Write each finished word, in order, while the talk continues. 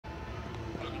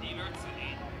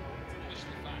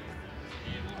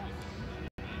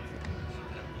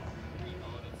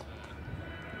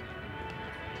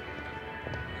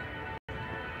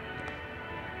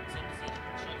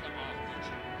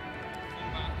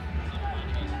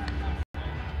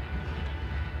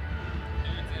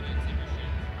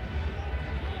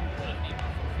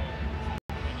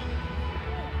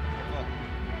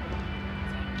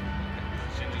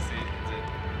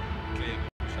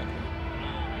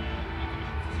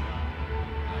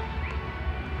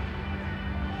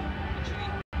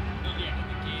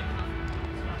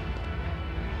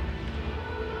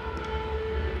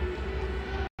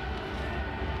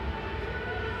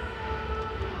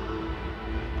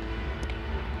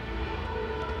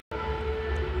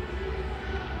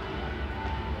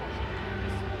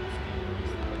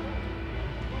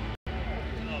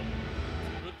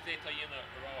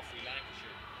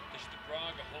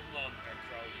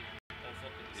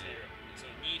So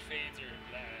meat fades are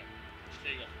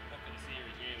Sligeach up in the sea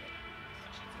or Yale.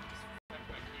 Actually, it's just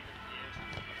back here in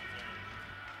Yale.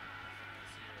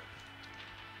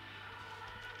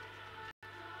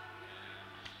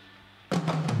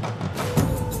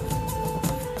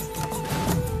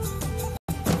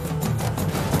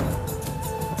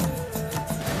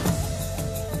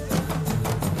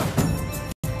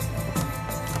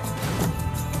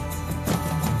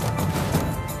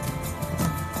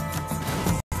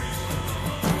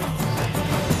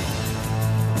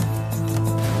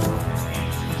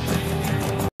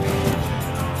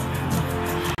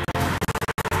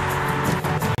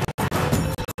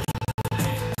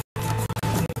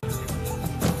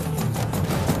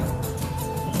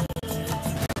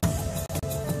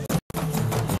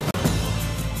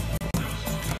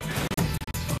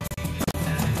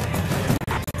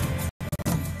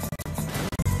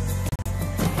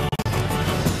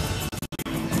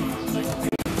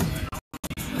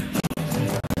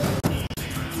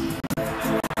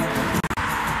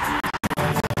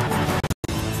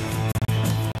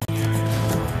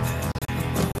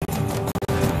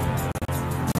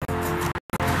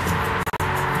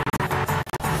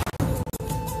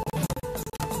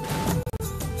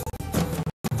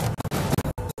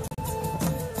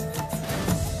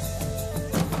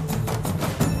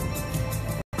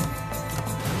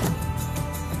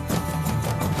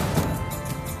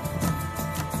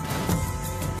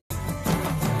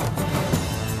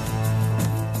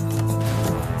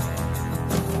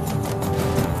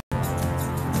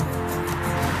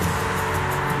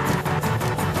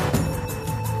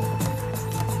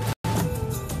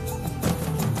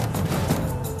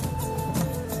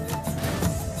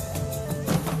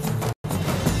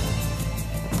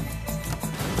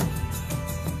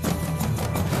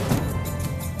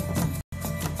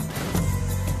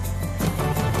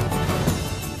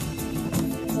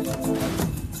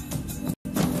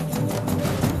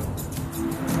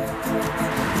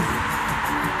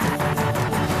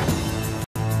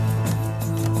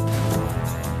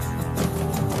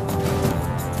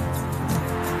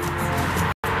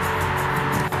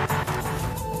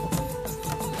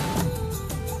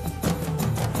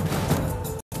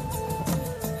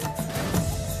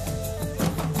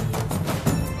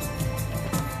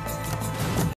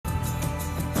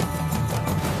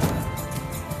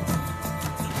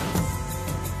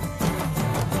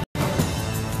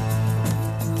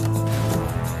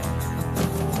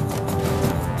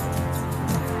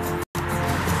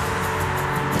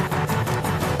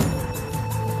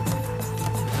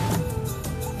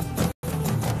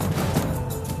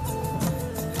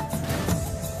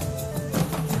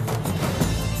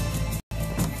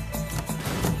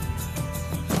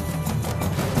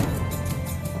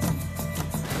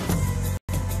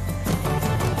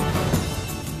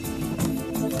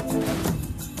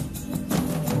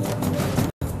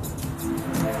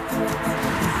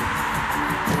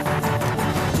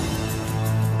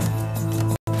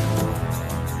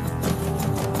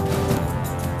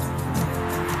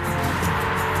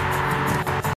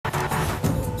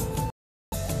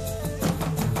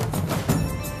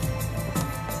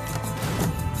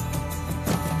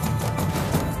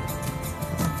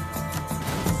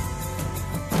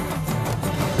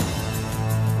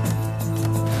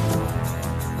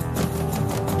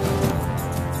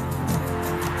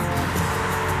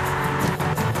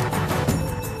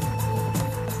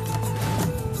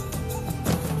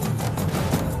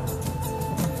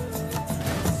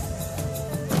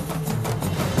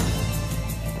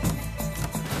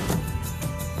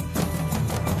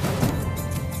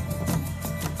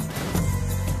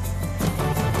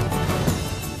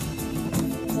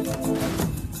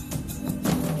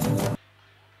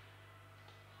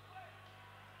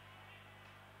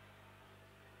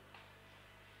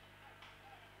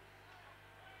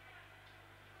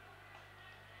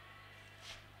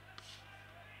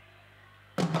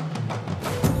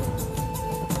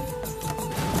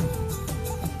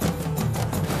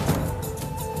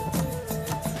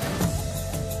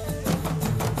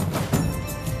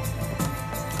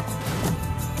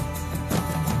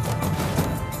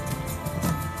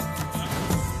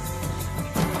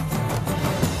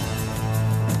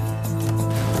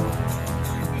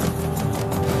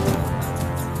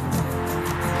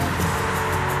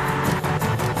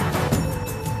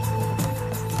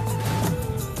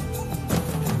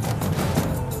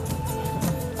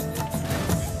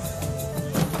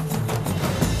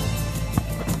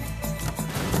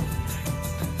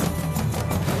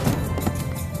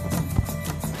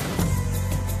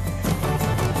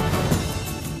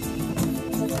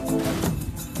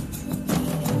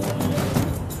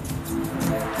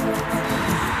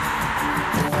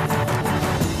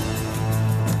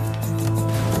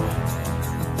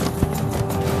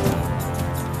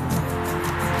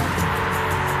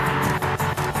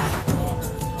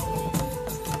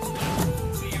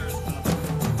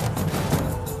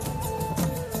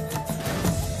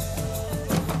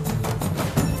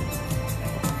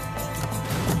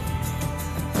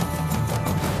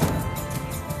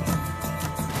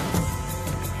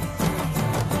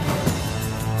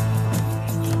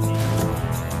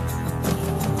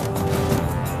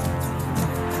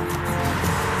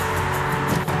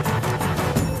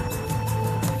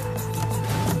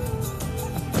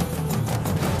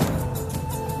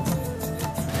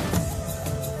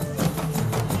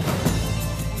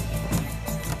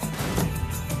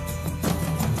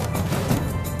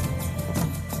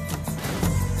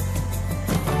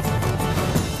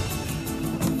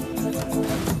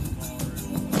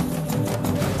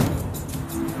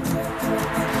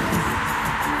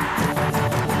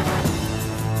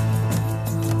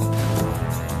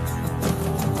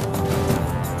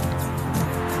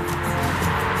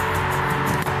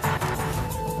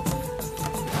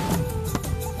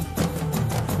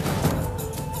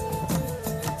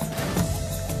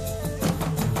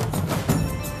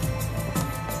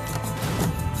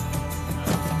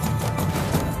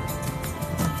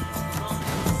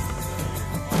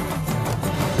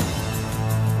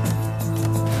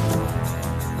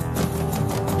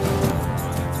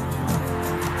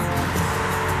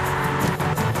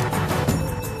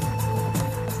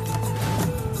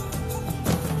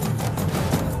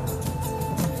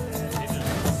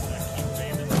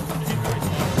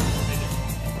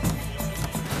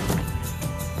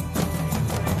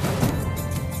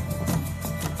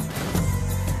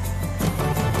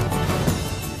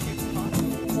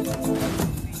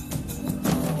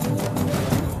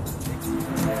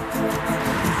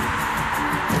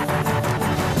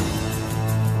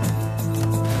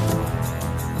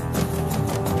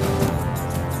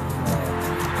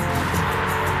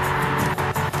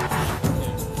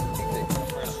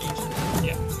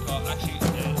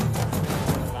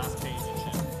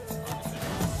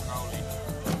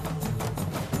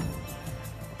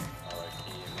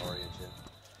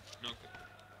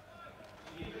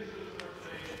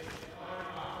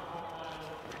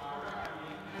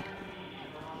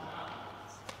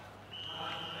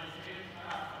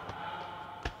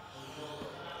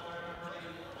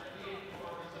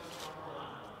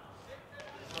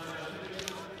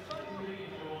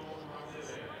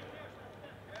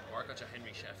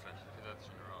 Shefflin, that's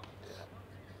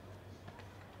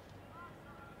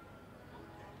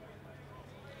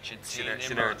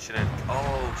in a row.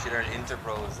 She'd earn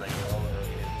Interpros like all over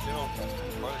again. You know,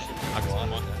 what is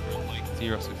she?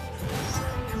 Zero.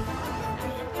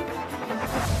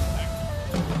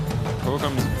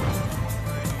 Programs.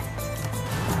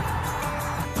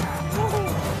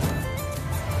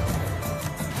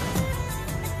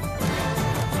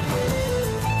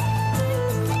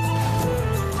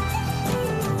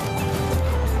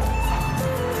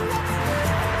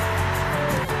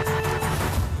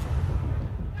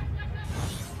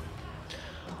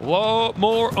 Lá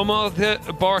mór amáde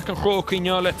barc an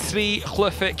chrócíine le trí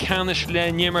chluife canis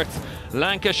le nimmert.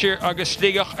 Lancashire agus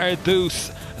Sligeach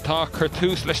dús. Tá chuir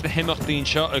tús leis na himachtaín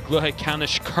seo a gluthe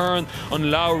canis Kern an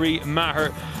Lory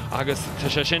Meagher agus tá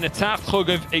sé sin na techt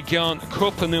chugah I gceann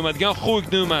cúpla númad, gceann chúig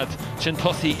númad sin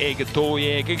tosaí ag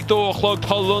dóéag. Ag dóchlog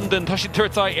tá London, tá sí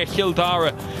tuairteáid ar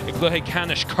Kildare ag gluthe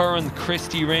canis Kern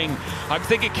Christy Ring.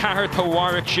 Agus ag cethir tá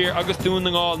Warwickshire agus dún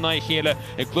an gáil na chéile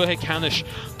ag gluthe canis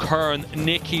Kern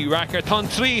Nicky Racker. Tá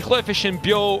trí chluife sin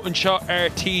beo an seo ar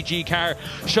TG car.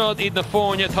 Seod iad na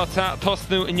fórne tá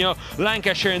tosnú in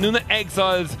Lancashire nú na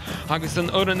Exiles agus an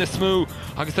uran is smú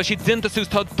agus tá si dintasús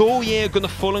tá dóéag go na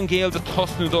full géal de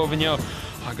tosnú dó vinne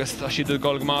agus tá si do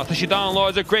golgma tá si dá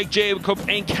láir a Greg Jabe Cup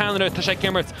in Canada tá sé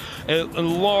gimmert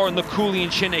an lár na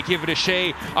coolíonn sin ag gibh a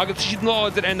sé agus tá si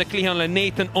láir ar na clíhan le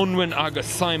Nathan Unwin agus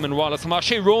Simon Wallace má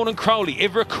sé Ronan Crowley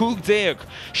iver cúg déag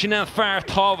sin an fearr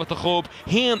tábhat a chob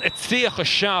hían it tríocha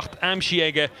seacht amsí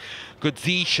aige go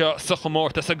dtí seo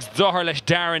suchamórtas agus dothar leis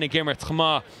daran a gimmert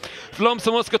chumá. Flum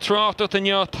sa mus go trácht in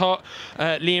tá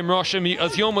Liam Rush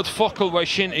as jomad focail bhaid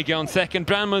sin I gceann second.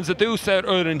 Brandmans a dús ar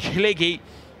an Sligeach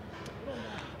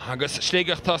agus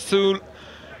Sligeach tásúl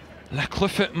le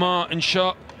cluife má an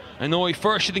seo an ói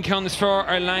first in ceann is fearr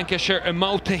ar Lancashire a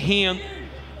máta hían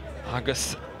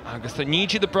agus tá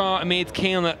nídí de bra a méid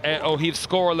céanna ó híomh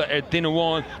scóirla ar duine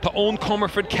bháin. Tá ón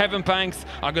Comerford Kevin Banks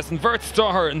agus an bhirt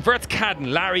Stothar, an bhirt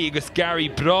Cadden, Larry agus Gary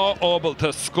bra ábal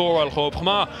tá scóráil chomh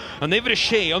chumá. An éidir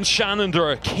sé an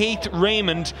Shannondur, Kate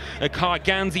Raymond a cá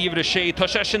gansaí éidir sé. Tá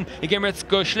sé sin I gimmert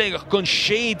go Sligeach gon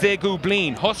sé dégú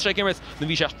blin. Thos sé gimmert na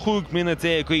bhí sé chúg mine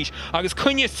dégúis. Agus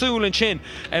cunne súil an sin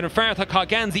ar an fearr tá cá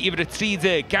gansaí éidir trí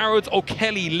dé. Garrod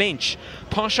O'Kelly Lynch.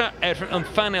 Tá sé ar an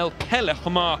fanel pelle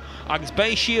chumá agus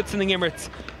bei siad san gimmert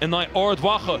in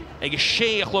ordwacha ag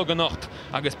sé chlog an nacht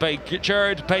agus bei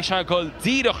Jared bei se go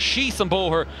díadach síos an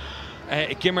bóthir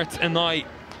gimmert in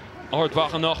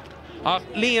ordwacha nacht. Ach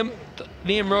Liam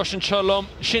Rush an Shalom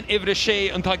sin ibre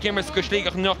sé an tá gimmert go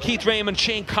Sligeach nach Keith Raymond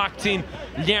sin cactín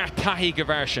lear taí go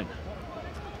bhar sin.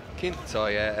 Cinnta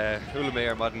thula mé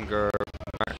ar madan gur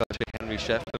Mark Henry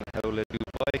Shefflin thula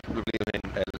Dubai cúpla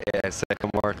bliain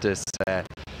second mortis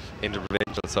in the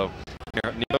provincial so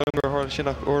ní longer sin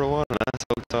nach orháin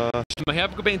so tá ma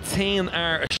heb go ben 10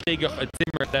 ar a Sligeach a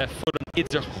dimmer de fu an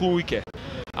idir chuige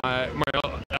mar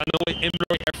nó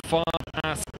imroi ar fád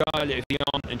as gáile I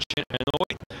bhíán an sin an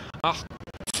óid ach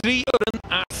trí an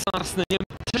asas na nim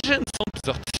sin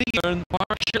somtach trí an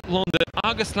Barshit London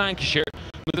agus Lancashire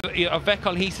a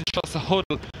bheicáil hí sin seo sa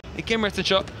hudal I gimmert an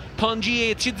seo tá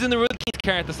G8 siad in na rud cínt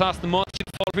ceart as as na má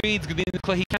siad fáil reads go dtína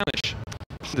chluí canis.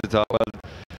 Well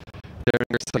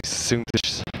Derringers like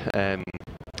soontish an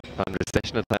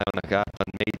recession at town a gap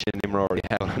and major nimrory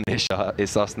how an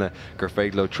is asna gur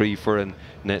feiglo tree for an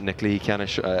na clee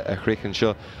canish a crick and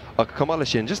show a come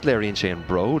sin just Larry and Shane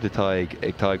bro the tag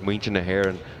ag tag muintin a hair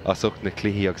and a suck na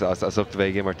clee as up the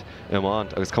veg immert on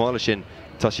agus come sin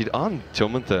tá siad an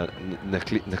tumanta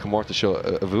na comórta show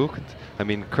a bhúcant I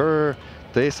mean cur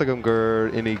Déis agam gur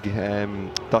inig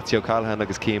Datio Callahan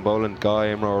agus Cian Boland Guy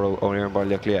Imror ó Éireann Bar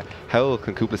Lia How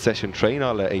can cúpla session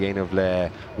tréineála a dhéanamh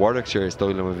le Warwickshire is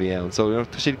dóilm a bhí ann. So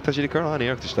tá siad chur an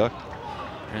íochtasteach.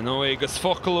 Ar nó agus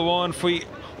focail amháin faoi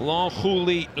lán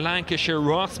chúlaí Lancashire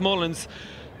Ross Mullins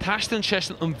taistan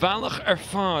sesin an bhealach ar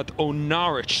fad ó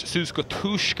Norwich sús go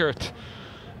túisceart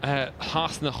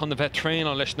hasna chun a bheith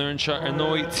tréineáil leis nuirnseo ar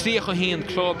nó tríocha híon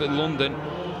club in London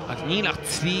ag nílach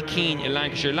trí cín I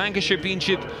Lancashire. Lancashire bíonn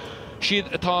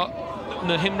siad atá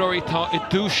na himnoirí tá I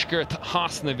dúsgurt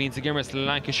hasna bhíonn sa gimmert le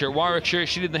Lancashire. Warwickshire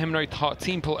siad na himnoirí tá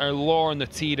timpeall ar lár na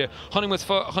tíide.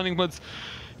 Honingmuds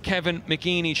Kevin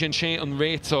McGeaney sin sé an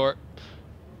réitor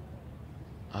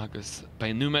agus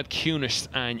bei númad cúnis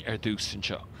ain ar dús an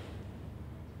seo.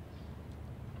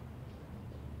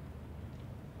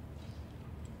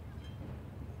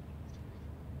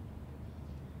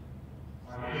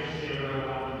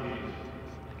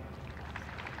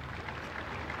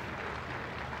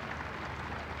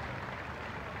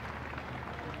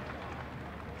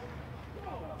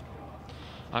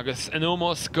 agus an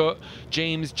ómos go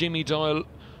James Jimmy Doyle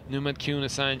Númad Cúna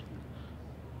Sain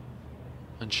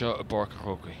an seo a Barca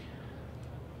Chrócaí.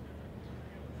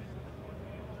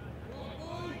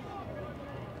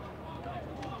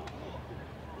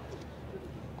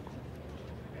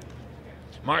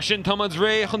 Mar sin Thomas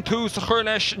Ray chun tús a chur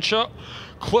leis an seo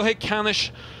Cluiche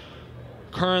Canis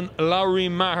chun Lory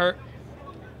Meagher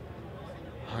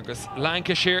agus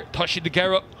Lancashire tá siad de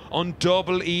gera an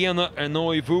double íana ar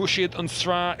nói bhú siad an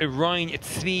srá I Ryan I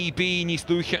 3B níos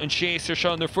dúcha an séasar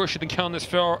seo nar fuair siad an Canis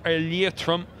fearr ar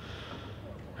Leitrim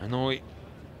ar nói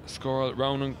scóil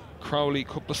Ronan Crowley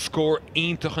cúpla scór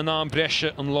iontach an an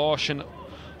breise an lá sin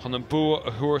chun an bua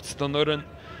a thuairt don uran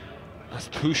as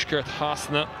túisceart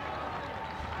hasna.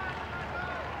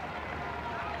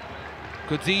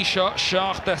 Go dtí seo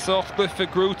 7-8 glufa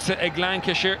grúta ag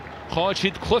Lancashire. Cháil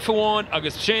siad clufa amháin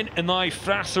agus sin in áid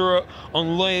freasara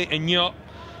an le inneo.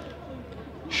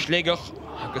 Sligeach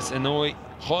agus in áid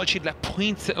cháil siad le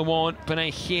pointe amháin bena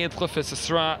chéad clufa sa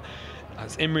srá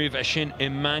as imríomh é sin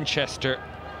in Manchester.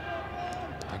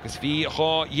 Agus bhí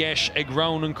chá yes ag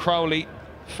Ronan Crowley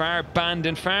fearr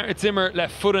bandin fearr I dzimmer le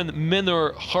furan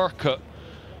minúr chorca.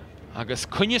 Agus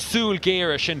cunne súil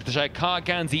géire sin tá sé cá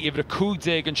gansaí ibre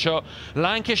 15 an seo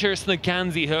Lancashire sna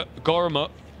gansaíthe gorma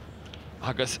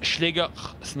agus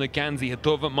Sligeach sna gansaíthe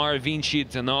dubha mar bhíonn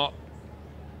siad an ná.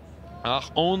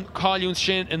 Ach ón cáiliún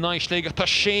sin in náid Sligeach tá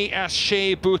sé as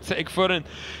sé búta ag furan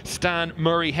Stan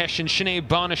Murray heisin sin é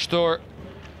banistóir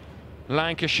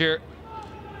Lancashire.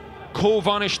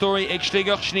 Cóbhanistóirí ag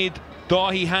Sligeach sníad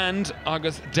Dáhí Hand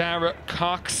agus Dara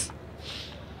Cox.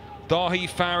 Dáhí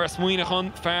fearr as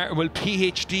muoinechan fearr bhfuil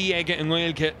PhD aige an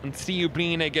Gaeilge an 3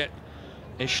 bliain aige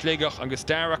I Sligeach agus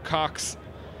Dara Cox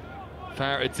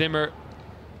fearr I dzimmer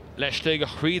le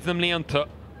Sligeach chrídham líonta.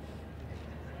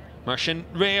 Mar sin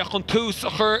réach an tús a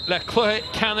chur le Cluiche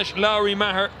Canis Lory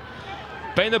Meagher.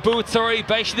 Bein na búteoirí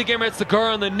beisí de gimmert sa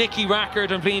gcur na Nicky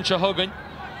Rackard an bhíonn se thugann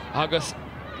agus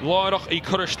láireach I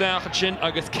chuiristeach sin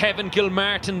agus Kevin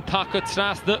Gilmartin tacha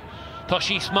trasna. Tá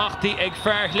sí smachtaí ag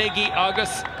fearr léigi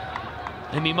agus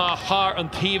I mi má char an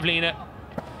tíomhlíne.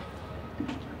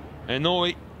 An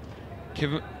nói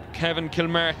Kevin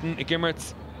Kilmartin I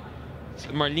gimmert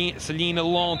mar Selina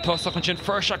Lán tosach an sin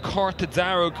first a cárta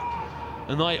darug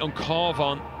an áid an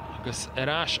cábhán agus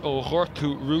arás ó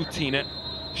ghortú rútíine.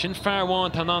 Sin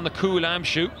fearrháin tá ná na cúil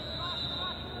amsú.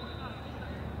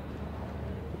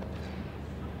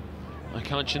 An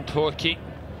can sin tóircí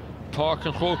Park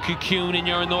an Chrócaí Ciún in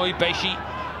ar nói beisí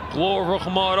glórach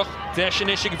amárach deis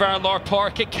is ag bhar lár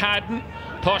Park a Cadden.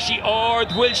 Tá sí ard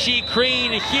bhfuil sí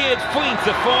crín a chéad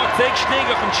fointe fáte ag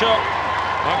Sligeach an seo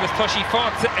agus tá sí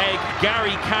fáte ag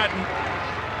Gary Cadden.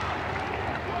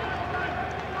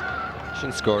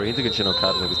 Sin scóir ionta sin ó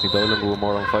Cadden agus ní dóla go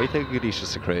mór an fáite go dtí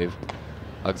sa craobh.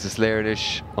 Agus is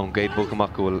léirnis an géad bug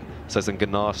amach bhfuil sa an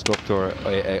gná struchtúr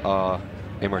á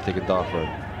immert ag an dáfar.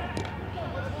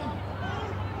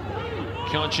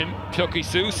 Ceann sin Plucky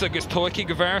Sús agus tóicí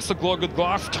go bhar sa glogad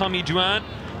glas Tommy Duan.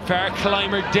 Fearr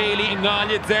Clymer Daly in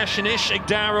gáile deis ag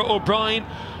Dara O'Brien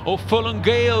ó Fulham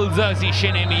Gales as í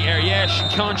sin imi ar yes.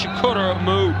 Ceann sin curra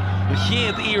mú na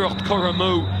chéad íireacht curra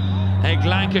mú ag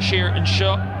Lancashire an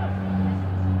seo.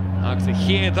 Agus a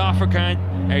chéad Africain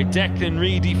ar Declan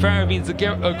Reedy fearr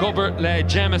bhíonn a gobar le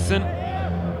Jamison.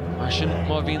 Mar sin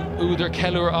má bhíonn údar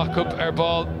Keller acab ar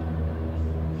ball.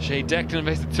 Sé Declan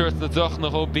bheits a tuairt na doch na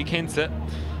ho bí cinnte.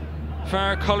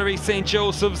 Fearr Colliery St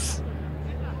Joseph's.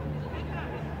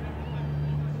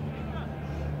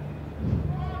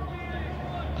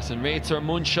 As an réitar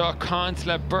mun seo cáint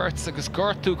le Burts agus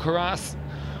gortú Carras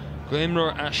go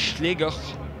imreoir a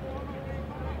Sligeach.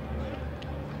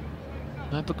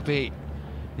 Mabuk bé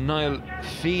Niall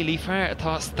Feely fearr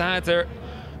atá staidir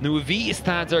nó a bhí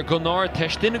staidir go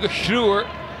náirteis duine go shrúr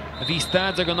a bhí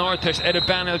staidir go náirteis ar a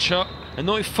banal seo. An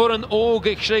nói furan óg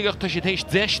ag Sligeach tá sé tééis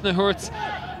deis na thuirt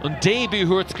an débú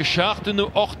thuirt go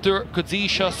 7-8 go dtí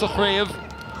seo sa chraobh.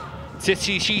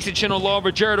 Tití síosa sin ó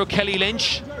lábar Gerardo Kelly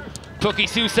Lynch. Plucky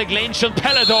Sús ag Lynch an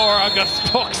Pelador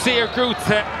agus puck séar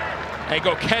grúta ag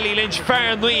go Kelly Lynch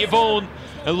fearr an nuí bhón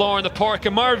I lár na Park.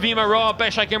 Mar bhí mar rá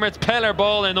beis ag immert Peller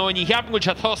ball in óin ní heapan go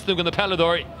se thosnú go na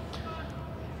Pelador.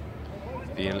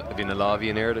 Bhí na lábhí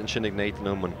an aird an sin ag Nathan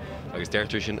Oman agus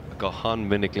deirtar sin go han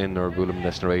minic linn ar bhualam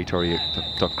leis na réitóirí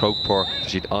tá Croagpór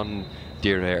siad an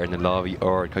díre ar na lábhí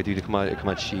or caiú de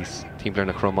cumad síos timpplair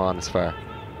na Cromán is fearr.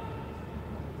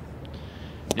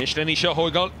 Nis lenní seo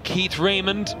hógáil Keith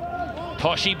Raymond.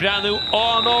 Tá sí breanú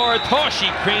an áir tá sí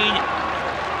crín.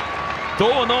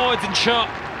 Dó an áid an seo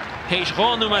héis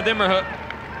ghánú má dimmerthe.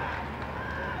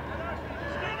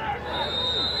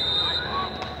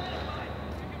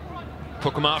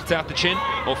 Pucamacht at the chin.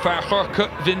 O'Farchurka,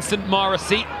 Vincent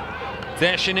Morrissey.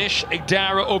 Deshinish,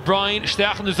 Igdara O'Brien.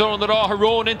 Stachan the zone that all her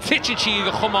Ronan. Tichichi,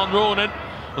 the Human Ronan.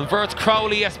 And Vert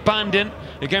Crowley as Bandin.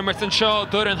 Again, Merton Shaw,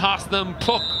 Durin Hasnam,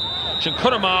 Puck. Shin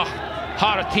Kuramach,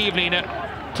 Hara Tivlina.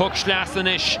 Puck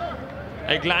Schlassenish.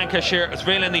 Ag Lancashire, as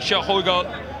Raylan the Shaw Hoigal.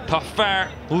 Tafar,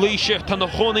 Leisha,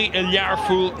 Tanahoni,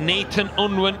 Ilyarful, Nathan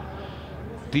Unwin.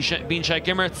 Beanshag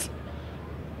Gimmerts.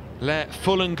 Le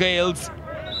Fullen Gales.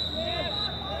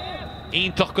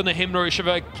 Eintach gonna himnor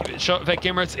Shavek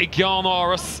Gimmerts, Igyan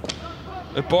Oris.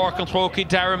 A Bork and Troki,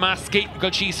 Daramaski,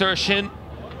 Gulchi Sir Shin.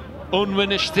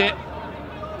 Unwinishte.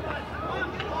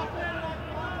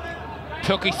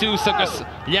 Tucky Susagus,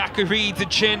 Yaka Reed the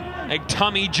chin, Eg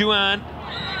Tommy Juan.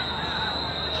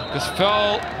 Gus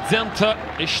Fall, Zenta,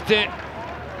 Ishte.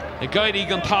 A Guidi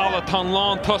Gantala, Ton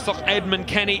Lawn, Tussach, Edmund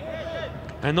Kenny.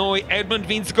 And now Edmund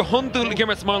Vins Gahundul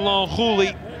Gimmerts Marlon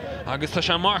Hooley. Agus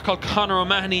Tasha Markal Connor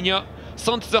O'Mahony.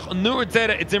 Sunsach Nur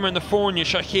Zeta it's immer in the Fornia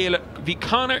Shachela. Vi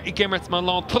Connor Gimmerts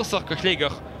Marlon Tussach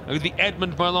Sligeach. Agus vi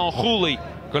Edmund Marlon Hooley.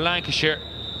 Go Lancashire.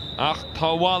 Ach,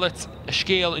 tá Wallet a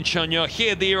scale in Shania.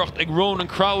 Here the Erocht ag Ronan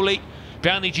Crowley.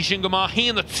 Banny Gishingama.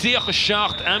 Here the Tsiach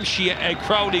Shacht Amshia ag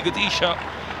Crowley Gadisha.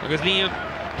 Agus Liam.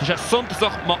 Tasha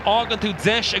Sunsach Ma Agantu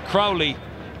Zesh ag Crowley.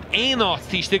 Einát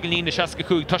tí stigelín na seaca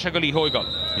cúig tá se go lí hóigáil.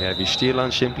 Yeah, bhí stíl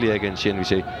an siimplí ag an sin, bhí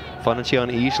sé fanan sí an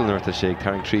ísal nuirta sé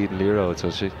taring tríd an líróid, so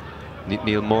sé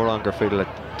níl mór an gur féidir le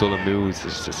dul an mús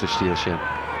sa stíl sin.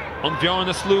 An bhearn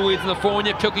na slúid na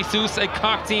fórne, Tucky Seuss ag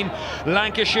Cartín,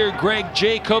 Lancashire, Greg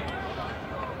Jacob.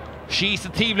 Sí sa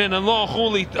tíblin an lá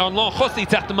chosí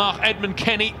teachtamach Edmund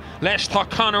Kenny, leis tá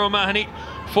Conor O'Mahony,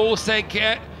 fós ag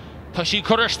tá sí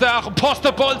chuirsteach an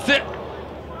posta bolsa.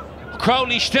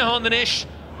 Crowley stehan den ish.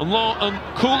 An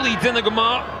Cooley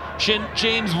Dinagama, Shin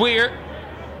James Weir,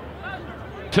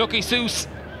 Tucky Seuss,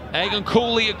 Egan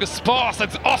Cooley, a Gaspas,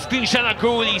 it's Austin Shanna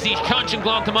Cooley, he's Kanchan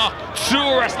Glantama,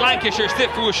 Truras Lancashire,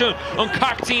 Stifuashun, on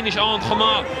Cartinish on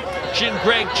Hama, Shin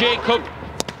Greg Jacob,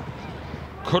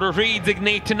 Cutter Reed,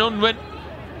 Nathan Unwin,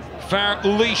 Far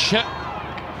Ulisha,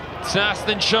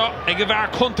 Saston Shaw,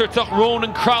 Egavar Kunter Tuck,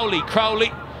 Ronan Crowley,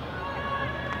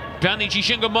 Danny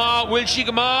Shingama, Will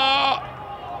Shigama.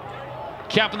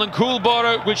 Captain and Cool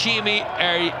Border, will she me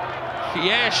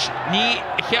yes, ni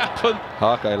Captain.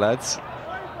 Hawkeye lads.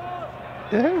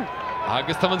 Yeah.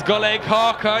 Agus Thomas Goleg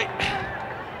Hawkeye.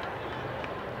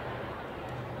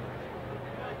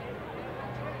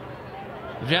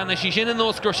 Vianna she shin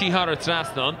no scrushy harder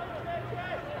trasnon.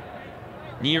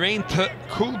 Ni rain to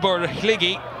Cool Border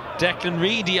Hliggy, Declan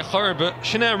Reedy a Herba,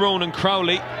 Shina Ronan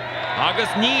Crowley, Agus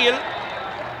Neil.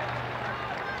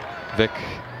 Vic.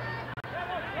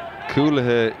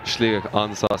 Coole Sligeach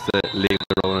ansáasta léimh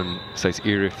Ronan sais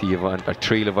iireachtaí a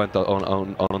trí levant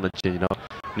on the gin, you know.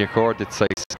 Near cord it sais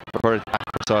chuir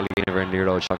acrosála gine an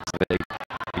líróid seachas bheith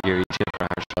géirí sin for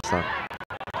haar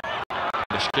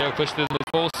The scale pushed in the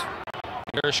post.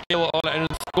 Your scale all and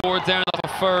score down off a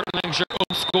fur Lancashire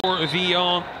score a V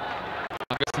on.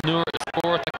 Agus nuair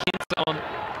score a kinsa on.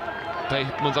 They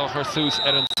must offer Seuss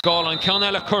an scáil an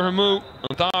Canella Curramu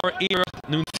an dara iirecht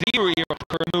nun zero iirecht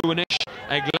Curramu anish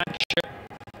ag Lancashire.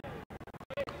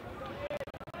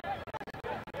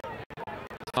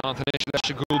 Fantanish leis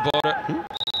a gúil báda.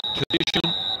 Tradition.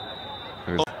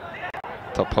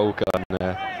 Tá póca an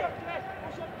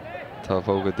tá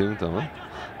póca dúnta, man.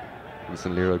 Agus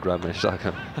an líróid grab me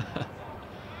seacham.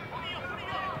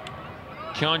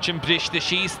 Cianchin Brish the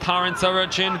Shees, Tarrant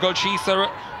Sarachin, God She Sarah,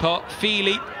 Tá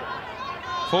Feely.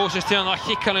 Fósis down a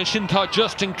Hickal and Shinta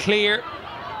Justin Clear.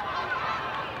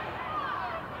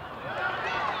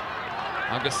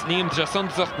 Agus Neam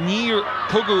Jasunzach near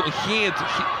Tugu and Head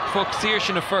Fuck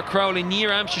Searshin of Fur Crowley near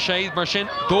Amshashade Marshin.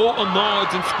 Do and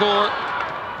nods and score.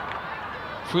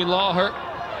 Free Lawher.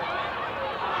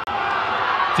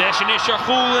 Deshanisha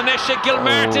Hulanisha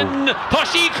Gilmartin.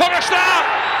 Tashi Kurashta.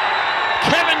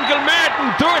 Kevin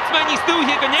Gilmartin. Dortmani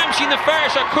Stuhi Ganyamshi in the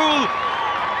first are cool.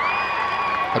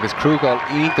 Agus Krúgáil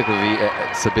ínta go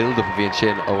bhí sa build-up a bhí an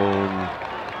sin ón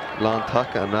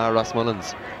Lantaka and ná Ross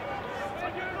Mullins.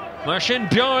 Mar sin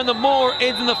Bjorn the Moore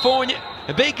is in the Fornia.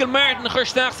 A big Gilmartin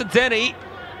chuirsteach sa Denny.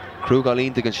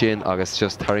 Krúgáil ínta an sin agus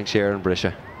just taring share an brise.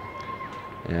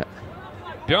 Yeah.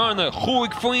 Bjorn the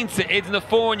chuig foinsa is in the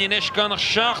Fornia nish gan a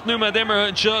seach numa dimmer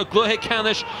and seo gluthe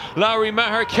canish Lory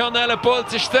Meagher Cup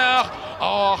boltisteach.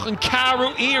 Och an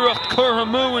Caro Iirecht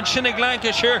Curramu and Sinnig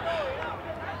Lancashire.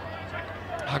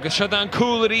 Agus shut down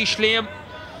cool at Liam.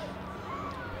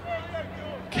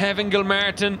 Kevin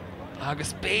Gilmartin.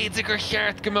 Agus beidig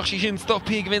cheart gomach si sin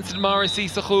stoppí Vincent Morrissey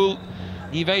sa chúl.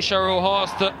 Ní bheith se ó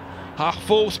hásta. Ach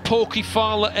fós póci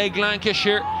fála ag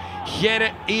Lancashire.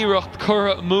 Chiere Iirecht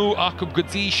Curra Mú Acab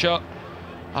Gudí seo.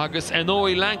 Agus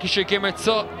Enoi Lancashire gimmert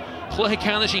sa. Chluhe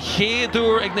Canish I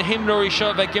chéadúr ag na himnoirí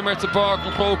seo bheith gimmert a bar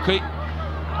an chrócaí.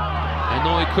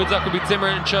 Enoi cuid acab I Zimmer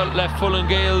an seo le full an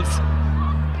Gales.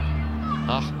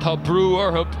 Ach tá brú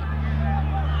orthab.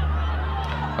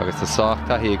 Agus tá sách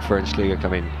tá hiag for an Sligeach, I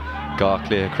mean, gach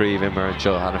le críomh immer an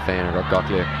seo hana féin ar gach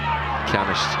le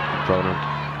Canish Cronin.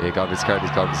 Ag agus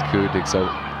cardis agus cúdig, so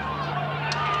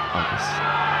agus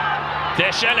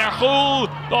Deisel chúl,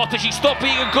 áta sí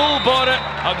stoppaí go gúlbáda,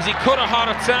 agus I cud a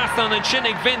hára trasán an sin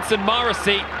ag Vincent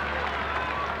Morrissey.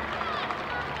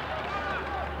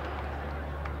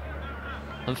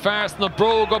 An fearst na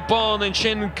bróg a bán an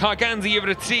sin Caganzi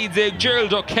over a tríd ag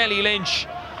Gerald O'Kelly Lynch.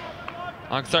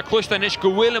 Agus ar clúiste is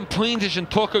go bhfuil an pointis an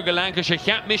tucha go Lancashire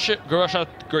cheap mise gur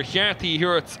cheartaí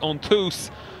hiúirt ón tús.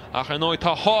 Ach an óid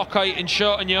tá Hawkeye in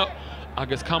seo anneo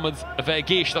agus camad a bheith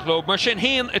géisteach lob. Mar sin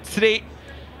héan a trí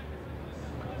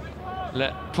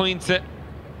le pointe.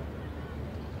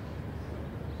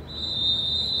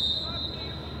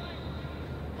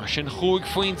 Mar sin chuig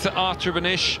pointe átar ban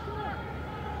is.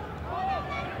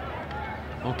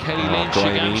 O'Kelly Lynch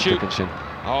again shoot.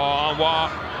 Oh, wow.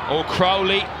 Oh,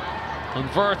 Crowley.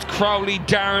 Convert Crowley,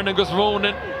 Darren agus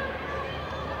Ronan.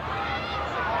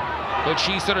 But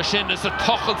she's sort of sin as a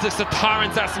tuchels as a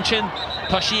Tarrant as an chin.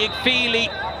 Tá sí ag fíli.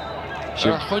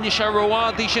 Chunne se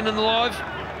roádí sin in the live.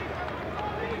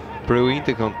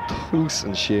 Brúínta gan tús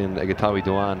an sin ag táí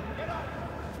doán.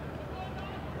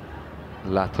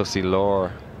 Latosí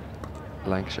lór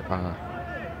Lancashire.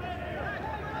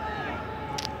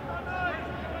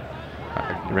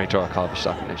 Reintor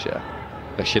Calvisteach is yeah.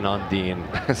 Le sin an dín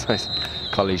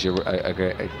college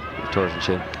a tours an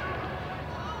sin.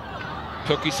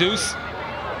 Tucky Seuss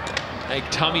ag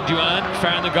Tommy Duan,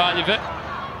 fear na gáilibh.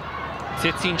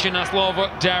 Titsin sin as lábhar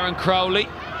Darren Crowley.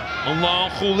 An lá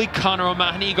chúlaí Conor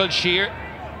O'Mahony go siar.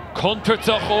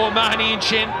 Contartach O'Mahony an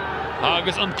sin.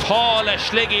 Agus an tá le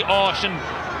Sligeach ásin.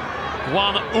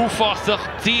 Bhána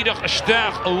úfásach, díadach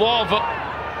isteach a lábhar.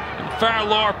 An fear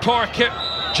lár Parker.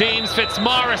 James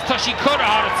Fitzmaurice, tá sí cud a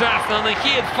hára trasna na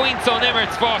chéad foint on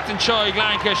Emirates fort an seo ag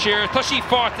Lancashire. Tá sí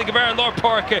fort ag bhar Lord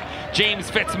Parker, James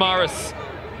Fitzmaurice.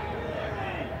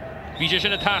 Bhí sé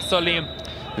sin a tasá Liam.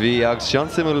 Bhí agus Sean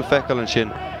Simúil feicáil an sin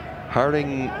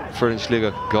Haring for an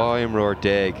Sligeach gáimróir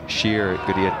déag siar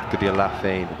go dtí a leath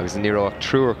féin agus níróach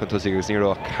trúr chun tusaigh agus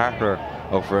níróach cartar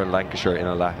over Lancashire in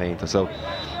a leath féin. So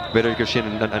beidir gur sin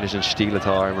an is an stíl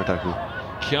atá armar acu.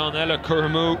 Ceann eile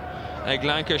curmú ag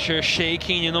Lancashire sé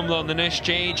cín umlá na nes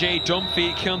JJ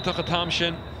Dumphy ciúntach a tam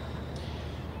sin.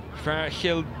 Fear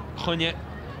chill chunne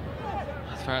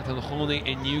fear an chónaí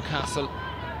in Newcastle.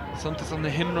 Santas an na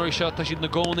himnoirí seo tá siad na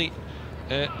gcónaí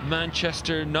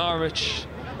Manchester, Norwich,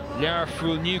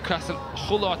 Liverpool, Newcastle,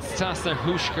 chulát tasna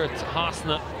húsgurt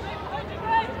hasna.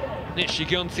 Nis sé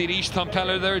gion siad ís Tom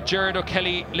Peller there, Gerard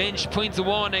O'Kelly Lynch, points a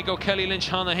one ag O'Kelly Lynch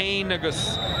hana hain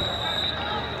agus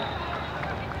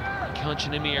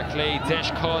Canchin imi ar clé deis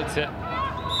cáilte.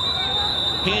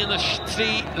 Héanas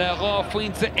trí le rá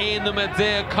pointe éanam a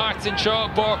dé cartain seo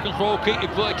barc an chrócaí ag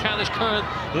bhfuil Canish Curran,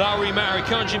 Lory Meagher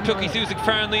Canchin Tucky Sligeach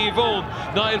fearnaí bhón,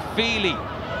 Niall Feely.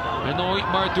 Ar nóid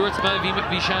mar dúirt me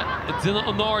bhí se duine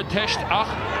an náir teist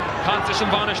ach Cantar sin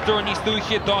bhanis dúir níos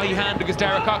luúche dáhí hand agus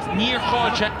Dara Cox níor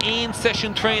cháilte aon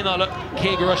session tréála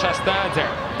cé go raibh se stáid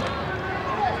ar.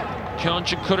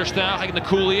 Canchin cuidirsteach ag na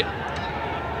cúlaí.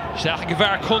 Steach go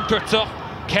bhar contartach.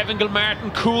 Kevin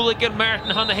Gilmartin, Coola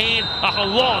Gilmartin hana hain ach a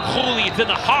lán chulaí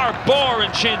duna haar bar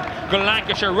an sin go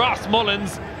Lancashire Ross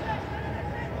Mullins.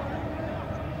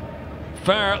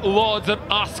 Fair lád an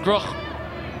ascrach.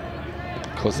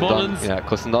 Mullins. Yeah,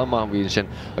 cusan dá má bhí sin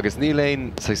agus ní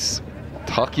léon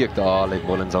takeíocht dá le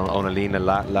Mullins an a lína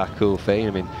lecu féin.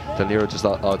 I mean, tá níor just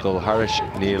a dul Harris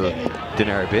níl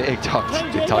duine ar bit ag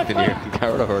tacht in níor an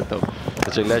cara thuirtam.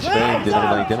 Tá sé leis féin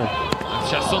duine le duine.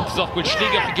 Se suntasach bud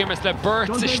Sligeach a gimmers le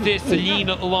burt is this a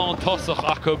lína lán tosach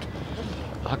acab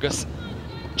agus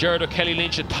Gerard O'Kelly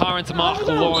Lynch a tarrant amach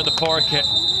go lár na parke.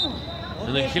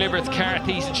 And then Gilbert's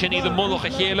cartís an sin iad mulach a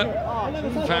chéile.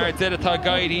 Fear dead atá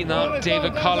gaidí ná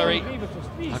David Collery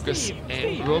agus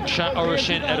rug se or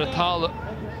sin ar a tála.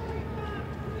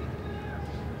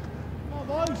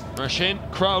 Mar sin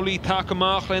Crowley take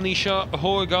amach lení seo a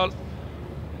hóigáil.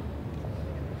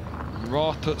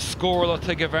 Ráta scóla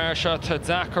tuige bhar seo tá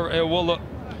Dakar bhla.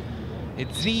 I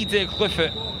dríd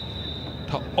chluife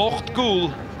tá 8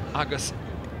 gúl agus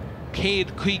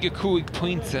 155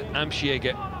 pointe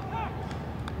amsíige.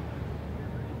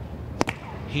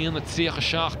 Híana tríocha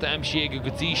seachta amsíige go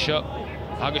dtí seo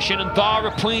agus sin an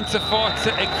dára pointe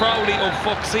fáte ag Crowley ó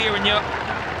Foxíirne.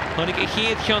 Honnig a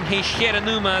chéad ceann hé chéad an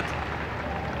númad.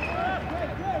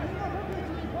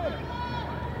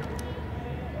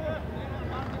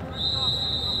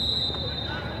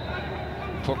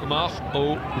 Forkamach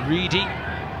ó Reedy.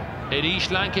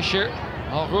 East Lancashire.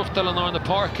 A ruchtal an ar na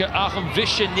parke ach an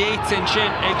bhise néit in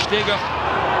sin ag Sligeach.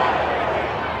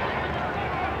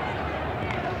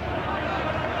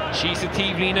 She's a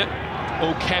tíbhlíne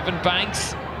ó Kevin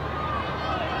Banks.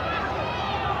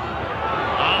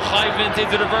 A chaimhint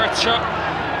into the vert shot.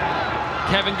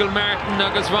 Kevin Gilmartin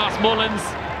agus Ross Mullins.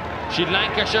 She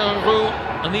Lancashire rú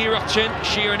an íirecht sin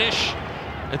Sheeranish.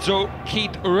 And so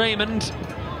Keith Raymond.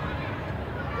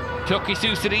 Tucky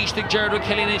Seuss at East, Gerard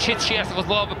O'Kelly and Chitchias was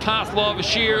love a pass, love a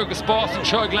sheer, agus Boston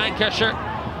Chug Lancashire.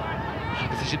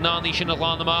 Agus is not niche in the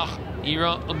Glanamach,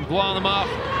 Ira and Glanamach.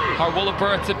 Har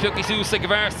Wallabert to Tucky Seuss like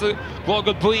Varsu,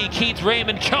 Glogad Bui, Keith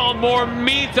Raymond, Sean Moore,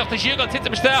 Meads of the Shigal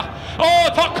Titimstach. Oh,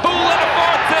 it's cool at a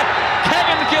fort to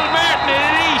Kevin Gilmartin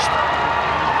at East.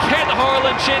 Ken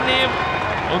Harlan Shin name.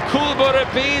 On cool about it,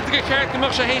 Beads get character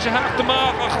Muksha Hasia half the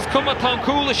mark, Achas Kumaton,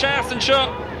 cool a shast and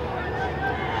shot.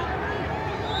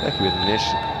 Like with Nish,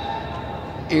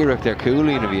 Eric, they're cool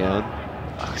in a beyond.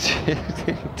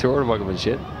 Tour of and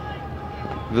shit.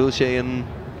 Vilshay and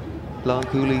Long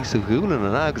Cooley, so cool and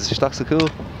an because it's so cool.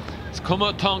 It's come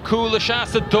out on cool, a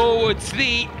shasta do, it's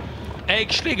the egg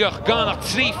Sligeach gone at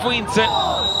 3 points.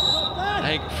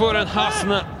 Egg for and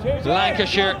Hasna,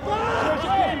 Lancashire.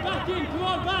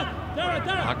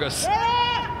 Agus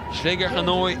Sligeach and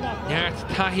Oi, Yart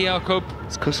Tahia Cup.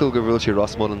 It's Kussul Gavilshay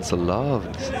Ross Mullins a love.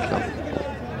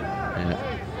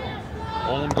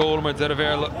 Own goal met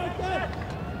Zeraverla.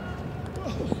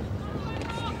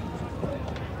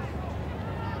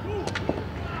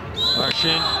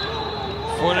 Marshin,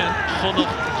 Foren,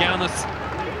 Hunnach, Gannis,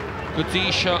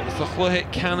 Goodisha, Zachluhe,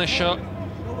 Canisha.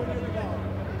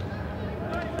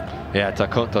 Yeah, it's a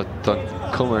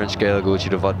cummer and scale go to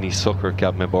the Vodney Sucker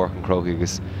cap me Bork and Croaky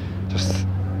because just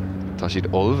thought she'd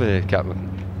over cap.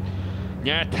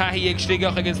 Nyar Tahi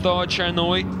Sligeach against Lancashire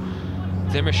Noi.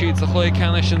 Zimmer shoots a Chloe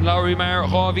Canish and Lory Meagher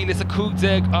Ravílas a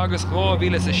Cúdeg agus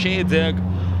Ravílas a Sédeg.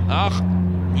 Ach,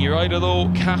 ní ráide though,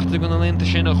 Cachta gona linta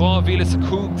sin a Ravílas a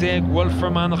Cúdeg,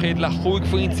 Wolfram anach éad le chuig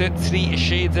fointe, 3 a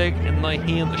Sédeg and 9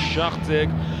 a Seachteg.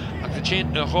 Ach the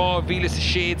chin a Ravílas a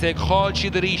Sédeg, Cháil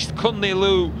siad a ríist cunné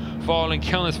lú, falling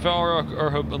Canis Farach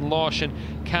Urhub and Láshin,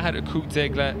 Cahad a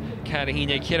Cúdeg le Cad a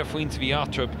Hine, Ciad a fointe vi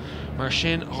Atrub. Mar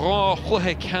sin Rá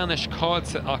Chluhe Canish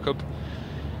Cáilsa acab.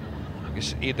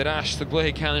 Agus iad ras the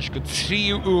Chluhe Canish go 3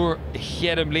 uair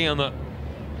cheadam léana.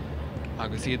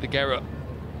 Agus iad the Gera.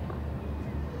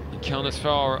 Canis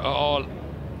Farach a all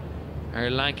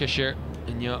Lancashire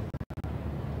and yeah.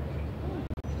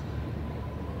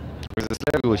 There's a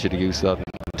slave go should use that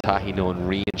Tahi no and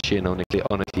Rian Shin on a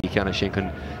tea can of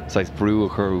Shinkin size brew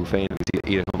occur who fain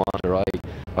either come on or right.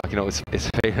 But you know it's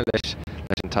fair lesh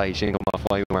and Tahi Shin come off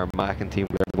why our Mac and team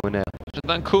win now.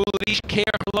 Then cool each care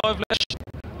live lesh.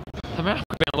 The Mac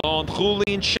been on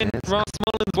Cooley and Shin Ross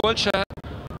Mullins Walsha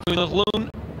with a loon.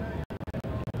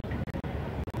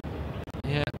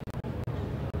 Yeah.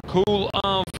 Cool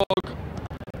on folk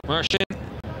Marshin.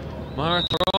 Mar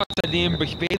Thrata Dim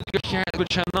Bechbed Gashard with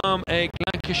Shanam Egg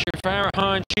Lancashire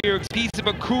Farhan Cheers Piece of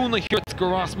a Kuna Hurts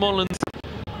Ross Mullins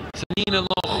Sanina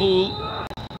Lochul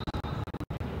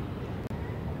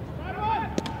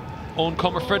On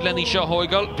Comerford Lenny Shaw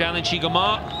Hoigal Danan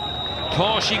Shigama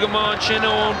Tá Shigama Chino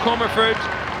on Comerford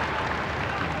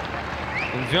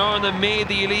and Bjarna made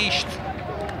the least.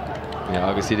 Yeah,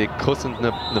 obviously they couldn't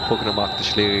na pucking him off the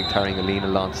Sligeach carrying a lean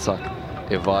along to suck.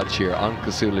 Evad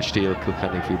Uncle Sula Steel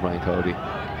Kilkenny for Brian Cody.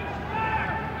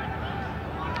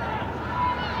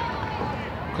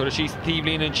 Kurashis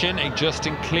Thieblin and Chin, a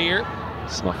Justin Clear.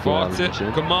 Smack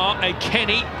Gama, a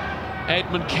Kenny.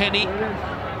 Edmund Kenny.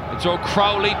 And so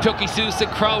Crowley, Tucky Sousa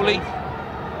Crowley.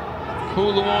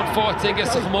 Hula one fought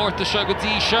against the Morta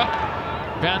Shagadisha.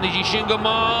 Bandage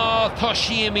Shingama,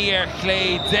 Toshimi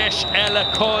Clay, Desh Ella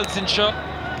Colson shot.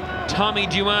 Tommy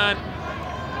Duan.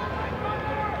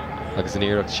 Agus an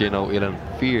éireacht sin ó Ilan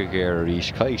Fíorgéir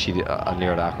arís, caiigh siad an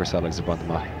léir achras Alex a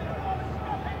bantamach.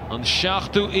 An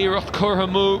seachtú éireacht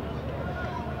Curhamú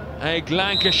ag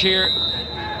Lancashire.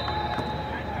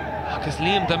 Agus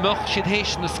Liam de Much siad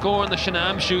hééis na scór na sin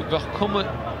amsú bheith cuma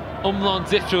umlán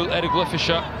difriúil ar a glufa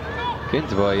seo.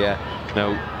 Cinnte bá, yeah.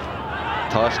 Now,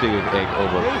 tá Sligeach ag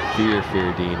over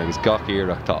fear dín agus gach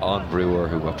éireacht tá an brewer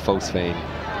who got fós féin.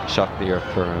 Shock the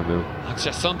earth for a move.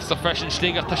 Actually, something so fresh and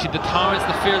Sligeach. Tashi the Torrance,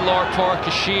 the Fear Lord Park,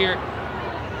 Sheer.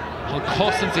 On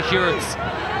Cousins, the Hurts.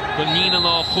 Gunina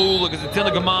Law Hool, because it's in a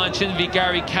Gaman Chin, V.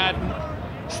 Gary Cadden.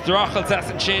 Strachels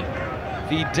Asset Chin,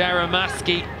 V. Dara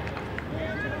Maskey.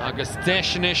 agus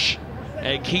deisinish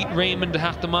Keith Raymond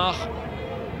haachtamach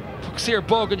Fuxir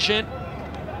bog and shin.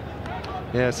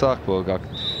 Yeah, sock bog.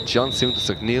 John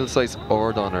Suntasuk Neil size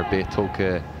Ordon or bit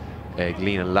toke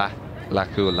Glina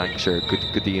Lacu Lancashire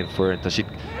good Ian for and she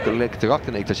like to got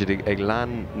the night that she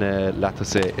lan lato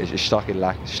say is stock in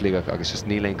Sligeach agus just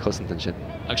Neil cousin and shit.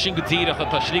 Ag sin go dtíach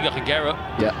atá Sligeach a gera.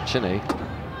 Yeah, sinné.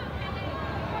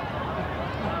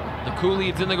 Na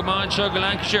Cooley dina go man seo go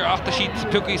Lancashire after sheet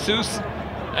Pucky Seuss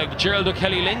ag Gerald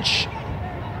O'Kelly Lynch.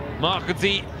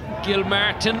 Marketí Gil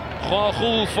Martin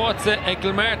Chul fáte ag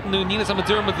Gil Martin nu nílas am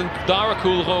Dermot an Dara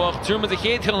Cool roach Dermot a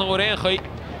chéad hill na oréchaid.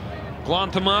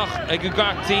 Glantamach ag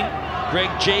Gartin Greg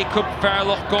Jacob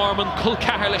Farloch Gorman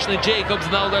Culcahar leis na Jacobs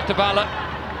now there to balla.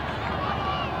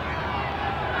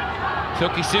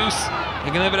 Pucky Seuss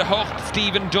ag an a hocht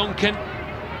Stephen Duncan.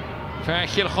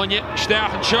 Farchil Chonye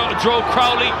Stach and shot Dro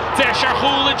Crowley Desher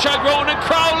Chul and Chag Ronan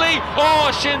Crowley.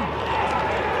 Oh shin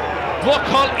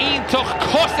Buckall Íntoch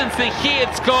Cousins na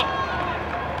chéad Scott.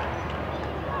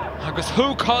 Agus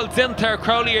who called Zinter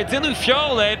Crowley or Dinu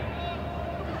Fioled.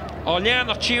 Oh yeah,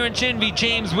 nach cheering chin be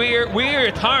James Weir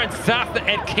Torrance Zafta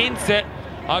Ed Kinset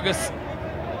Agus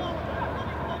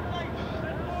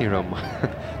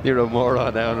You're more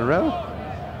on down the road.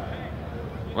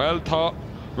 Well thought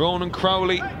Ronan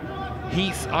Crowley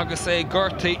Heath agus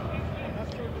Gertie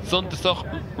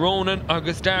Suntasach Ronan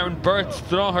agus Darren Burt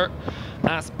Straher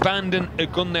as Bandon a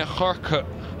gunne Chorka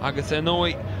agus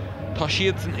Noi tá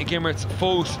siadsan I gimmert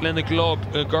fós lena glob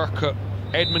a Gurka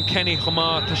Edmund Kenny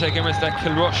chomá tá sé gimmert le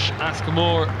Kilrush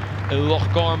Ascamore a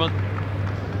Loch Garman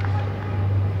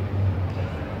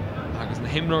agus na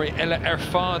himnoirí eile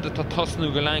fád tá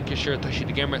tosnú go Lancashire tá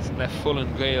siad gimmert le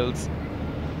Fullan Gales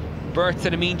Burt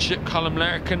said a mínse Colm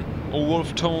Larkin ó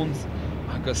Wolf Tones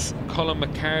agus Colm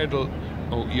McCardle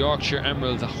ó Yorkshire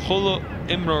Emeralds a chulla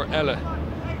imreoir eile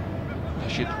tá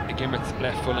siad gimmert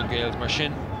le Fullan Gales mar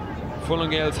sin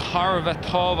Fullan Gales Harveh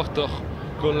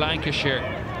tábhachtach go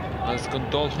Lancashire as gon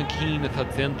dulchan cín atá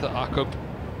dinta acab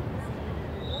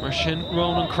mar sin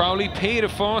Ronan Crowley péad a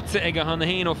fáte ag a hana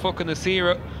héin ó fuckan na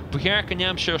sira buchearc an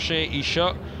yamseo sé I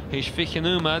seo héis fichan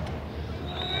úmad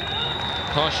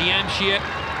tá sí yamsia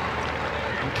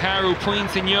an carú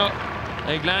pointinio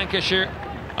ag Lancashire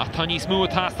ach tá níos mú a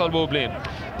tastal bó blame.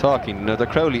 Talking now the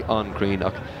Crowley on green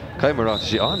Caimarát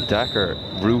she on Dakar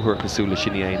Rúher cosúla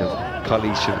sinní ein of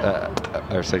college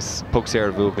or says pucks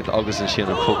hair movement agus an sin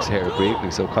an pucks hair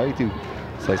greatly so Caitu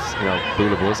says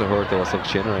bula buzz a hurt there was some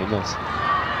shin or ainos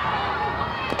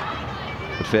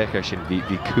but fecha sin vi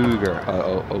cougar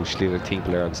o Sligeach team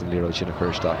players and Leroy sin a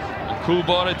Kirstock cool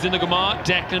ball at Dinagama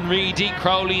Declan Reedy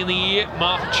Crowley in the year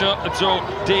Marcha and so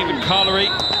David Collery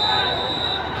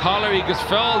goes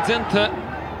fouled into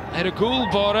at a cool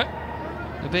ball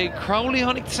the big Crowley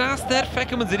on it tras there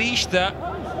feckum at Ishta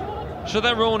so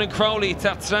that Ronan Crowley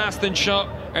that tras then shot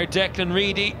or Declan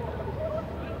Reedy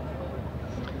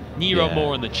Nero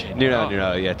more in the chin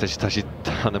Nero yeah tashi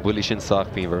on the bullish in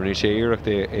sock beam when she Eric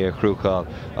the crew call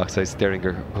outside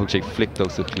Steringer who she flicked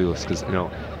those with clues because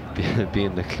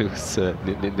being the clues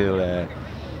nil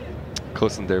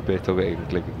cousin their bit of a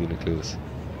the clues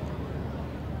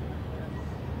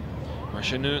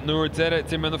Nuair deire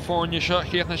dim an na fórne seo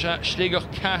chéad na se Sligeach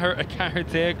cethir a cethir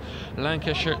déag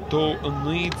Lancashire dó an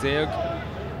 9 déag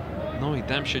nó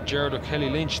dam se Gerald O'Kelly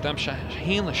Lynch dam se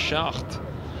héana seacht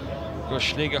go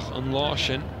Sligeach an lá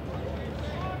sin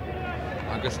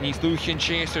agus níos dúchan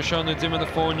séastar seo na dim an na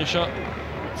fórne seo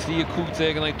tí a cút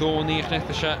déag an ag dó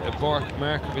níochneachta se a Bark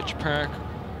Markovich Park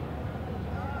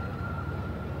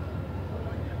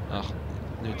ach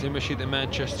nu dim siad in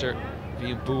Manchester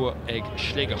bhí an bua ag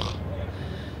Sligeach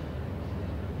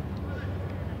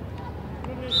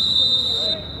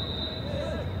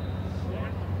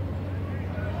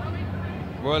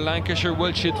Well, Lancashire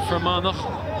will sheet Fermanach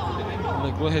and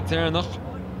the Gluhid Ternach.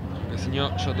 Guess in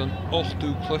York shot an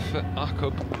 8-2 Cliffe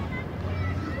Acob.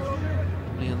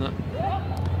 Leona.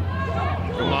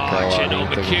 Chin on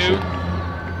the queue.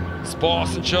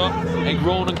 Sparse and shot. Egg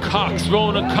Ronan Cox.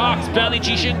 Belly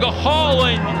G-Shin go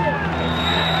hauling.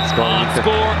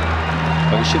 Score.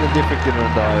 We should have different dinner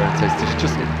and dire. It's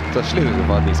just the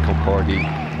Sligeach of these come party.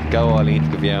 Go all in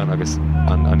to Gavian agus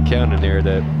an cean near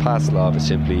the pass law is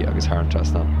simply agus Harn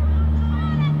Trastan.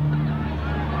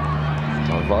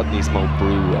 So Rodney's mo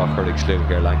brew occurred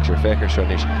Sligeach Lancashire Faker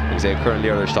Shunish because they currently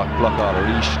are stock block all a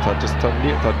reach just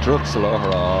that drugs all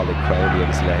over all the Crowley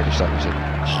and Slade stock shit.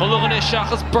 Hullogan is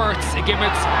Shachas Burts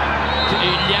against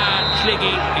Jan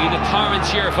Cliggy in the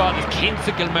Torrance here for the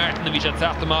Kinsicle Martin the Vishat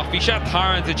Saftamach Vishat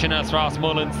Torrance in Chinas Ross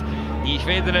Mullins. He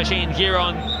faded a Shane here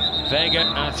on Vega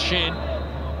as Shane.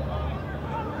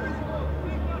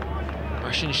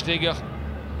 Martin Sligeach.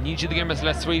 Need you to give us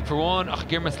a sweeper one. Ach,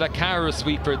 give us a carrot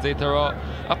sweeper. They are.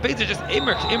 I bet they just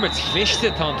immer fished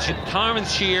it on. Tarman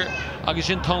sheer. I guess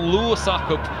in ton Lewis up.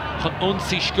 Ton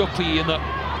unsi scuppy in the.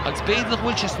 I bet the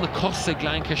which is in the Cossack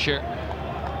Lancashire.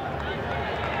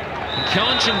 And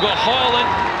Canchin got hauling.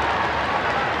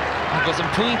 I guess in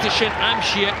point to shin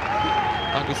Amshia.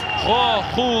 I guess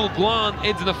Hul Guan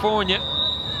into the Fornia.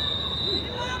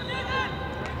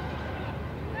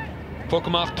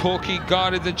 Pokemon Toki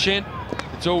guarded the chin.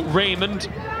 So Raymond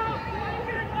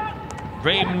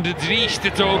reached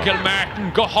it. So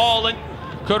Gilmartin go hauling.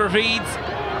 Could have reads.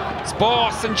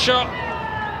 Sposs and shot.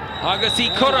 I guess he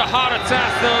could have had it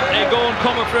at them. They go and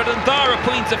come for it. And Dara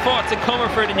points of thought to come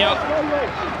for it. And yeah.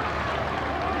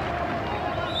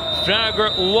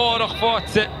 Fragger lot of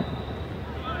thoughts.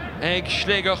 Egg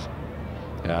Sligeach.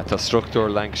 Ja, tá structúr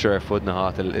Lancashire fud na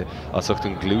hátal as ucht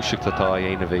an glúiseach tá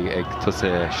dhéanamh ag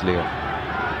tusa Sligeach.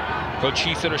 Good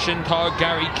cheese ar sin tá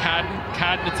Gary Cadden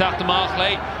at the mark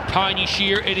lay. Tiny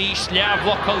sheer at east Slav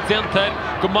local dental.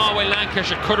 Gomawe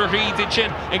Lancashire cutter reads it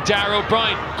chin. Ag Darrow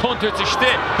O'Brien counter to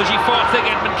stick. Does he fought ag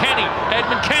Edmund Kenny?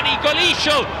 Edmund Kenny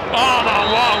Golishal. Oh no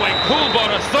wow ag cool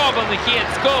but a stop on the kids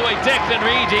go ag Declan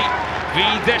Reedy. Vi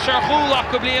desher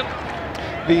hulak obliam.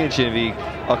 Vi and sin vi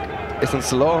is an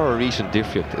slaughter region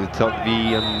different.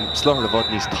 Vi slaughter of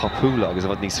Odney's top hula is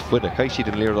Odney's foot. Kai she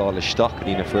didn't lear all the stock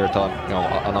in a fair time, you know,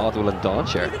 an Adwell and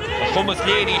Donshire. Thomas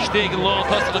Lady stegen long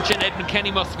toss and chin Edmund Kenny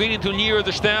must win into near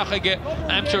the stack again.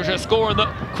 Amshire scoring the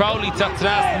Crowley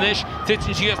Tatrastanish.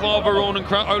 Titchin she has Lava Ronan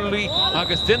Crowley.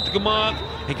 August Dentgamad.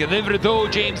 He can never do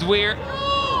James Weir.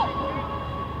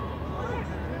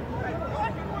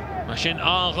 Machine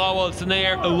on Rawals in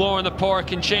there, Lauren the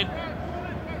Park and chin.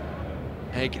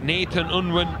 Eg Nathan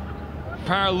Unwin,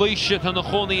 Far Leishit on the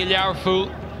Honey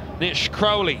Yarful, Nish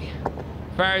Crowley,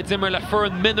 Far Zimmer La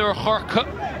Fern Minor Harka.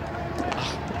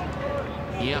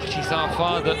 Yeah, she's our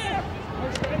father.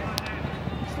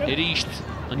 It east,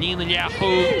 Anina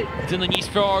Yahoo, Dinnan East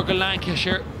Fargo,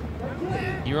 Lancashire.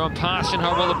 You're on passion,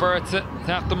 how well the birds it.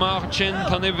 Tap the Marchin,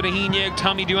 Tanivrahine,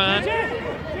 Tommy Duan.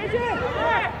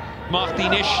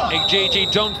 Martinish, Eg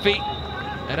JJ Dunphy,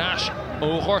 at Ash.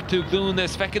 O Hortu Gloon,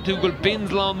 there's Fekatugul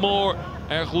Binslan Moore,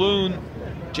 Gloon,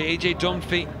 JJ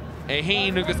Dunphy, a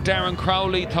Hain, Ugus Darren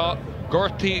Crowley, thought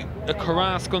Gertie, a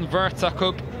Karaskun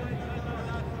Vertakub,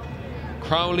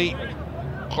 Crowley,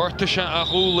 Hortusha, a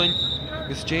Hulin,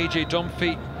 Ugus JJ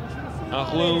Dunphy, a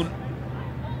Gloon.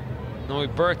 No,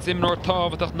 Bert Zimnor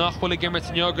Tav, with Nachwilly Gimmert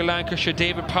in Yoga Lancashire,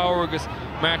 David Power, Ugus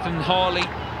Martin Hawley.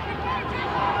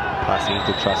 Passing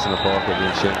into Trust in the ball,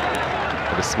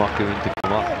 with a smock into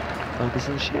come up. Agus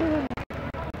an sin.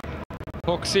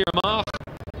 Puck Sir Mach.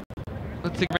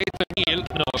 Let's take right to Neil.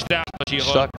 No, staff, but you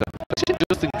got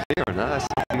just in clear, nah, it's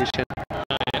something sin.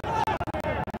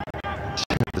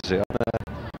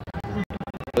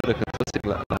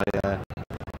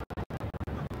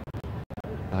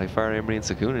 I far Emery and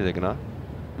Sakuni, they can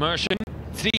Martian,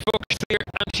 3 folks here,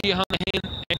 Amshi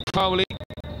Hanahan and Crowley.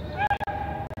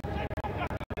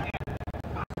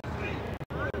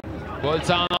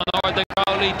 Bolts on Northern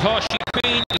Crowley, Toshi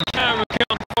Queen, and Karen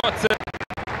Count Forza.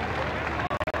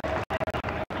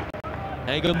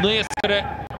 Hey, good nice for it.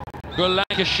 Good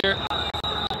Lancashire.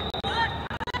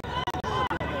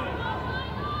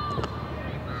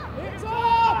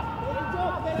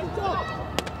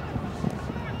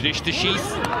 Drish the Shees,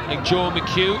 and Joe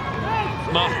McHugh,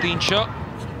 Martin Shot.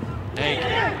 Hey,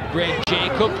 Greg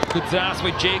Jacob, good ass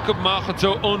with Jacob,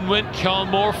 Machato Unwin,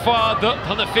 Calmore Father,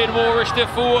 on the Finn Moorish the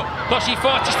four, Toshi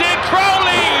Forza, still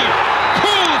Crowley!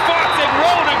 Cool Forza,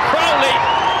 Ronan Crowley!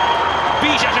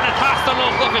 Bisha in the Tasta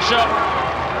Loch of shot.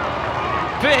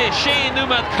 Fish, Shane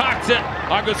Newman Carter,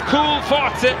 August Cool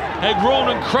Forza, and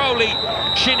Ronan Crowley.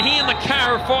 Shin he in the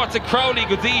car, Forza Crowley,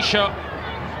 good shot.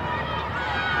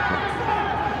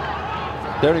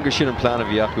 Derringer Shin and plan of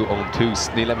Yaku on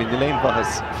Toos. Neil, I mean, the lane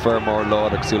has Fermor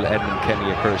Lord, Xul Edmund Kenny,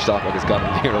 a Curry Stock, I guess got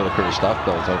him near the Curry Stock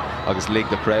though, so I guess League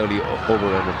the Crowley over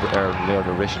and near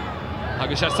the Rishin. I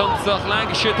guess that's something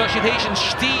Lancashire, Tashitation,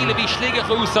 Steel, if he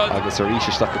Sligeach Usad. I guess Arish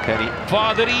Stock of Kenny.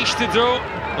 Father East to draw,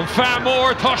 and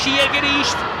Farmore, Toshi Egger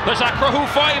East. There's a Crow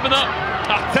 5 and up.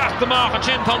 Attack the mark, a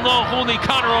Chinton Long, Honey,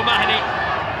 Conor O'Mahony.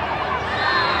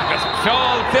 I guess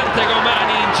Fjall Tiltig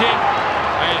O'Mahony and Jim.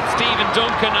 Stephen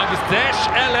Duncan agus Desh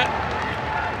Ella.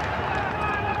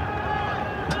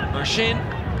 Marshin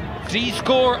 3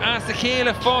 score as the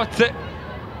Chéile Forza.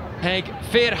 Heg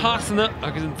Fair Hasana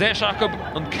agus an Desh Jacob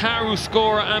an Caru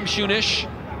score Amshunish.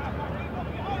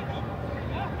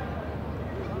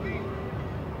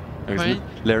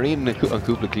 Larin an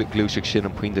cúpla glúiseach sin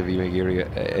an puinte bhí ag éirí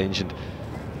engine.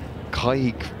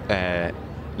 Caig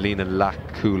Lína Lac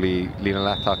Cooley, Lína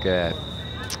Lac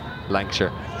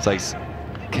Lancashire. So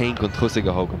Kane gon tusig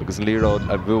a hogan because Leroy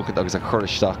a bhuachan agus a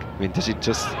churisteach. I mean, does he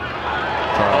just...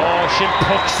 Oh, sin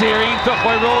puck séiríntach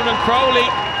by Ronan Crowley.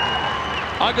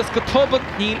 Agus go tubad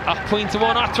níl ach pointe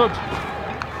bhain atrod.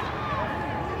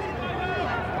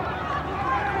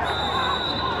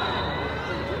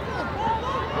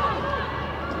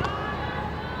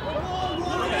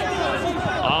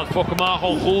 An fuck amach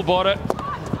on Hulbore.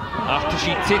 After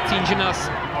she titting Jinas.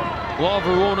 Love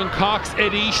Ronan Cox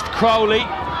at East Crowley.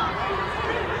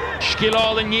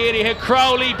 Skill in Yeri had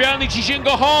Crowley, Brownie Chishin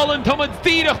go Holland, Thomas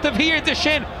Diedoch of here to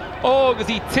Shin. Oh, because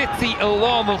he titty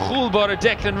along the Hulbore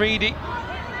Declan Reedy.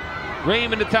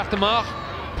 Raymond attacked him off,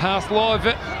 past Love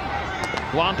it.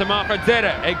 Wantamach or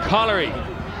Zeta, Egg Collery.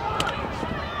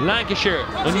 Lancashire,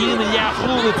 O'Neill and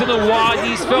Yahoo, it's in the wide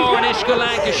East Four and Ishka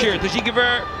Lancashire. Does she give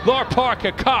her Lord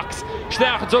Parker, Cox,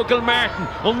 Stachel O'Gill Martin,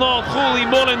 Unlawed Holy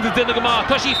Mullins is in the Gamma,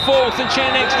 Tashi Folks and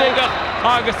Chin Sligeach,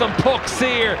 August and Puck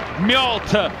Sear,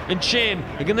 Mjolta and Chin,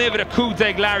 and can live it a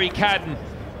Kudeg Larry Cadden.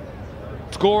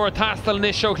 Score a Tastel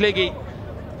Nisho Cliggy.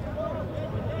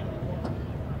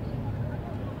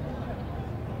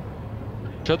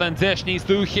 Shodan Zeshni's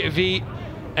Luche V.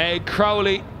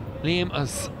 Crowley, Liam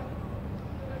as.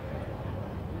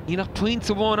 He not points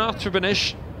of one after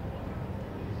Benish.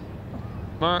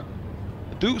 Maar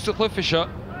doet ze cliffe shot.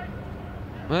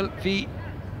 Wel, wie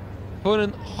voor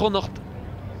een gonnacht.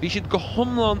 Wie zit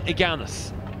gehomlan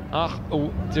iganis. Ach,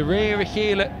 de rare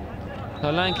gele.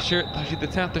 Na Lancashire, daar zit de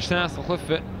tenter naast de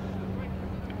cliffe.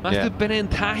 Maar het ben een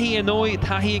tahi en nooit.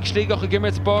 Tahi ik slig ook een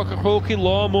met Barker Croaky,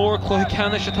 Lawmore, Chloe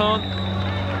Canishatan.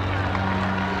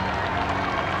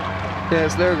 Yeah,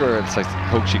 it's Lerger, it's like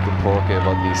Hochi Kumporke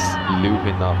about these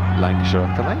looping of Lancashire.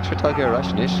 Can Lancashire talk a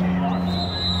Russianish?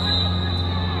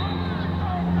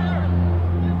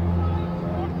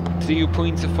 Three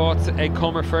points of thoughts at Egg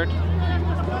Comerford.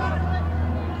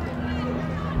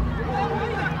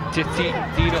 Titi,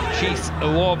 Dino, Cheese,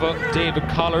 Awaba, David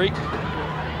Collery.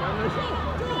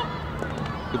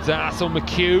 Guzzasso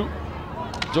McHugh.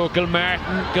 Joe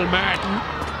Gilmartin,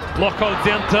 Blockall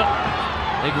Denta.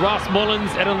 Like Ross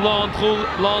Mullins at a lawn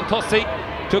Tussie,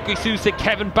 Tuki Sousa,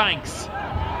 Kevin Banks,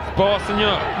 Boston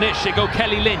Nish, go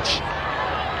Kelly Lynch.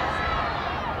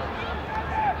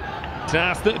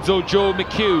 Tasta, Joe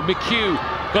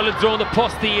McHugh, got to throw the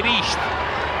posty at East.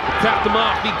 Tap them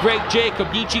off, be Greg Jacob,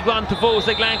 Yichi Glan Tavos,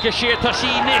 like Lancashire, Tashi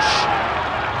Nish.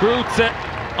 Grutze,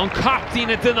 on Coptin,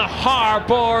 it's in a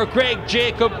harbor, Greg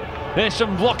Jacob, there's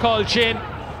some Blockall Chin,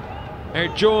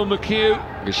 Joe McHugh.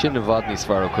 We shouldn't have had these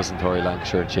far cousin Tory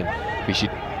Lancashire chin. We should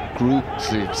group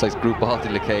halt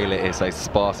in the Kayla is like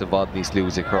spots of odd these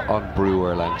losing her on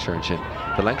Brewer Lancashire chin.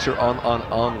 The Lancashire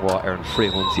on water and free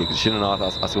hunty because shouldn't not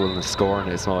as well in the scoring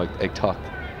is my egg talk.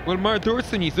 Well, Mar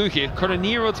Dorson you thought here,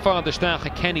 Coronero's father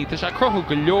Stach Kenny, there's a crow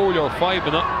galore or 5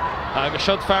 and up. I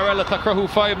shot Farrell at the crow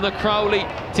 5 and the Crowley,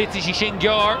 Titi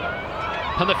Shingar.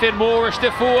 And the Finn Moore,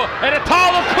 Stiffo, and a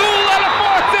tall of cool out of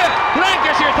Forza!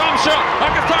 Lancashire, Tom Shaw,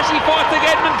 Akastashi fought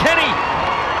Edmund Kenny.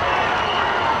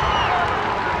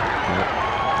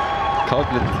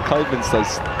 Coblin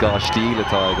says, gosh, Steele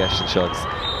at all, I guess, in shots.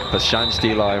 But Shan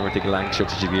Steele, I think Lancashire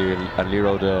to Javier and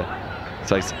Lero the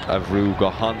says, Avru, go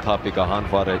Han topic, go Han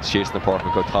father, chasing the park,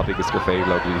 go topic is Grafade,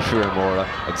 like, Furamora,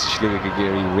 and Schligeach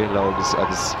Gary, Rillo,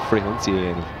 this free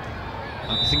hunty.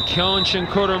 I think Kyanshin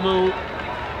Kuramu.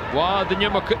 Wow, the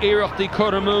Nyamaka Irach the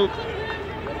Kuramu.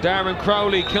 Darren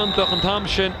Crowley, Kuntach and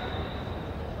Thompson.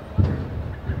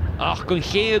 Ach, gun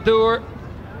Headur.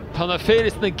 Tana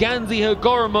Felis na Ganzi Hill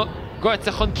Gorma.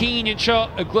 Goitza Hunkin shot,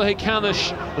 a Gluhe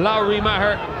Canish, Lory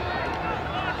Meagher.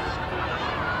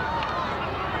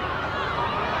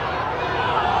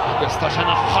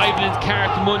 Gustashana Highlands,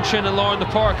 Carrick Munchin, and Lauren the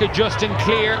Parker, Justin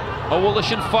Clear, a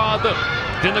Woolishin Father.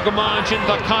 Dinna Gomanchin,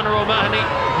 Connor O'Mahony,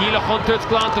 Neela Hunter's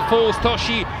Glanta Foes,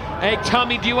 Toshi,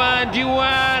 Tommy Duan,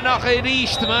 ach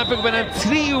East, Mapik Ben and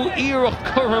Trio Irach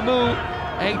Kuramu,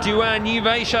 Duan,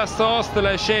 Yivaisha Sauce de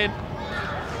la Shin.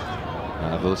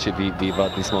 Vulche be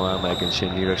vad this moment, Megan Shin,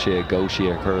 Irach, Goshi,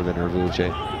 or Curvin, or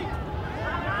Vulche.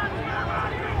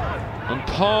 And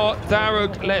Paul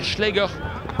Darug, Le Sligeach.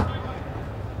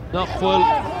 Nachwell,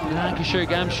 Lancashire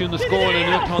Gamshun the score, and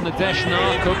not on the Desh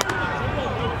Cup.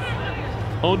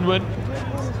 Unwin.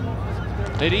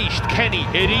 It East, Kenny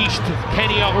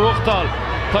of Ruchtal.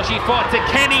 Tashi fought to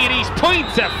Kenny, it East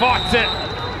points it, fought it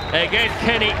against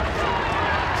Kenny.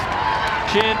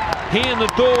 Chin, he in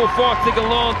the door, fought to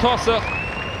Galan Tossa.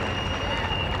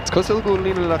 It's because he'll go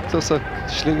leaning like Tossa,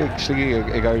 Schligeach,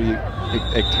 Egari,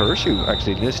 Egtershu,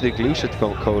 actually, Nishlig Leishat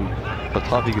Cole. but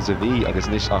topic is a V agus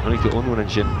nish a honey to unwin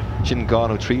and shin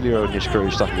gone o 3 euro nish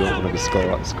courage stuff go on agus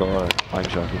score fine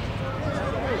shot.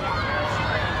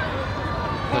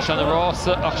 Tá se na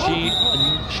rása ach sí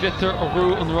slitar a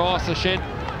rú an rása sin.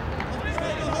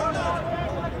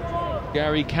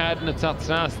 Gary Cadden at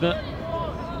Tatsasna.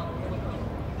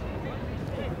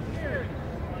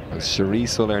 Cherie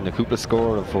Soler na cúpla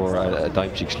score for a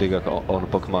daimsig Sligeach on a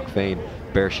Buckamack féin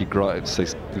bear she grives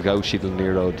go she den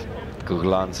Leerod go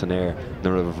glance an air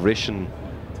nor of Rishan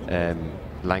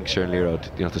Lancashire and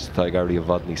Leerod you know to the Tigari of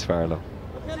Vodney Sfarlo.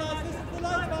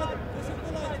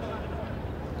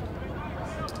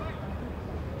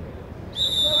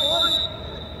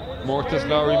 Mortis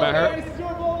Lory Meagher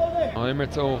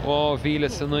Aimert ó rá víle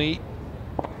sannaí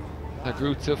a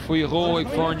grúta faoi róig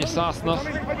fórne Sasnach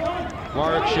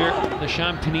Warwickshire na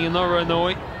Champaigní an ora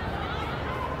nói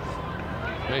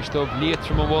Reist ó bliat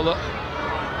from a walla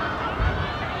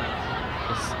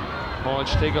Is háil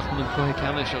Sligeach na Cluiche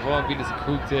Canis a rá víle sa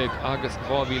cúteag agus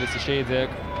rá víle sa séideag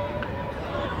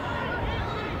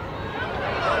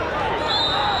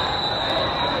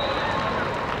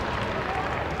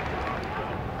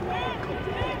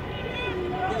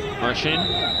Mar sin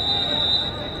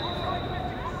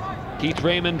Keith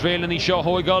Raymond dréilean í seo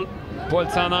hóigáil Bhil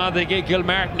san adaige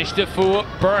Gilmartin is de fua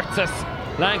Bertas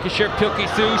Lancashire Pucky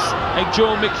Seuss ag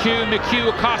Joe McHugh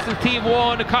a costan tíb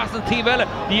bháin a costan tíb eile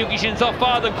Díogi sin sa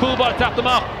fád an cúlbal tap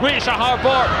amach Rish a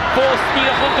harbor fós ní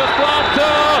a chuntas glanta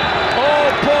ó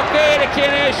puck éad a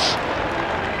cinis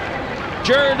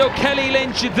Gerald O'Kelly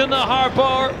Lynch duna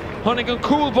harbor Honnig an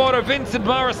cúlbal ar Vincent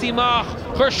Morrissey mach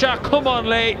chuir se cumán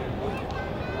lei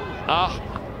ach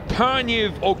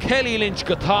Parniuh O'Kelly Lynch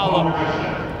Gatala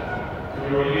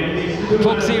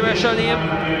Puxi Reshaliam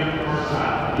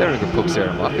Derringer pucks here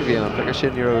amach a bhíon like a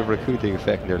sin euro recruiting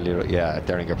effect near Leroy yeah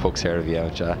Derringer pucks here a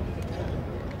bhíon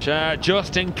ja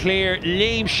Justin Clear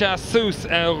Liam Seuss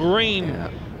Ream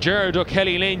Gerard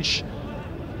O'Kelly Lynch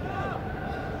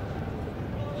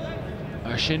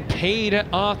ar sin Péide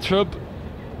Átrub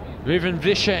Riven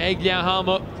Visha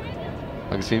Egliahama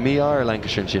agus bhí mí ar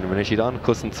Lancashire sin rinne siad an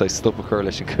cosint sa stop a chur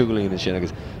leis an cúlaín sin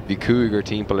agus bhí cúigur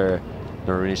timppla ar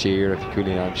nó rinne sé ar a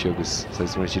cúlaín amsú agus sa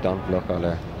rinne siad an blochá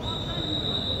le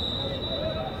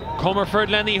Comerford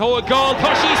Lenny Hoa goal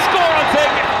Toshi score on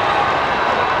take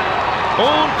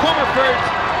Owen Comerford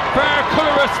Fair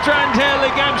Colour Strandhill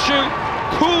ag amsú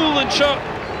cool and shot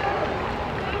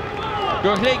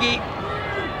Gorhligi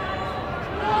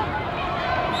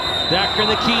Dakar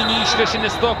na Keen Eastlish in the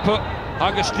stop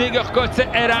agus Sligeach gote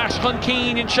Ash chun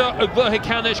Keen in shot a Cluiche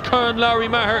Canis Kern Lory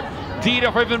Meagher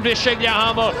Díra Riven Visheglia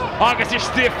agus is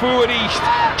stiff fuad east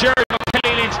Gerard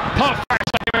O'Kelly Lynch Tá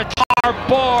Farsheimer Tar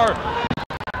Bar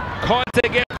Caught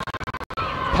again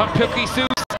Pucky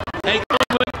Seuss ag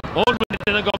Unwin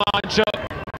in a goman shot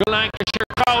go Lancashire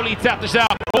Crowley tapped us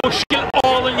out skill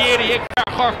all in Yeri ag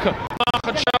Harka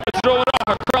Machan shot is thrown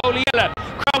off Crowley ella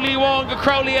Crowley won go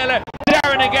Crowley ella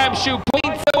Darren ag amsú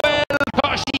points well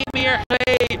Toshi Mir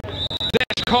Clay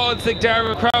Desh called sig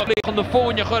Darren Crowley on the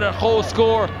phone you got a whole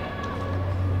score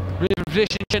River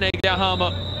Vision sin ag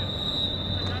Dahama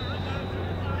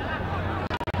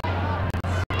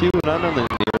Given an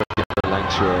the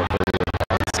Lancashire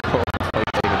score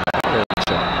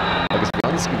agus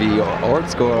bhans go bhí ord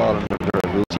score all under a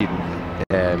routine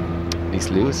níos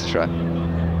Lewis tra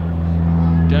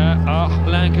Da ach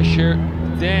Lancashire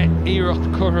de iirecht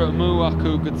curra mú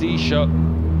acu go dtí seo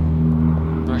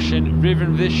mar sin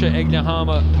Riven Visha ag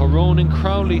Dahama tá Ronan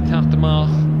Crowley tacht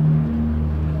amach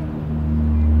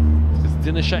gus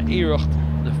duine se iirecht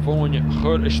na fóine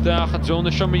chur isteach a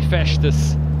drona seo mí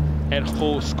festas ar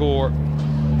chó scór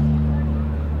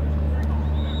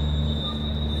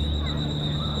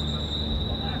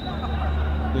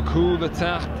na cúla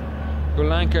tacht go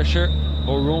Lancashire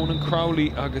ó Ronan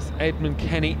Crowley agus Edmund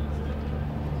Kenny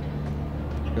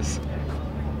agus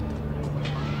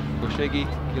Gorhligi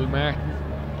Gilmartin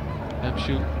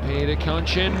amsú Péide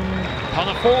Canchin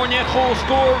California chó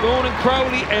scór Ronan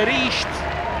Crowley ar íst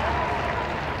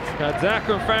Tá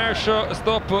Dakar fear seo a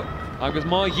stoppa agus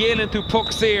má dhéanann tú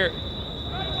puck séir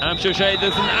amsú sé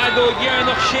dus an agó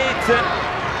dhearnach séite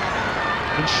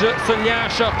an sa lear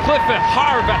seo Cliffe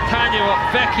Harva Tanya a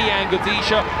feici an go dtí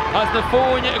seo as na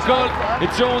fóine a gol I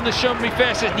drone na siomrí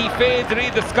festas ní féidir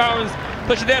iad a scarans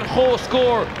tá sé der chó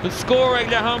scór an scór ag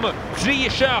Dahama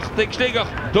 3-7 ag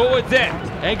Sligeach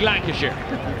 2-10 ag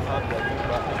Lancashire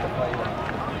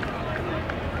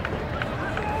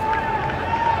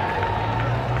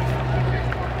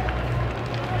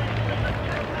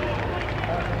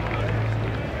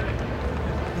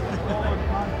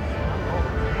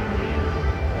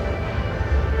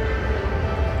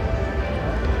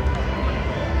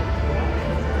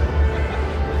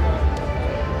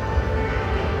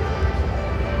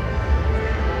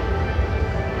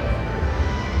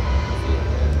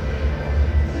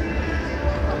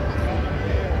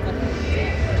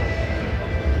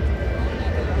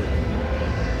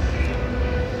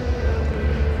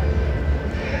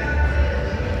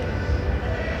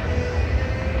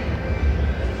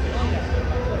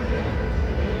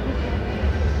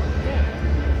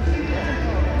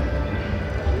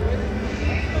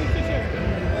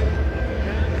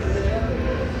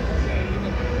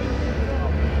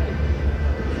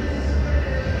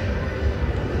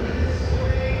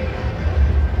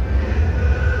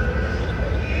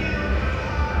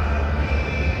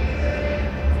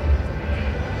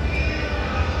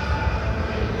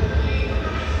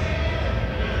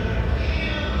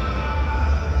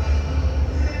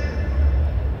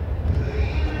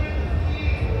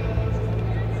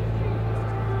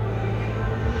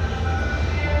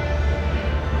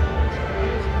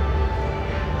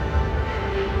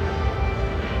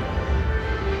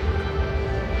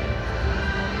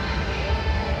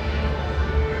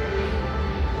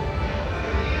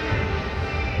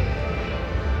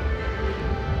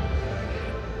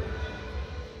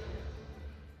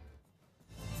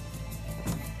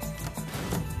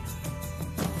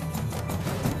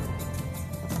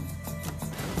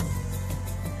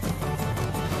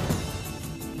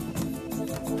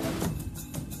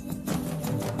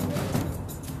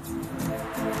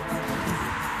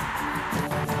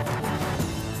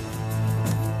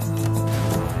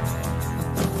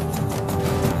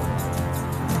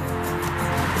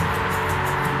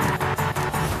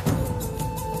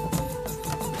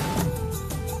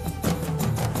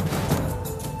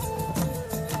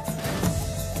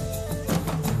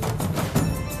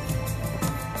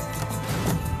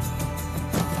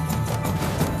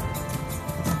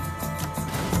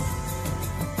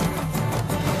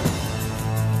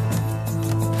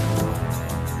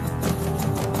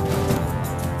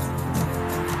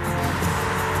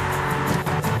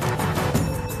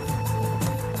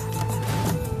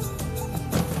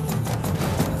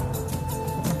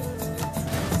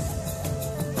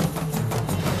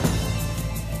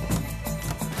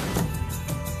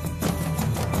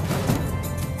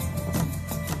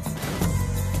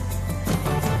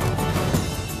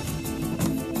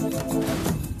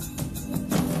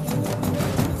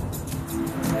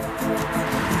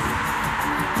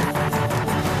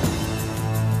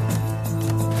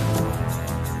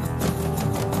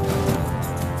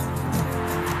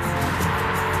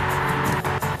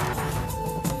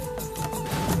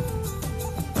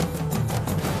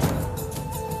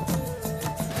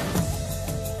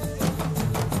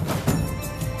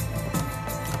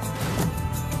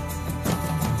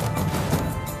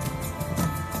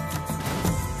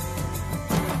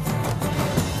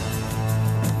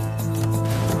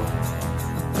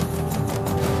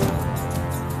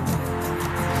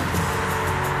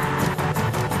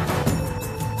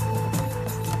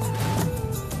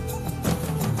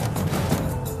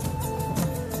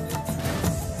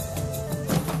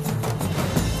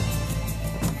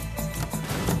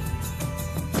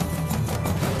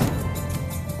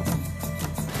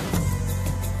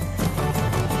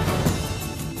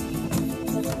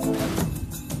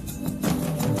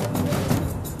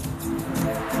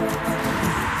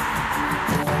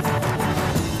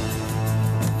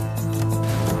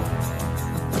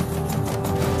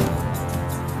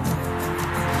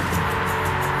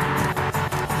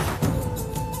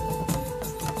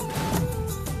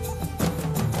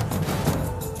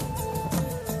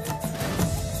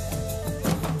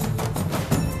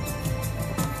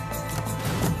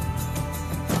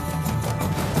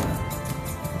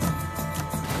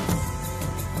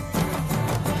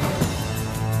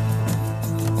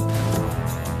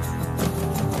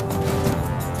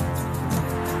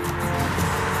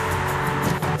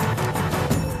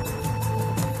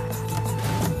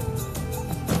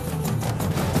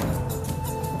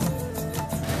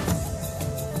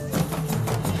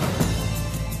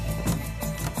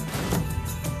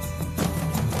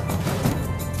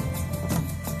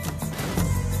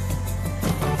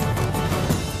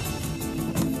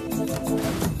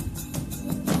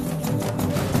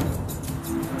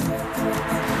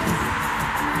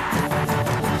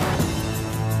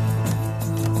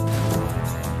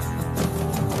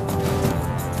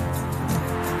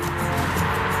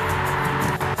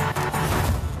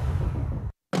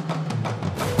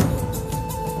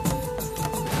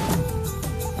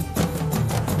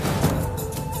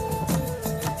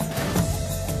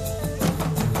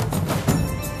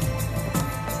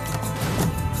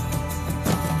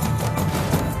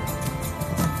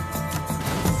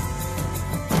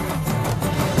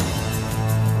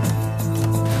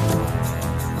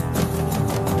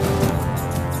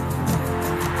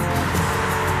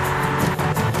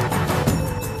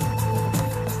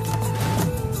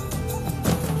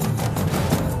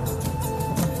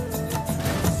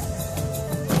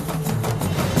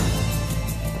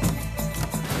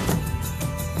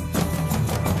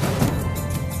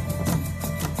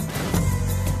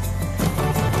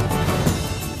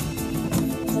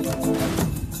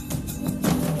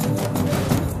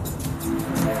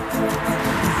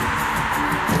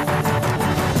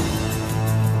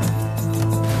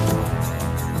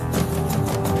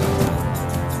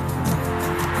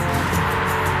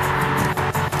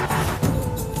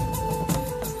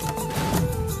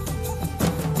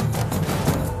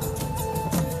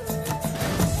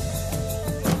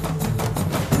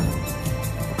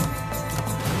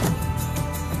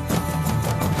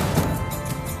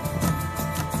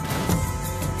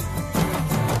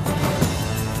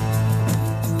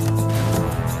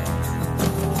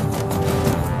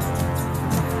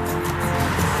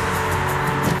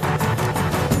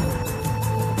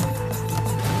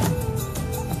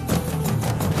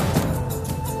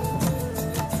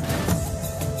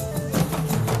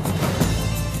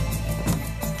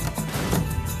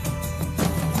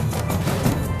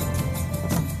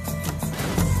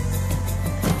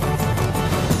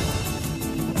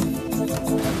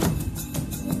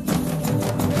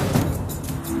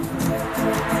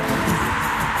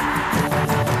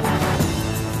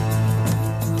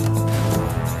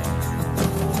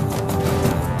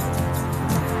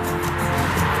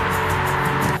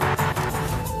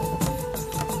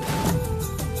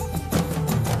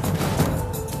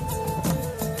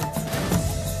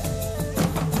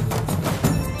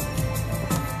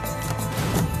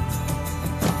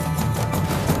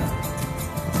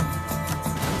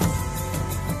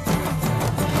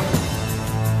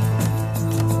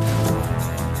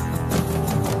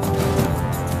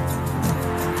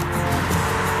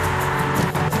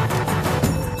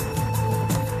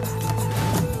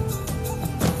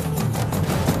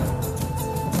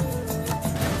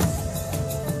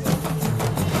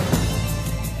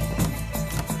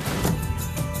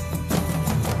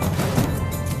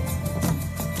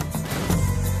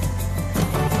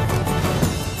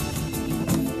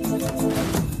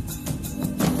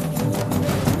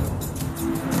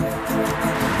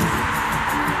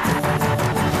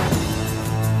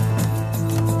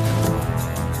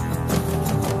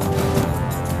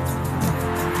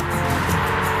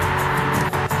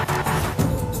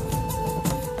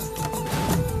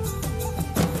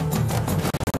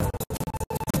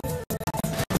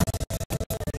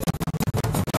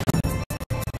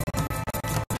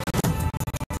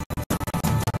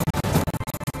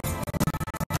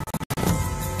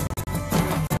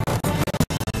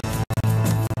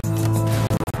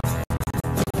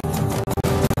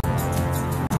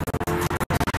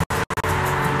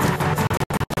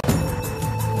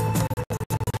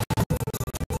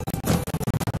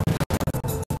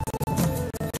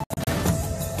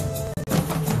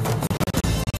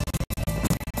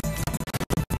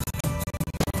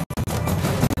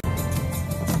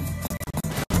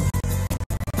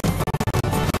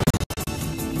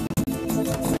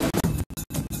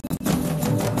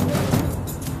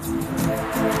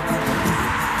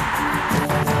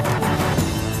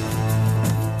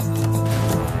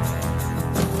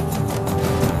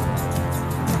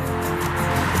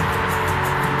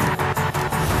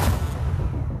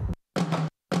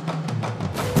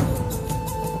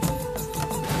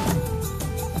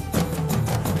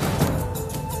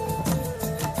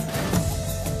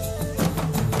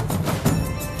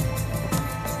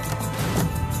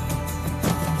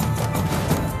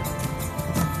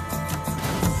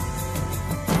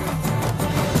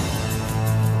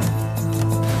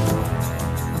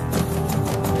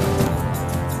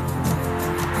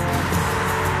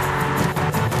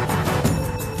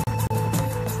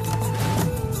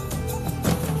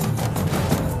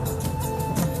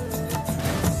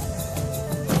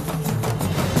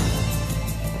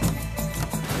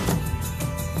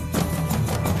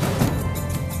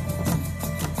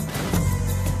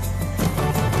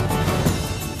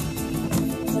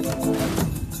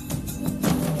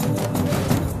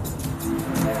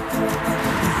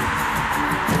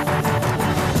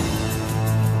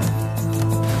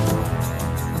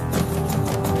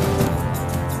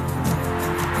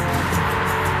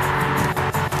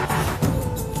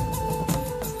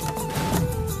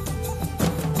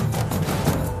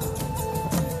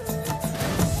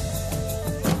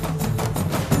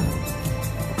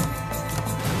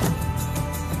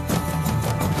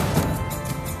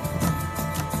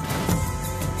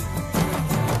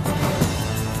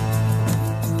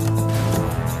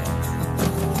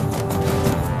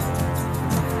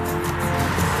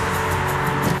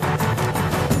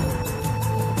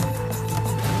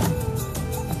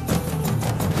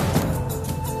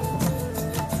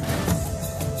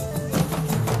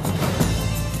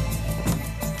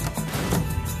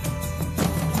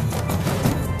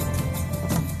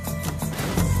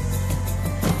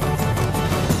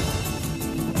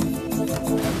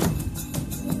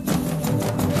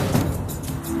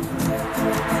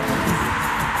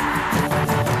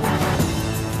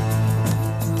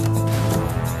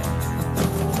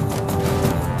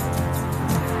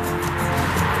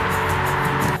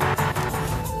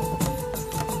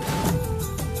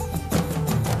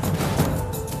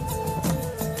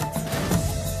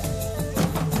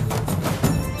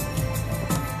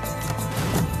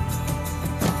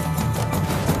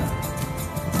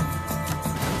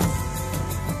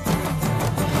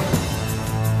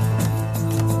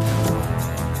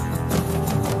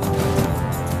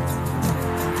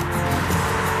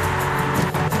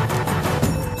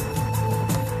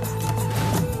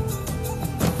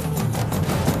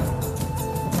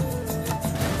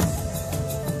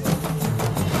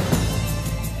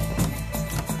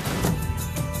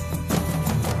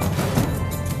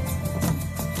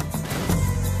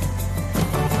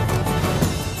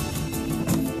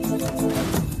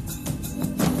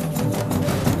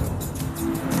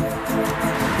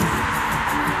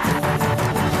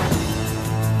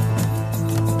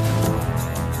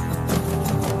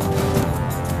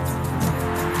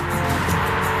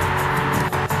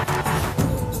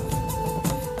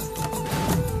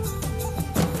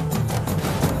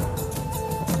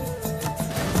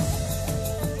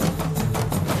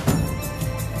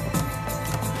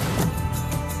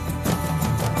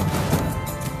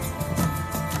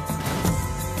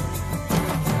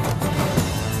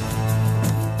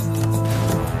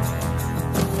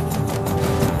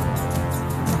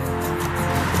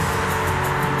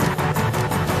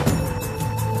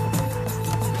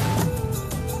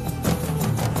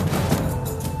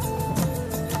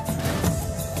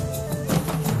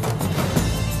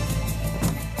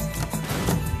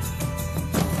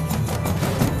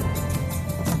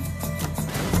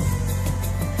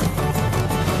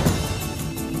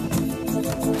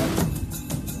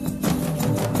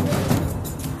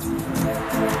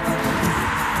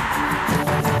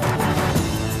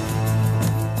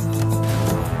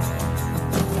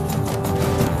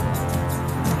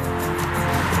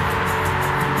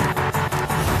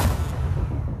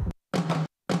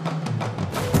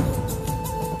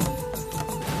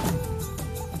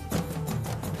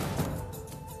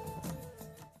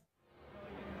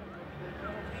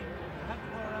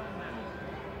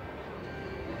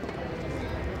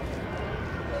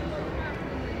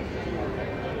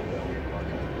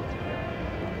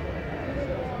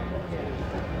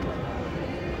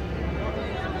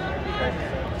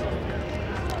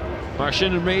Mar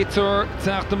sin an réiteoir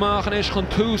teacht amach an is chun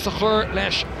tús a chur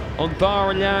leis an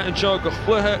dáir leat an seo go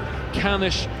chluthe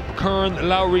canis chun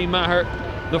Lory Meagher.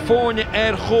 Na fórne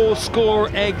chó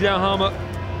scór ag le hama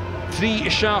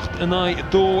 3-7 in ai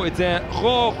dó i de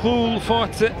rá chúl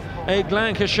fáte ag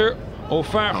Lancashire ó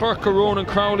fear churca Ronan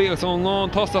Crowley agus an lán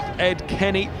tosach Ed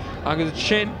Kenny agus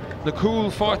sin na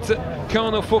cool fáte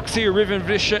ceanna fuchsí rivan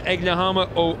bhrisise ag le hama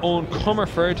ó ón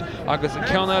Comerford agus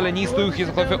ceanna le níos lúchas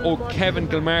a chluife ó Kevin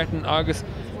Gilmartin agus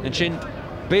an sin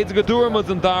beidir go dúrmad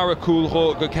an dára cool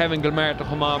go Kevin Gilmartin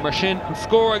chumá mar sin an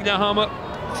scór ag le hama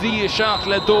 3-7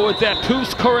 le dó de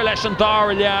tús cura leis an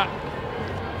dára leat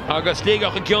agus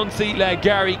Sligeach a gionsaí le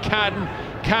Gary Cadden.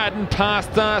 Cadden pass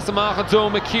das amach a Joe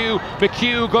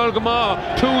McHugh gol go má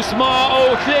tús má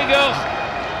ó Sligeach.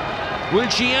 Will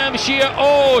she am she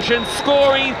ó sin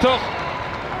scóirítach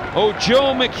ó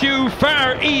Joe McHugh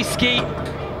fear ísci.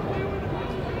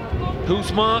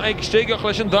 Tús má ag Sligeach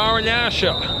leis an dára leat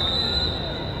seo.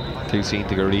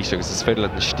 Túsínta go rís agus is féidir le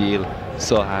an stíl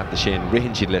so hat na sin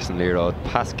rihin siad leis an léráid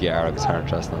pasciar agus thar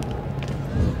trasna.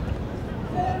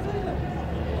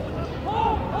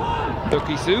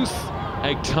 Ducky Seuss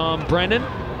ag Tom Brennan,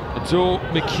 Joe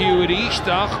McHugh at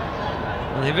Eastach,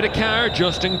 and hifid a car,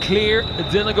 Justin Clear,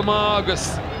 Dina go má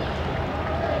agus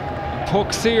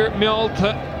Puxir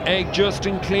Mealta ag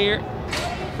Justin Clear,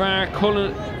 Far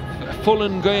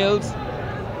Fullen Gales,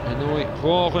 and oi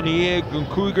Rogan ag an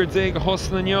Cougar dig a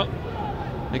hosnanya,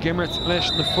 na gimmert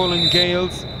leis na Fullen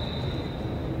Gales.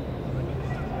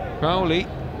 Crowley,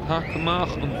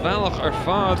 takamach an bhealach ar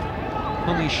fad,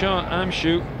 honey seo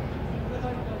amsú.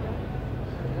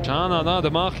 John ná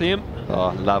amach liam.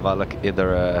 Leabhalach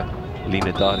idir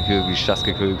lína dána cúg agus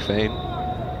 60 cúg féin.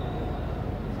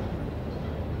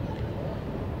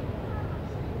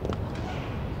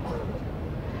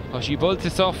 Tá sí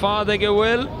boltas á fád ag a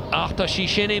bhfuil ach tá sí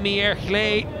sin imi ar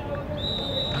chlé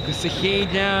agus sa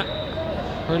chéad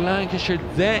ar Lancashire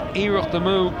 10 iirecht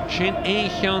amú sin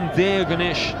échean 10 gan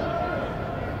is.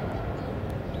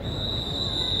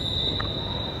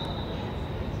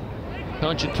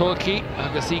 Concha Tulkey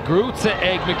agus í grúta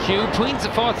ag McHugh puinte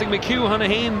fáte ag McHugh hana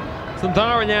hain san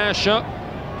dára leat seo.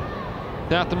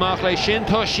 Deat amach lei sin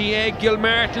tá sí ag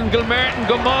Gilmartin go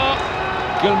má.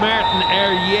 Gilmartin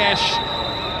ar yes.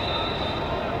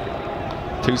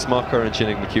 Tús machar an sin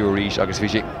ag McHugh rís agus bhí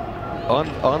sé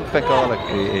an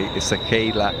feicálaach is a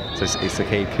chéad le is a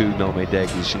chéad cúg nó mé deag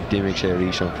is sin dimig sé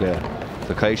rís an cléir.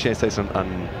 So caiith sé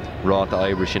an rád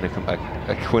a sin a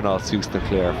chuineáil sús na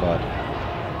cléir fad.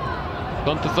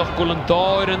 Dantasach gol an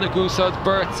dáir in a gúsáid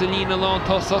Bert sa lína lán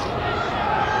tosach.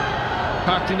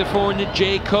 Parting na fórne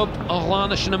Jacob a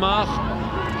chlána sin amach.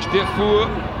 Stifu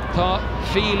tá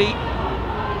Feely.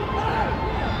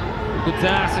 Go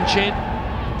das an sin.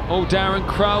 Ó Darren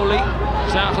Crowley.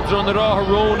 Sachad run a rátha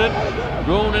Ronan.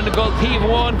 Ronan a gol tíh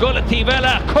bháin, gol a tíh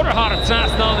eile. Currahar a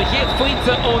tras ná na chéad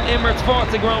pointe ón Immert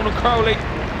fáte Ronan Crowley.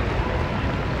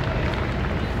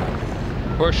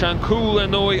 Bur sean cool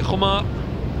an ói chumá.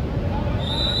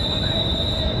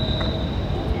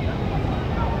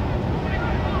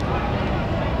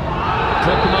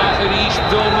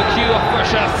 Joe McHugh for a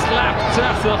slap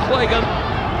tras a chuigan.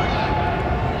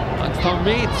 Agus tá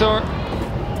réiteoir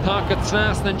take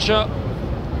tras na seo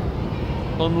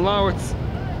an labhairt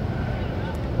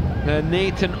le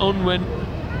Nathan Unwin.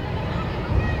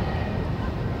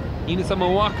 Ínas am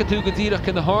bhacha tú go dtíreach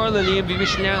in na hála líon bhí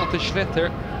mis leanta slitar.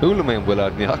 Thula mé bhfuil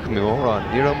ag níach mé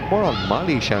mór an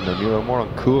malí seanna, ní mór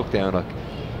an cuach déanach.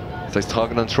 Sais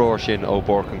tágan an tróir sin ó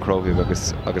Bork an Crowley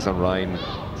agus an Ryan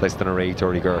sais den a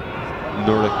réiteoir i gur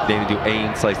nuair a déanana dú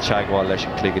aon sais teagháil leis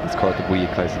an cligad is cóta buí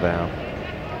cais a bhean.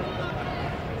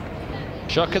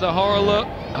 Seachad a hála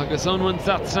agus Unwin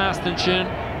zat trastan sin.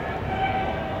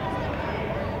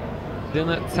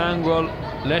 Duna tangháil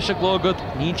leis a glógad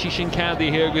níl sí sin cadí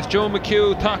here agus Joe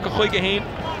McHugh take a chuige hain.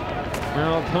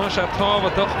 Well, tá sé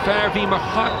tábhaach fear bhí mar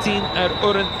chatín ar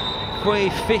uran chué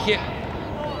fiche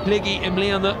pligi im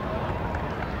léana.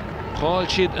 Cháil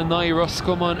siad a nair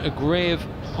oscuman a gréibh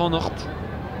chonacht.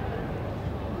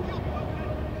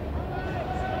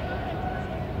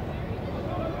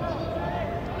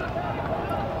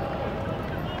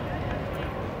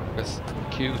 Agus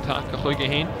McHugh take a chuige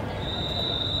hain.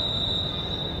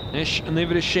 Nis an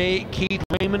ifir sé Keith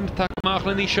Raymond take amach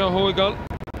le ní seo hóigáil.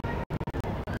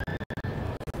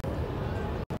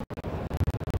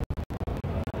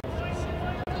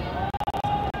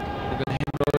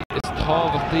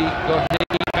 Tábhachtí go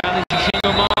hléí canintí sin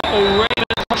go má ó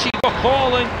Raymond tá sí go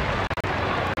chálainn.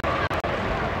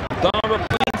 Dára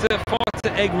puinte fáte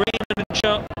ag Raymond an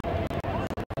seo.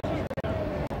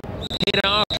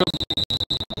 Híra átrum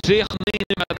tríoch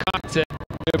níine me caite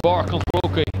ar Bork an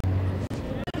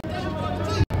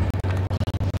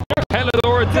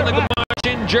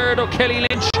O'Kelly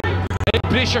Lynch.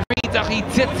 Brisher Friedach, he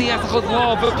titty as a good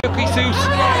law, but Bucky Seuss,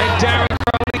 and Darren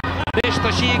Crowley.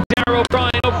 Nishta Sheik, Darren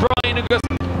O'Brien, August,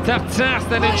 Tap Tast,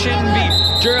 and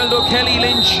Shinby, Gerald O'Kelly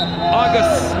Lynch,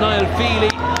 August, Niall Feely.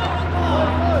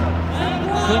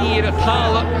 Cunny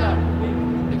Tala,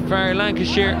 Fair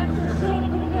Lancashire.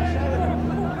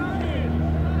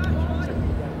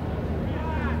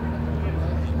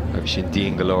 I've seen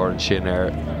Dean Galore and Shin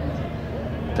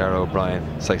Darragh O'Brien.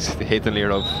 It's like hitting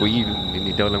Lear of we even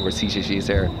in Dublin where CCC's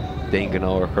there, Dean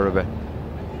Galore, Curva,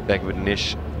 back with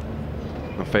Nish,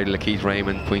 and Fatal Keith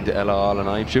Raymond, point to Ella All and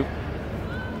I'm shoot.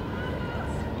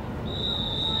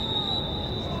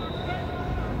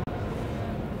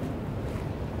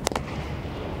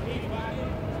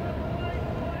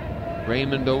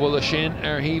 Raymond O'Willa Shin,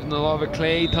 heaving a lot of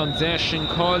clay, Tonzesh and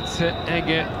Colse,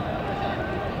 Ege.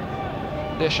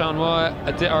 Deshan Wa,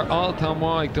 our all-time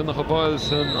wide, Dunnach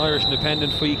Boyles, an Irish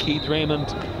independent for Keith Raymond.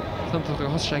 Something like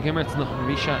Hosha Gimmerts, noch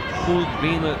Risha, Hug,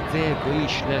 Bina, De,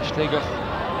 Guish, Sligeach.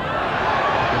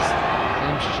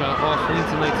 Lancashire, off,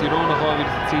 Winton, like Tirona, Hobby,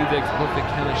 T-Dex, Puffy,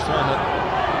 Canish, Sarha.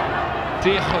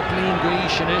 Decha, Glean,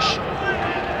 Guish, and Ish.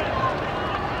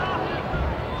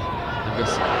 I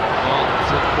guess, all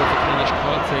Puffy, Canish,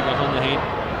 Cod, Sega, Honda,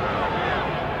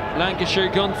 Lancashire,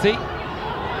 Gunty,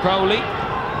 Crowley.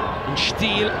 And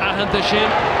Steele, Ahanta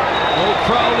Shin. Oh,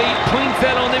 Crowley,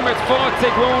 Pointel on Immert,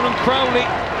 Fortig, Ronan Crowley.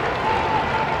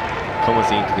 Come on,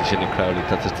 Zine to the Shin and Crowley.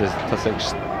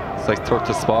 That's like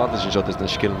Turtle Spot, there's just a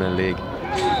skill in the league.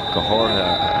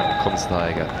 Gahorna comes to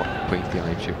a point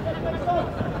behind you.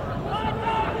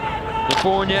 The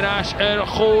Fournier Ash, a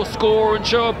whole score and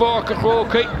show Barker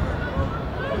Croky.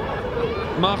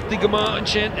 Marty Gamartin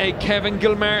Shin, a Kevin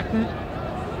Gilmartin.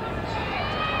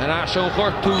 And Ash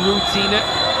O'Hurt to Routine.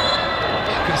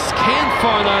 Agus cén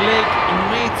fáin ar lig an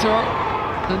métar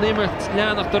na nimmert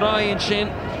leanach de Ryan sin.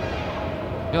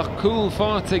 Bheach cool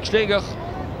fátig Sligeach.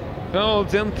 Beáil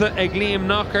dinta ag Liam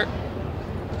Knocker.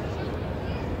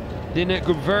 Dinne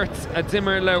go bhirt a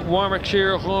dimmer le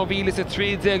Warwickshire Rávílas a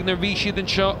trídeag na bhí siad an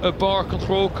seo a Bark an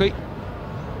Trócaí.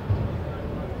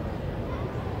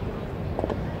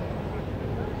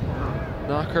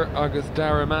 Knocker agus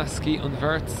Dara Maskey an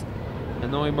bhirt.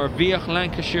 And now mar bhíoch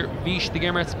Lancashire, bhís de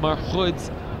Gimmert mar chud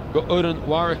go uran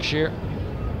Warwickshire.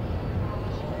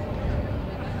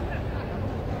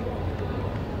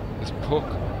 Is puck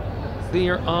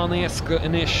Thír an éasca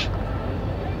inis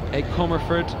ag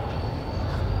Comerford.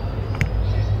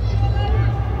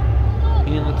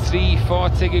 In the 3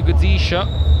 fáitige go dtí seo.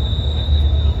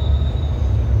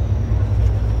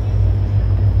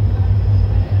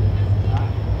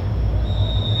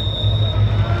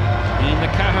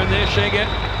 Shege.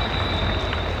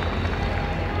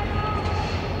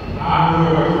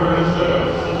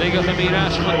 Bigger for me,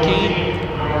 Ash McKean.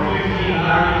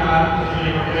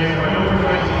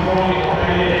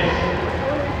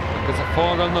 There's a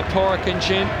fog on the pork and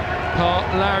chin.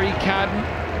 Larry Cadden,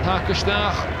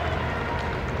 Takastach.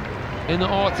 In the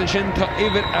autumn chin to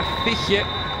Ivid a fiche.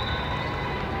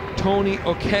 Tony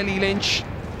O'Kelly Lynch.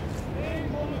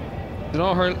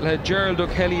 Draw her Gerald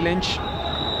O'Kelly Lynch.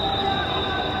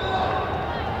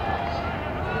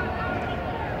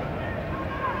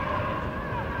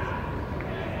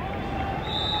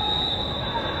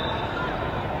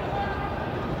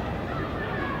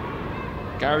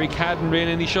 Gary Cadden rin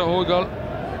in the show goal.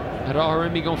 And our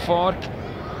Remy gone fork.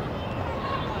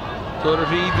 Go to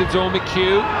read the Joe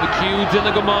McHugh. McHugh's in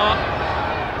the Gama.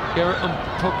 Garrett and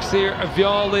pucks here a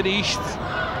viol at east.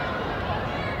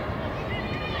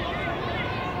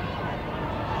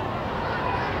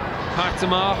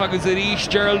 Hartamach agus at east.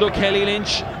 Gerald O'Kelly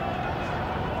Lynch.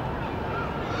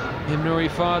 Himnuri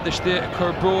Fadishte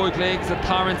Kerboig legs at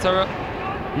Torrance are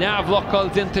Nav Local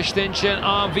Dinta Stinchin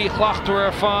on V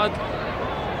Chlachter Fad.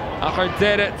 Achar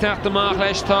Dere Tachtamach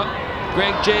Leshta.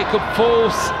 Greg Jacob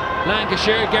Foss.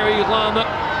 Lancashire Gary Lana.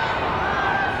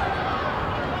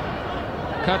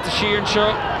 Catashir and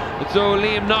Shaw. It's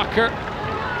Liam Knocker.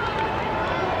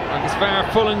 Agus Fair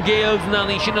Full and Gales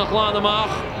Nanny Shinach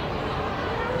Lanamach.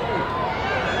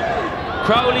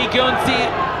 Crowley Gunty.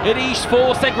 At East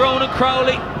Foss ag Ronan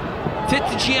Crowley.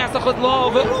 Titchi as a chud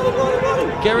lava.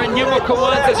 Gerin Nummer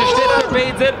Kawant as a Schlitter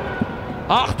Beidir.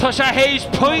 Ach, tá sé héis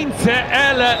pointe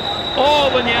eile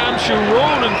Owen Yamshu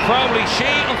Ronan Crowley sé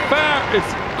an fear is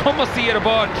cumasí ar a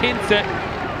bar cinnte.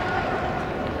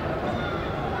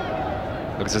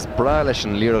 Agus is bra leis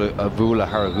an lír a bhúla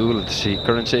thar gúla sí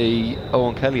chuann sé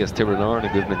Owen Kelly as tíir an ána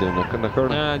gúbna dúna chuna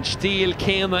chuna. And stíl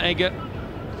céna aige.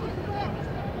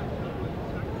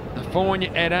 Na fáinne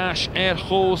Ash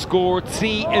Chó scór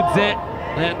 3-2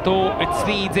 dó at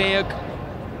 3-2.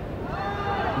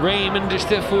 Raymond is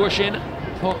the fuair sin.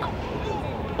 Puck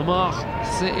amach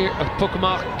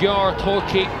Gear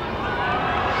Tolkien.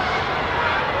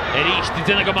 Each the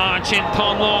dinner go on chin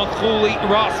Tom Long Cooley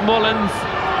Ross Mullins.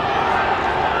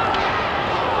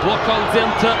 Blockal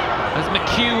Zinta as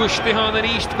McHugh is behind the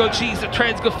east go cheese the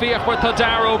treads go fear for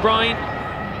Dar O'Brien.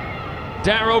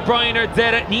 Dar O'Brien are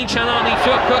dead at Nichanani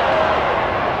Fuka.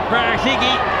 Rar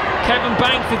Higgy. Kevin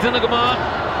Banks is in the Gama.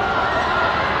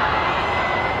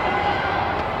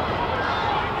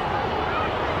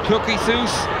 Tucky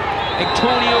Seuss.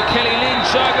 Antonio Kelly Lynn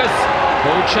Chagas.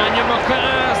 Ochanya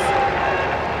Makas.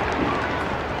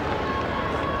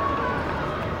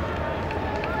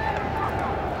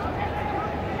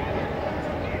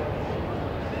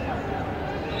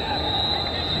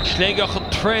 Sligeach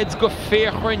and treads go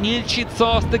fair where Nilchid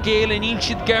sauce the gale and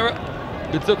Nilchid Garrett.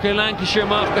 It's okay, Lancashire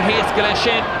mark the Haskell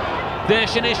Shen.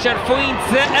 Deshin is your point.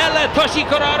 Ella Toshi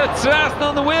got out of Traston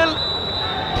on the will.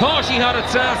 Toshi had a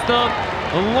Traston.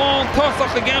 A long toss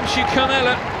off the Gamshu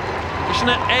Canella.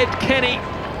 Ishna Ed Kenny.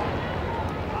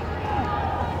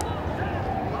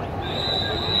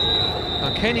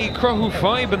 And Kenny Crohu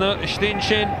Fibana Stin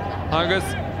Shin.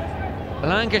 Hagas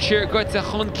Lancashire got to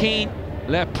Hun Keen.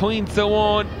 Let points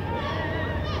on.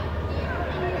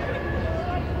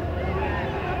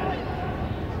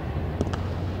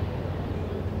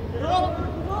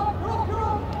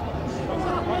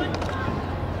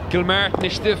 Gilmartin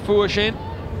is the fuair sin.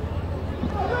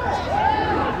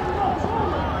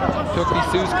 Tucky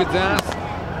Seuss Gadas.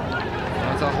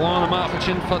 As a Juan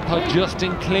Amachin for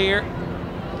Justin Clear.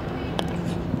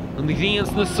 And the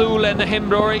Greens na Sula and the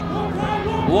Himrory.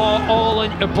 Law all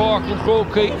in a bark and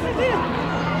croquet.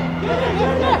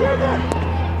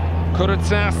 Cutter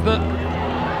Sasna.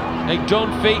 Eg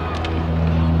Dunphy.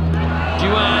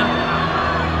 Duan.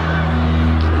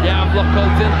 Yeah, Blockal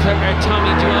Zinter or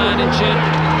Tommy Duan and Chin.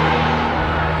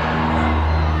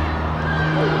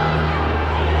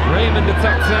 Raymond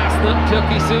attacked Sasna,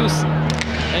 Tucky Seuss,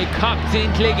 a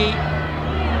Cockteen Cliggy.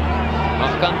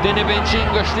 Ach an Dinabin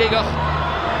Shingo Sligeach.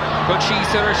 But she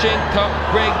said Shin to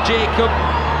Greg Jacob.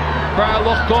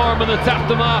 Barloch Gorman attacked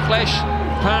the Machlesh.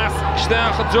 Pass,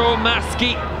 Stach a draw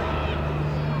Maskey.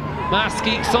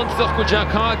 Maskey, Sunstock with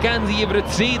Jack Ganzi over at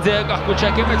 3 Dag. Ach with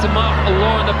Jack Immer to Mach, a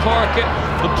Lorna the Parket.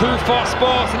 The two fast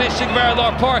balls in Ishig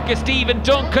Verlar Parket. Stephen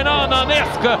Duncan on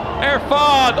Eska.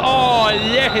 Fad. Oh,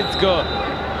 let's go.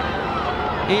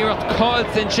 Here at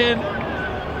Carlton Chin.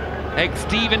 Ex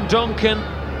Stephen Duncan.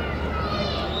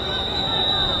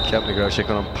 Kevin McGraw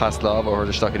shaking on past lava or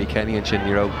the stock of the Kenny and Chin,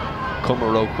 come a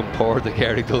row, come pour the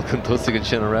Kerry Gulcan Tussig and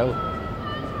Chin a row.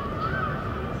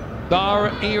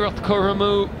 Dara Erat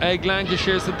Kuramu, Egg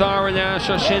Lancashire, the Dara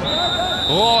Lasha Shin.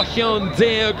 Rochion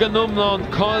Dea Ganumlon,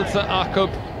 Kalsa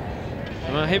Akub.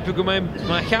 My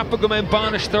Happagumain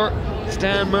Bannister,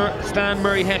 Stan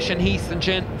Murray Heshen Heath and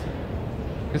Chin.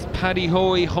 Is Paddy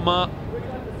Hoey Homa.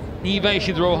 Eve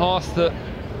should row Hosta,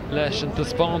 Lesh and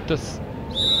Despontus.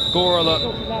 Gorla.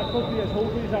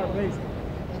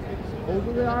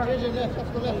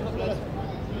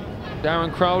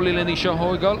 Darren Crowley, Lenny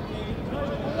Shahoigal.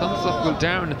 Thumbs up, go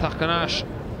down the Takanash.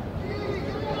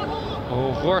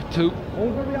 Oh, Hortu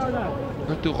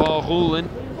Rarulin.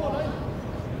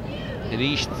 It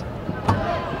east.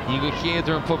 You go here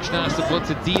and push down the blood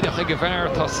to Dina Higavara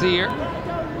Tassir.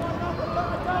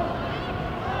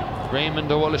 Raymond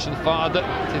the Wallish and father.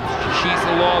 She's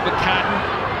a law of Cadden.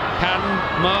 Cadden,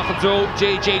 Mahadro,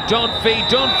 JJ Dunphy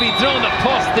down the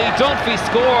posty. Dunphy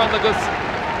score on the goes.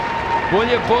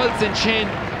 William Bulls and Chin.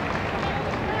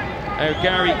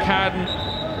 Gary Cadden.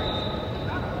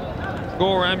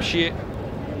 Score Amshie.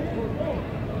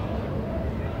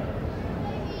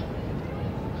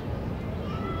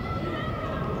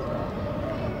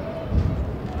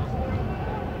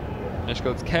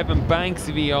 It's Kevin Banks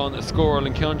to be on a score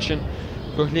in Kunchin.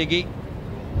 Gohligi.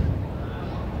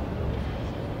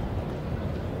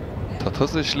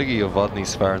 Tuss is Sliggy of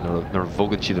Vodney's fair nor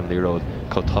Vogan Cheatham the road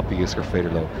called Toppy is Fader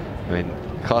I mean,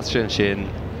 Costrin Shin,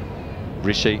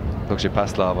 Rishi, Luxury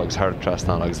Paslav, I was hard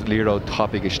Trastan, I was Lero,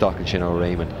 Toppy is Stock and Shin or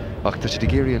Raymond. Ach, the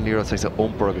Chidagiri and Lero says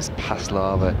Umberg is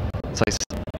Paslava, says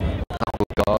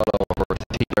Gala or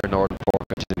Tiber Northern Pork,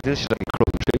 and this is like a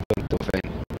crow trip and Duffin.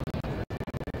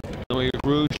 No, you're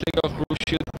Rouge, Sligeach,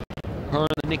 Rouge, her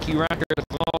and Nicky Racker, the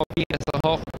Claw, Venus, the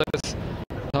Hawk,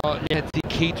 let's see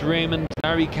Keith Raymond,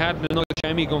 Larry Cadden, and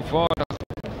Jamie going forward.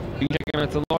 You check him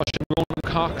at the Lush and Ronan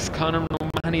Cox, Conor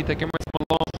O'Mahony, take him at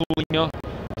Malone,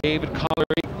 David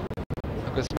Collery,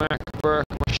 Agus Mark Burke,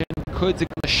 Machine Kudzik,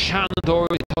 the Shannon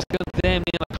Dory, Tuscan Demi,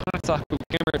 and the Consac, who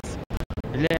Gimmers,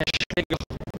 Lesh, Sligeach,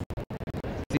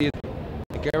 see it,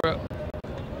 Garrett,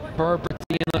 Herbert,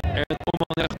 and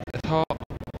Omanech,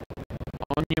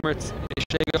 nimmert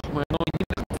Sligeach maar nooit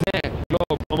niet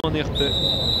glob om niet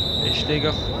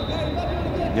Sligeach.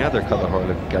 Ja, daar kan de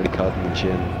horle Gary Cotton en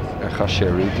Chin. Gaat je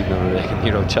route naar een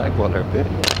hero check wel erbij.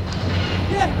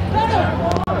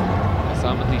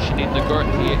 Samen die je niet de gort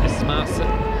hier is massa.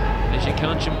 Als je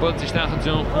kan je bot is daar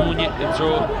zo'n groenje en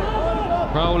zo.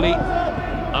 Crowley.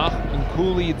 Ach, een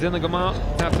coolie zinnige maat.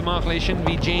 Dat te maken lezen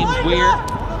wie James Weir.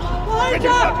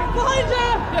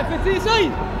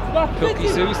 Cookie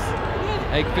Seuss.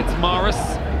 Egg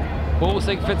Fitzmaurice. Boos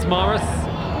Egg Fitzmaurice.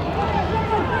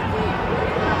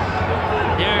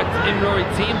 Ja, het in Lory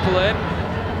Temple.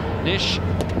 Nish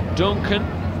Duncan.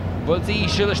 Wat die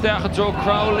zullen staan zo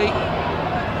Crowley.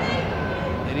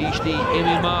 En is die in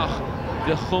mijn maag.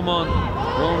 De Gumman.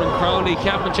 Ronan Crowley.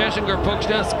 Captain Chessinger.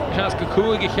 Pukstas.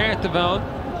 Kaskakua gekeerd te vallen.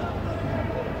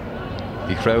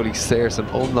 Die Crowley zeer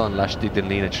zijn ondan last die de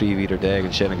Lena 3 wieder dag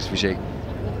en Shennings voor zich.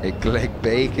 Ik gelijk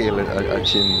bijkelen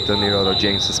als je dan hier door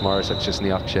James de Smart dat just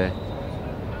niet actie.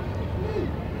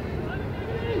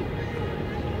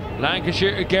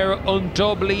 Lancashire Gera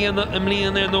undoubly in the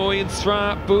Emilian and Oyen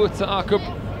Stra Boots Akup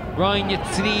Ryan Yet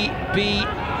 3B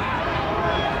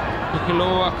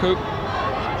Nicolò Akup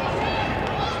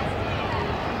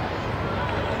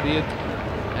the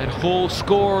whole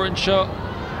score and shot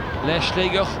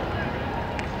Sligeach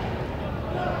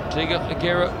Sligeach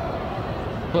Gera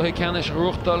but can is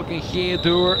Ruchtal can gee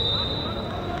door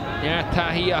ja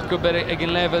Tahi Akup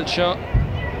again level shot.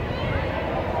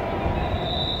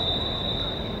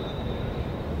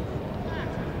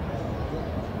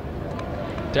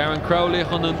 Darren Crowley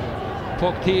on een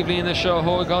puck TV in de show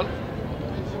hogal.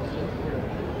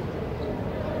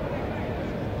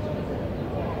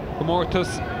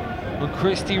 Mortus een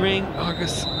Christy Ring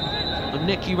agus een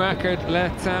Nicky Rackard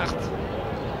let acht.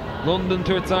 London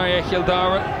Turtzai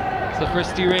Echildara so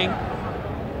Christy Ring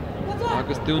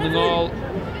agus doing all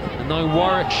and now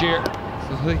Warwickshire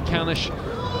so he canish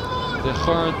de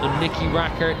churn een Nicky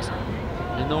Rackard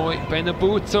en now Ben a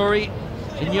boot sorry.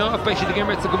 En ja, op beetje de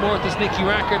gimmer te Gomortus Nicky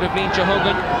Rackard of Leentje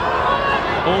Huggan.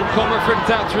 Own Comerford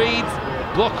dat read.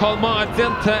 Block Halma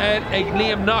Zinta ag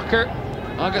Liam Knocker.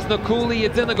 Agus no Cooley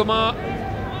at Zinna Goma.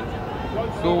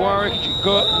 Go Warwick,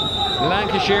 go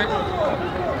Lancashire.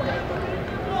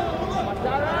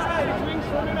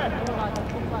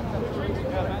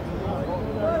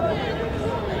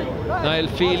 Niall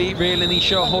Feely, Raylan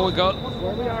Isha Hogal.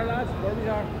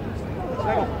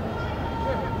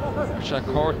 Shaq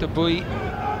Horta Bui.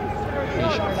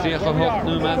 Sligeach hoog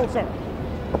nu man.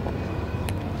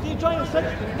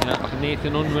 Ja,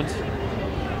 Nathan Unwin.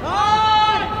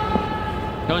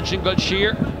 Gunshin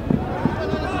Shear.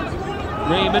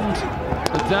 Raymond.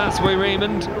 That's way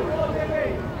Raymond.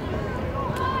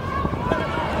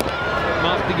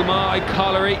 Mafti Gamai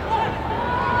Collery.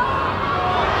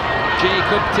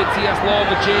 Jacob Titias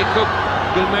Lava Jacob.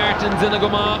 Bill Martins in a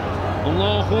Gama.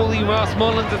 Allah Holy Ross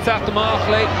Mullins at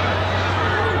Satamachle.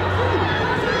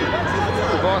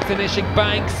 Bartonishik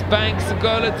Banks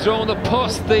Gullet thrown the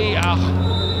posty.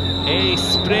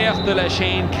 Sprecht de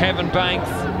Shane Kevin Banks.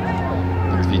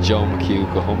 It's wie Joe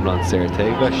McHugh go homeland Sarah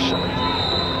Taglish.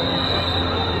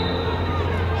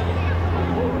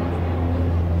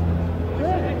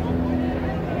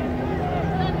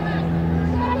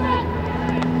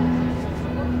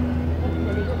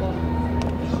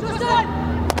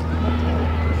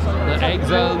 The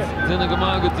Exiles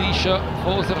Zinagamaga Disha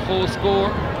closer whole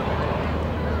score.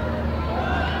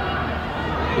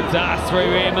 That's Ray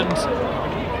Raymond.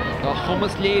 The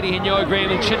hummus lady in your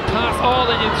Raymond. Chin pass all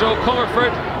in you throw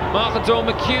Comerford. Machadro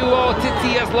McHugh. Oh,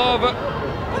 Titsi as lava.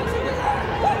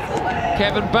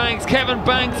 Kevin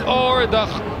Banks. Or the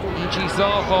E.G.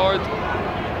 Zawhard.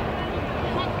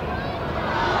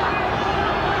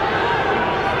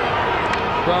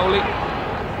 Crowley.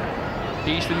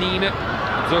 East Nina.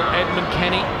 Zur Edmund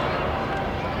Kenny.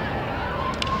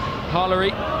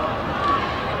 Hollery.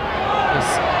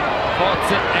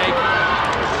 Watson Egg.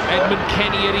 Edmund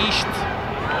Kenny at East.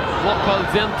 Local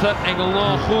Zinta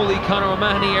Engelon Holy Conor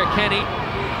O'Mahony or Kenny.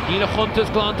 Nina Hunter's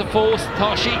gone to Foss.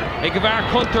 Toshi. Egavar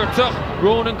Hunter Tuch.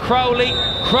 Ronan Crowley.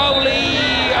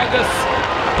 Agus.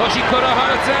 Toshi could have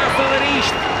had its ass on at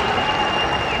East.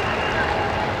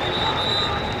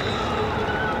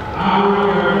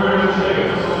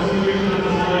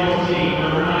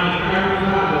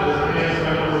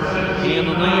 Ian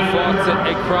O'Neill Watson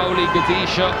Egg Crowley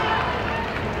Gadisha.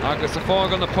 Agus a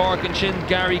fog on the park and Shin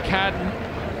Gary Cadden.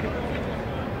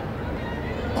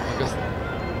 Agus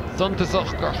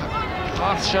Suntasach gur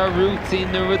Hasha roots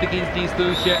in the road against these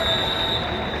two here.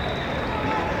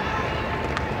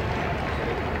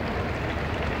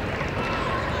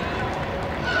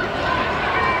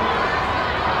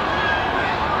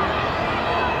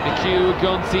 McHugh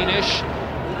Gunsinish.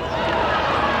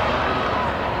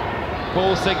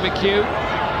 Bosig McHugh.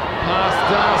 Pass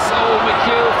Das. Oh,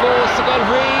 McHugh forced to go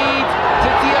Reid.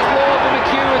 Titias Love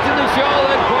McHugh. It's in the field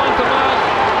and point to Mark.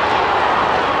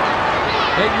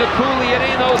 Eg na Cooley at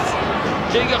Enos.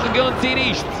 Sligeach and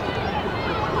Gunsinish.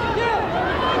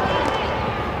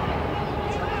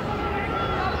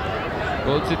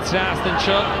 Goes to Trast and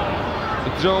shot.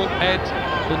 The throw Ed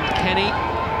and Kenny.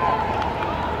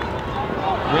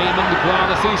 Raymond the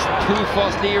Granasus, 2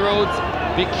 Foss Lee Roads.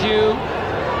 McHugh.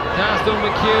 Taston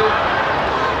McHugh.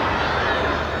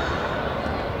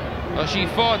 She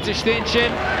fought to Stinchin.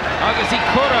 Agassi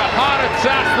Curra, hard at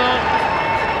Trast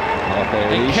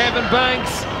and Kevin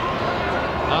Banks.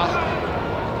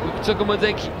 We took him with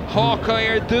a Hawkeye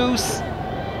or Deuce.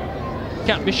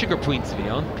 Can't be sugar points to be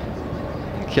on.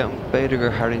 Can't beter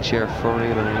Haring share for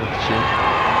real on the chin.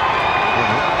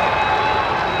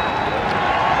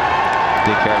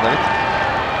 Big care that.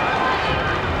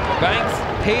 Banks,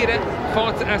 Peter,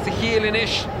 fought as a heel in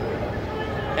ish.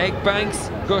 Egg Banks,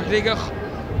 Sligeach.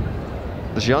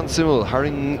 Dus Jan Simmel,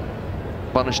 Haring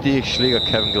Banastig, Sligeach,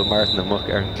 Kevin Gilmartin, and Muck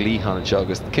Aaron Gleehan and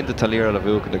August. Kinta Talira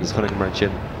Lavuk, and there's Hunnigan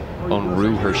Marchin on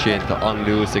Rue her shin to on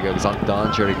Lewis, against on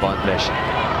Don Jerry Bondlesh.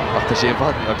 After she had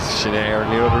Sinead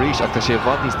and Leo Reach, after she had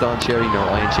Vodney's Don Cherry, no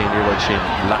Iron Chain, Leo Shin,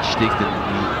 Lash Dick, and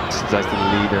the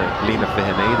leader, Lena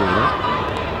Fehemeda, you know?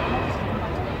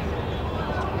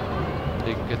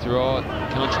 They get through all.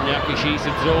 Conchanyaki, she's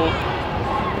a throw.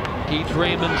 Keith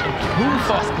Raymond, 2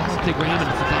 Foss, Celtic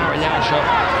Raymond, it's a Dara Lasha.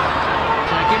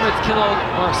 Gimmert's Kinnell,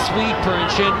 or Sweeper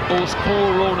and Shin, O's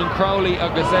Cole, Ronan Crowley,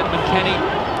 Agus Edmund Kenny.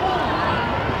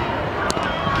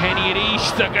 Kenny at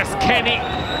East, Agus Kenny.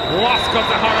 Wask up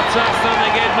the hard Trast on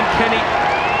Edmund Kenny.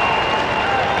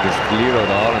 This Lero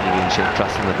all and again Shin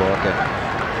Trast in the Borka.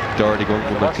 Doherty going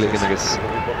from the click and I guess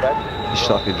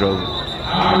Stocky drove. 2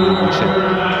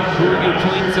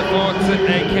 points of forts at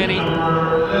Kenny.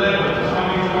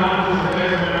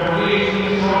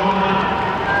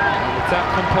 It's at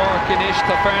Compork-ish,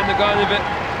 Tafar the God of it.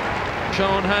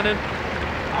 Sean Hannon.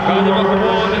 God of a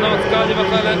 1 and it's God of a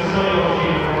fella.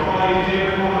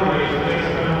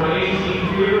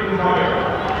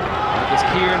 Agus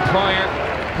Kieran Pryor,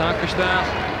 Takerstach,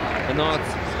 and now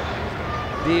it's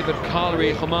David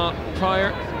Collery, Chama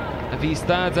Pryor, and these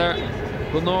dads are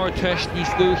Gunnar Tesh, Nis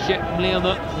Luche,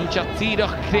 Mleana,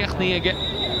 Nichatzidach, Krechni again.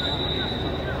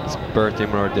 It's birthday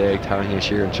more day, Tarnia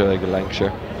Shear and Choig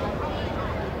Lancashire.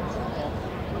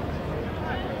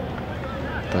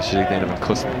 That's the name of a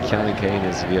custom Canning Kane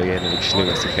is via again and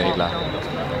Sligeach Kegla.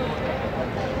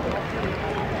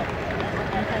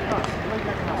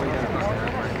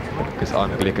 On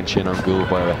Glick and Chin on Gould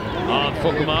by it. On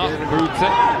Fukumach, Brutze,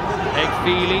 Egg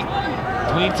Feely,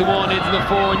 21 into the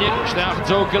Fornia, Stach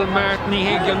Joe Gilmartin,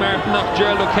 Gilmartin up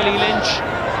Gerald O'Kelly Lynch.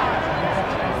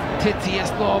 Titty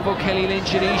Eslov O'Kelly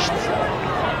Lynch at East.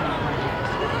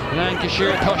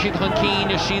 Lancashire, Toshid Hankeen,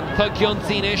 Yashid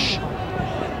Tugyunsinish.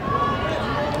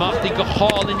 Machty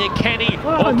Gahal in your Kenny.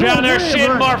 O'Connor,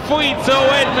 Shin, more points, so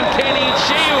Edmund Kenny,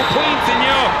 Sheo, points in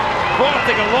you. Brought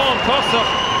a long toss up.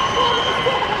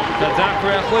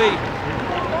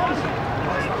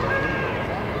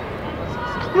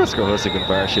 Let's go Husig and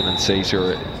Varshin and say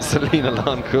sure Selena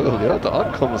Long cool. You know, the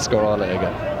odd come and score all that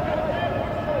again.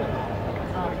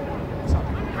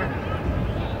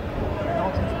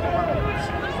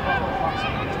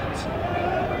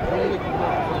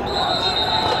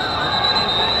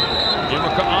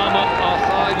 Jimmerka Ama,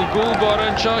 Achai, the goal bar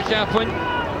and shot happen.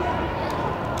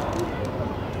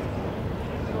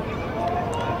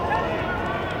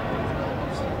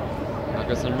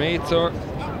 An Mator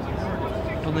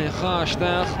on the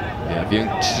Khashtach. Yeah, if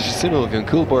you're similar, if you're a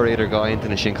cool bar either guy into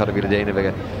the Shin Cottage Dana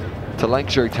Vega to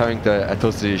Lancashire tearing the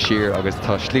Atusi Shear, August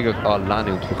Tosh Sligeach all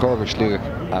Lanu, to Corver Sligeach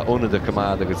under the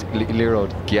command, August Lero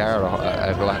Giara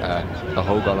a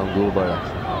Hogal on Goulbar.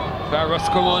 Barros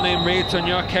come on in, Mator,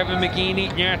 Nya Kevin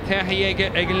McGeaney, Nya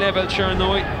Tahiega, Egg level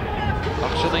Chernoi,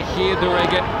 Achshana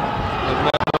Hiedorega,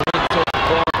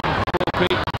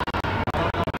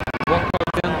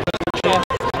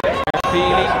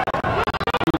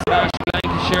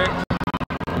 Lancashire,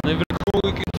 Liverpool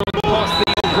can throw the pass to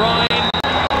O'Brien.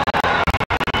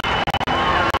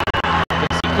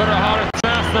 He cut a hard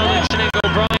pass now, Sinead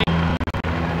O'Brien.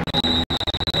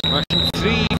 Russian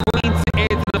 3 points, 8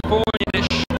 to the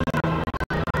 4-ish.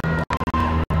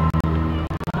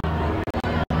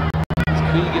 It's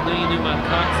Quegan 9 in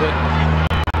Malcaxa.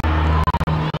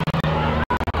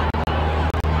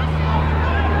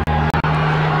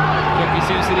 Kenny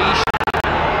Susan East.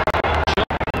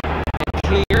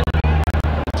 Clear.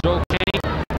 Throw Kenny.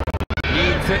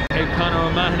 Needs it. Conor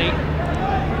O'Mahony.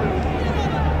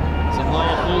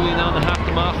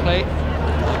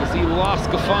 was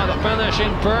go fád ach bena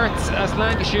sin Bert as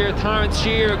Lancashire Tarrant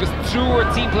Shear agus trúr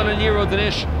timppla an euro den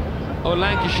isis ó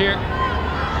Lancashire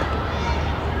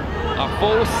a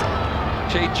fós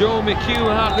sé Joe McHugh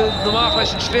hagad namach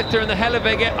leis an slitter in the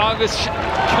Helleveige agus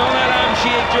Conal am si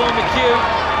ag Joe McHugh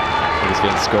agus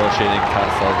bhíon scór sin in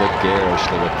Castle go géiris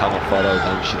le bh tam fáil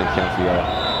am si an cean fiora.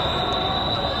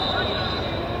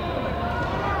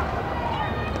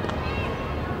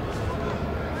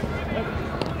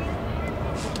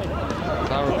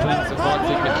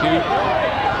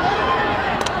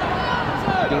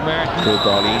 Cool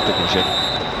ball into the ship.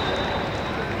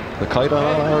 The kite on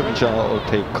Ireland shall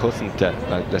take cousin debt,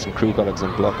 like there's some crew colleagues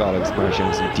and block colleagues,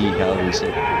 Martians and D. Calvus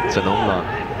and Sonoma.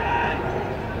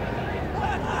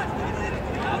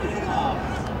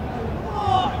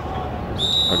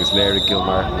 Agus Larry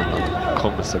Gilmartin and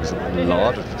Compass agus an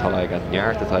Lord at the Talag and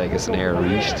Yard at the agus an air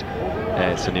reached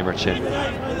so nimmer chin.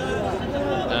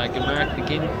 Gilmartin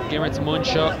again, Gilmartin's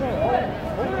Munshot.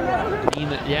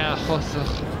 Yeah,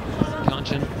 Hussach.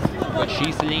 Conscience, but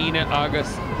she's Selena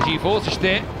August. She votes to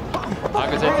stay.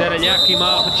 August at Della Yaki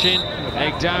Malchin,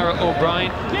 Egg Dara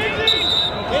O'Brien.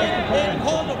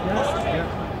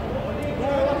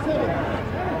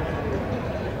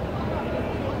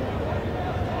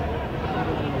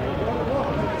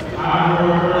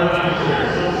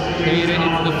 Peter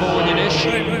into the forward in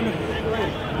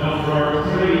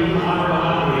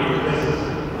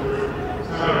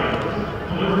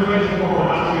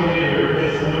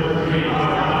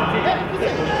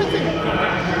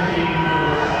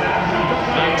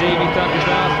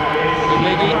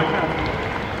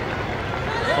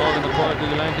Hogging the part of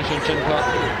the Lancashire chin clock.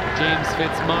 James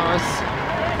Fitzmaurice.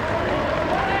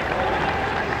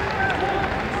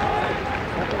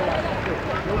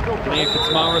 Nate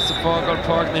Fitzmaurice a Foggle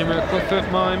Park Nimmer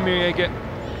Clifford Mine Miriga.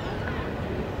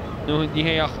 No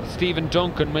Niheach Stephen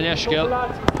Duncan Maneshkel.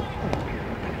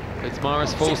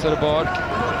 Fitzmaurice full set of board.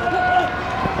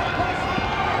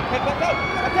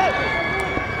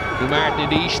 Martin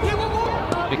at East.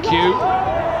 The cue.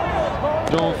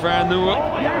 John Farnua.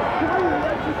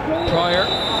 Pryor.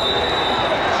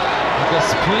 Agus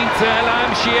Pointe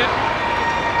Lancashire.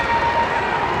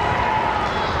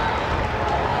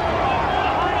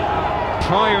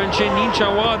 Pryor and Shin Nincha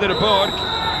Wad at a board.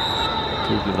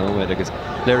 Could know it, I guess.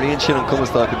 Larry and Shin and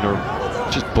Cumstock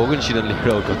and just bugging Shin and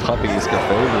Lero go topping his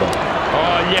cafe.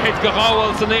 Oh, yeah, it's got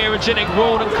Howells and there and Shin and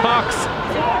Ronan Cox.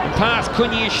 And pass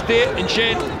Cunny Stit and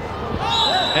Shin.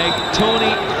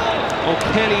 Tony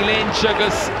O'Kelly Lynch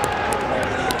agus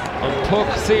an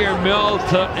puck Sear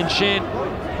Malta and Shin.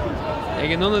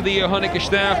 None of the Honig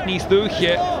staff níos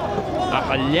dúche ach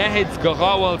a leheads go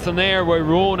Howells and there where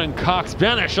Ronan Cox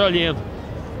Brenner Shulliam.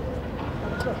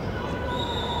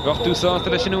 Gach tú sásta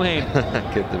leis an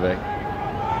uhain. Get the back.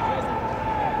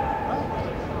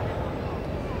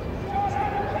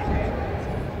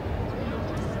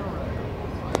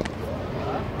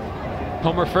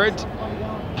 Comerford.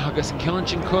 Agus an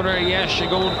Killinchin Cutter, yes, she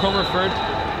going Comerford.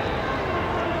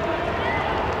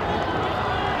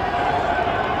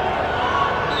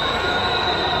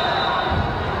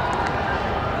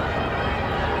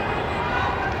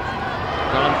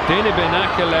 Gone Dinabin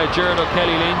Akela, Gerald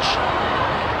O'Kelly Lynch.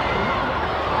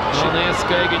 Sinead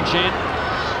Skagan Chin.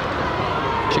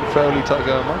 Chick Crowley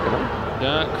Taga Market,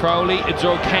 Yeah, Crowley, it's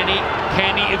Joe Kenny.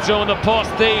 Kenny, it's on the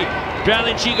postie.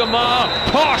 Brandon Chigama,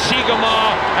 Posh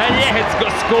Chigama, and yeah, it's got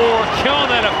score. Kion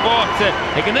at a forte.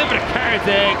 They can never carry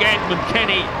Edmund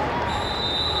Kenny.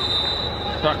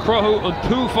 Got Crohu on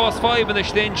 2 fast 5 in the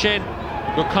Stinchin.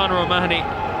 Got Conor O'Mahony.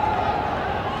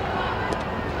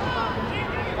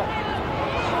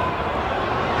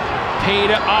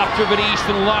 Peter after but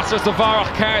Easton Lasser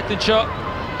Zavarach Carton shot.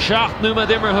 Shot Numa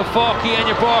Dimmer Hafaki and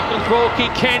your Barkle Croky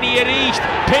Kenny at East.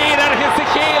 Peter hits the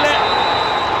Keela.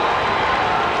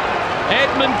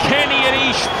 Edmund Kenny at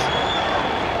East.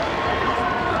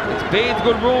 It's Bates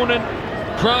good Ronan.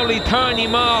 Crowley Tarny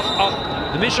Mach.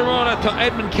 The Misharana to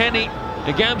Edmund Kenny.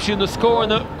 A Gamshu in the score.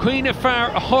 And the Queen of Far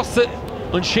a Hussett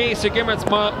on Chaser Gimmert's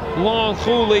long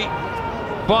Hooley.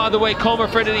 By the way,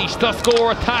 Comerford at East. The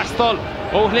score Tastal.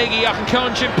 O'Hleggy Ach and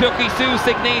Conshin Pucky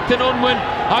Susik Nathan Unwin.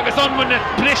 Agus Unwin at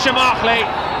Blisham Achley.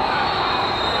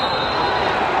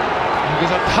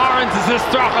 Because a Torrance is this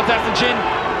Strachel Tessin Chin.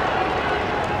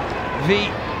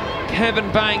 The Kevin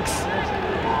Banks.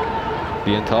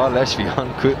 Bíon tá leis bhí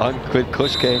an cuid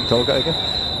cuis céim tóga aige.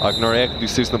 Ag nuair éag dú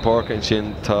Susan Park and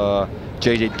sin tá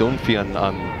JJ Dunphy an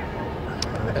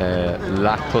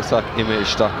leachtusach imime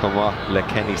isteach chumá le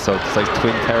Kenny, so it's like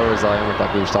Twin Towers aimar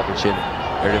that bú stopping sin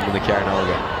in the cearn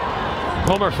ága.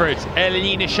 Comerford,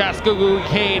 Elenina Shaskogu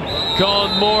Kane,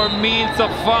 gone more meals of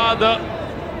father.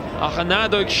 ach an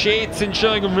nadóig séad sin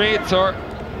seo an réitor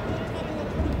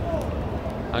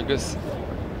agus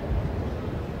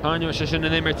Anya se sin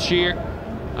an immer tír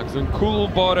agus an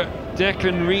coolbáre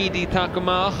Declan Reedy take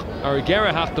amach ar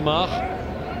gera hacht amach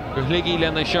gur ligi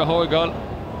lena se hóigáil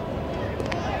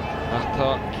ach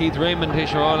tá Keith Raymond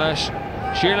is ar leis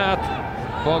Siarlaat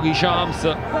bogí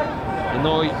seamsa an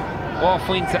ói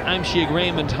áfointe aimsí ag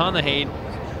Raymond hanna héin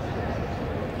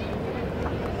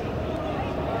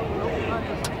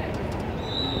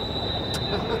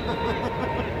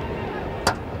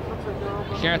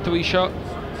Ceartú í seo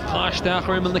Háisteach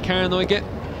rimmen na cairn oige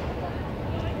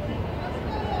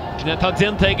Sinna tá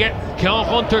dinta ige ceann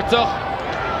chuntartach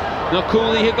nó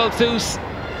cúlaí higáil tús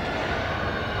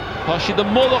Tá si do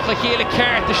mulach a chéile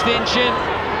ceart a stin sin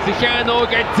sa cearn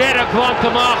óige ar deire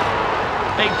glantamach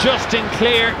ag Justin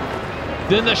Clear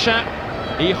duine se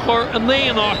í chur an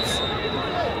léon áit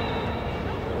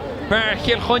Bear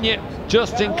chéil chunne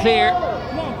Justin Clear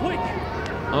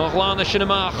ó chlána sin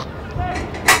amach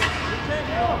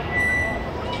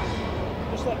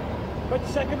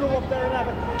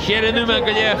Chéad nua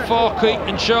go le fácaí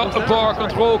an seo a bar an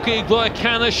trócaí glá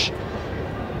canis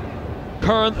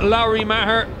chun Lory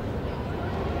Meagher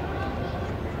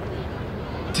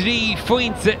trí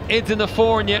fointe idir na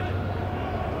fórne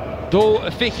dó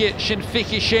a fiche sin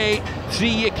fiche sé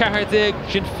trí a ceardig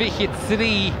sin fiche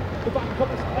trí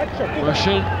mar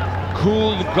sin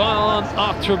cúl gáán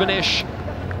achtrabanis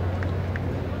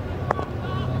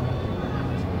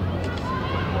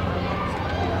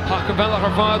Hackenbellach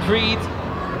ar fád Reid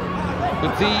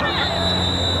with the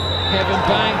Kevin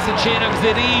Banks and sin agus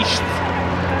it east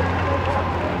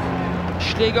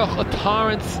Sligeach a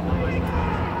Torrance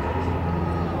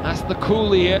as the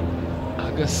coolie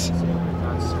agus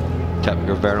Ceap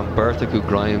gur bhar an Bertha go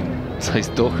Graham sais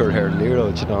dochar ar Lero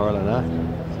in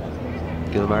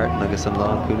Ireland Gil Martin agus an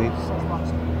lán coolie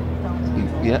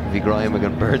bhí Graham ag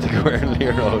an Bertha go ar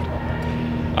Lero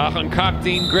ach an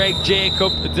captain Greg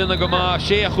Jacob duine go má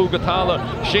sé a chu go talla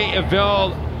sé a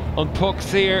bheall an puck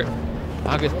séir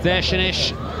agus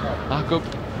deisinis ach go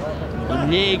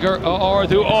Meagher a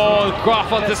ardú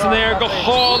grafalt is an air go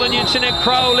háil an sin ag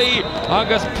Crowley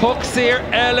agus puck séir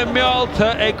eile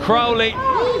mealta ag Crowley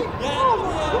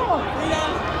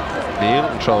Níl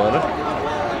an tro eile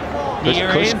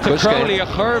Níor into Crowley a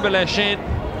churbe lei sin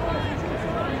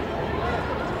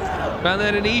ben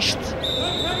ar an east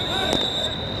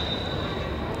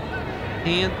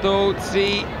Ian dó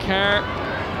trí cear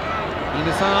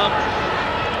Ian sam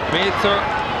Métar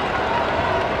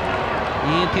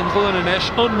Ian tín chulan in eis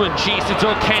Unwin síos a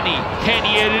dro Kenny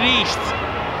ar an east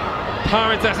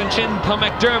Torrance as an sin tá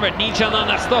McDermott ní tean an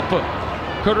a stoppa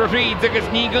Cur a Reid agus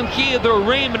ní gan chiad ó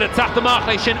Raymond a tatamach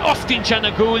lei sin oscin tean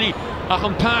a gúlaí ach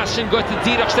an pás sin goit a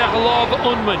díreachsteach a láb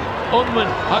Unwin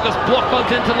agus blockal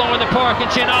dinta lá in the park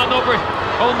and sin an over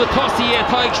on the tossy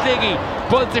taig Sligeach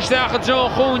Bultisteach a Joe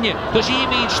Chonia, does he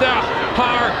mean Stach,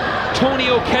 Har, Tony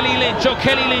O'Kelly Lynch,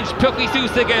 Pucky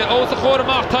Susige, Osa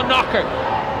Chodamach to Knocker.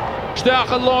 Stach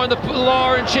a Lauren the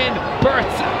Lauren Chin, Bert,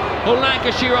 O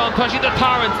Lancashire on, Tashi the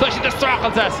Torrance, Tashi the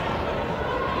Stracheltas.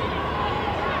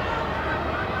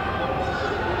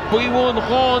 We won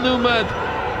Ron Umad,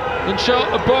 and shot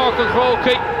a bark and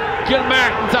Croquet, Gil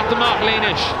Martin's at the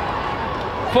Machlenish.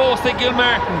 Forced Gil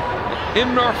Martin.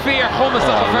 Imnor fear hummus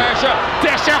of a fresh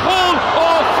Desha home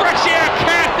fresh air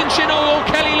cat and Shino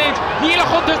O'Kelly Lynch Neil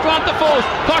Hunter's plant the foes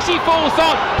Toshi foes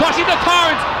on Toshi the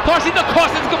Torrance Toshi the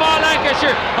Cousins come on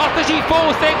Lancashire after she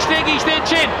foes then Sligeach then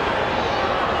chin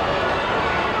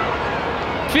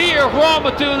Fear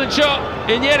Ramatul and shot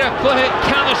in yet a Cluhit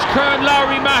Canish Kern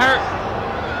Lory Meagher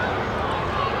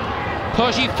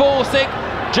Toshi foes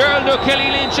Gerald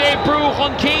O'Kelly Lynch Bruch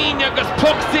on Keen agus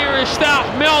puck serious staff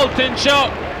Melton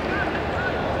shot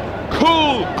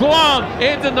Cool, Glon,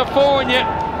 in the Fornia,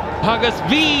 agus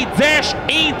V Desh,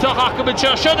 Ain't a Hockabit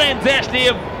Should end Desh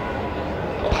name.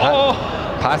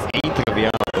 Pass Ain't to be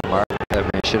on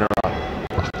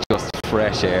the just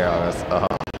fresh air.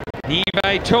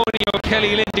 Nive Tony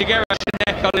O'Kelly Lindy Garrett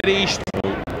neck on the east.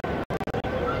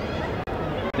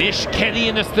 Nish Kenny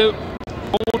in the stoop,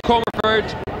 Old Comerford.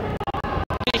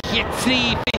 Fiche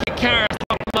Tree, Fiche Cars,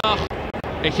 Mach,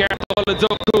 a Hert all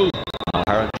the Cool.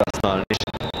 That's not an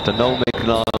issue. The no make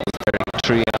long was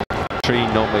three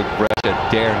no make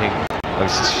breath daring. I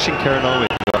was just shaking no make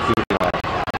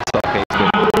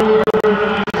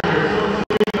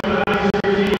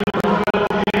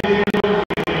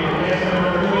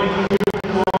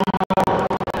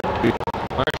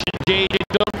Martin JJ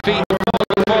Dunphy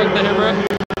the Hibber.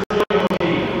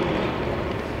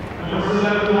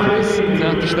 Chris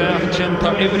out the staff and Chin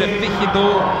Tar even a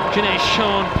Fichido Jane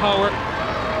Sean Power.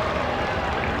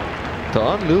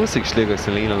 Tá an Luasig Sligeach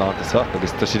sa lína lá sa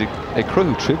agus tá si ag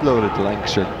cruthú triblóide de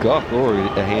Lancashire gach óir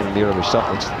a héanam níor a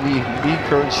isteach ní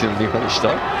current sin ní chuir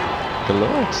isteach go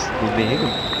Lord ní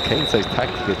héanam céintáis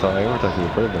tactica tá éirteach go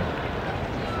bribbe.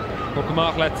 Ook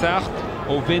amach le techt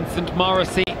ó Vincent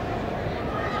Morrissey.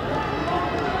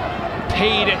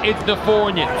 Peter into the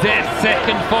fornia. Dead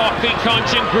second fucking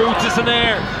Conchin Grutas in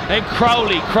there. And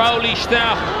Crowley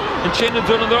staff. And Chinnan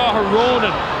done the her Ronan.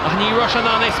 And he rushing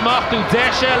on his mouth to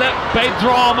Deshelle. By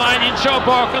drama and in show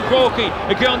Bark and Croky.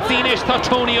 Again Tinish to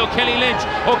Tony O'Kelly Lynch.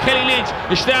 O'Kelly Lynch.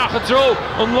 The staff a throw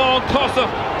on long toss of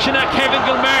China Kevin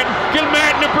Gilmartin.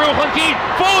 Gilmartin a broke on key.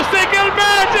 Force to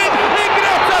Gilmartin. He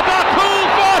gets at that cool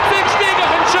 4-6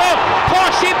 Sligeach and show.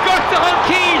 Poshit got to on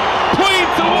key.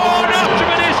 Points to one after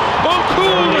finish.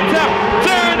 Cool attack,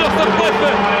 turn off the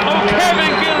flipper. Oh,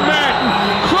 Kevin Gilmartin,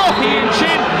 Crocky and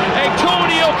Chin,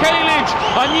 Tony O'Kelly Lynch,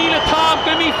 Anila Tom,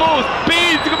 Gimmy Foes,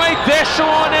 Bill to go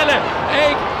Deshaun Ella,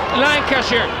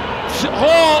 Lancashire,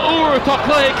 Ur to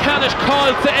Clay Canish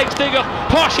called to Sligeach,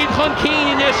 Poshit Hun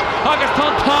Keenish, August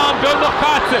Tom, Bill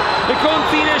Katze, the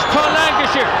Gunsienish to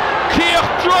Lancashire, Keir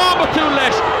Drama to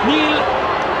Lesh, Neil.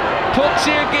 Puck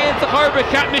sér géint a Harbour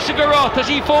Cat Michigará tá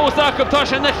sí fósach go tá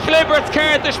sin na Chlibert's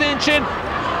cartas in sin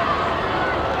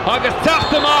agus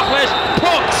tacht amach leis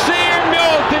puck sér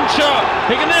meoltain seo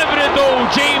ag an ebre dó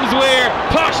James Weir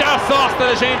pas a sásta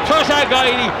leis sin tuis a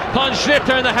gaidí tá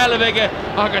slitter na helveige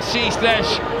agus síos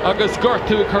leis agus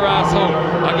gurtú carásó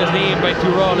agus líon bei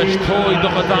túrá leis tóid do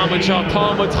a damid seo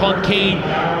támid chun cín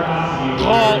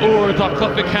Ur tá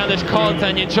clufa canis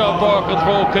cáiltain in seo Bark an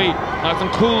Croky agus an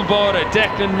cool báda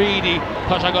Declan Reedy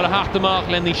tá se go a hachtamach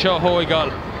lenní seo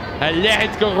hóigáil a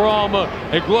leid go ráma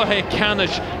a gluthe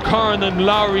canis Carnan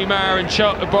Lory Meagher in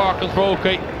seo Bark an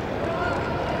Croky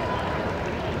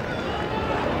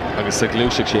agus a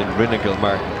glúiseach sin rinne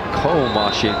Gilmartin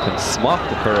comá sin chun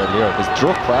smacht a chur an líor agus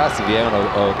druch fás a bhí ann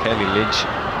ó Kelly Lynch.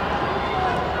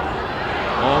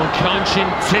 On Conchin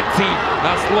Titty,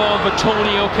 that's long but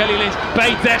Tony O'Kelly Lynch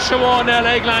by Deshaun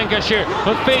LA Lancashire,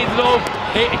 but faded off.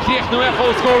 Kriech no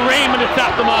echo score. Raymond is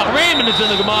at the mark. Raymond is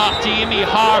in the mark. Jimmy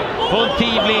Hart on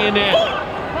Thieveley in there.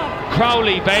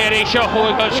 Crowley by a shot. Who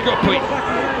got Scruppy.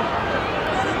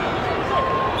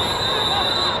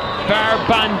 Bar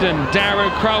Bandon, Darren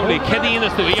Crowley,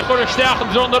 Kedina to you got a stack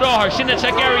and on the door. Shinna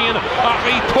Chagarian,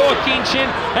 Achri Torkin Shin,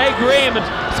 Egg Raymond,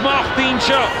 Smart Dean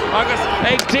Shaw, August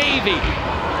Egg Davy.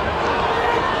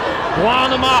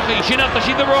 Juan Amachi, Shinata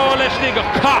Shi the Raw Leshniga,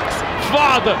 Cox,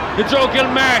 Father, the Joe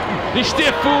Gilmartin, the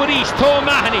Stiff Food East, Tom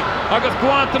Mahoney, August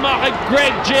Guantamachi,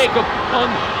 Greg Jacob on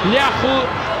Yahoo.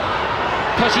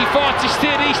 Because he fought to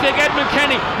steer East like Edmund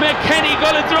Kenny. McKenny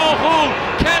got a draw hole.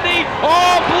 Kenny,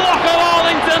 block of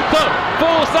Allington.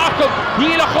 Force Jacob,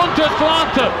 Neil Hunter's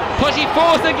Glanta. Because he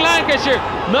forced in Lancashire.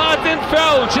 Not in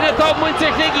foul. She didn't have one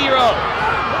technique.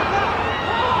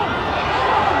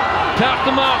 Tap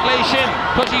the mark, Leishin.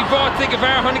 Because he fought to give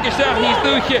her Hunter Gustaf. He's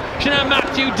Duke. She had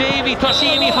Matthew Davy.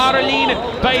 Toshimi Haralina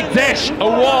by Desh. A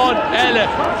one. Ella.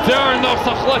 Turn off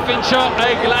the cliff in shot.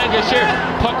 Egg Lancashire.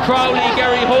 Pa Crowley,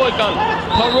 Gary Hoigal.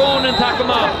 Pa Ronan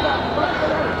Takama.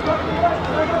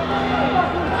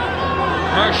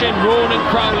 Marshin, Ronan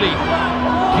Crowley.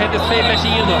 Head the state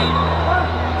Leshino.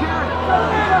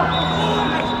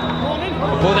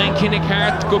 But then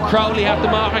Kinnecart. Go Crowley have the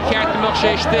mark. I can't the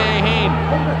Marche stay in.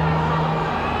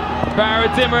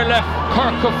 Barra Zimmer left,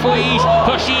 Kirk of Fleet,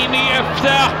 Toshimi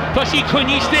Efta, Toshi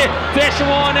Kuniste,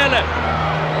 Deshawan Ella,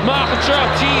 Markachop,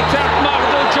 G, Tap,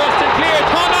 Mardo, Justin Clear,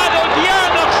 Tonado,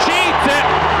 Dianok, Sheeta,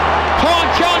 Ton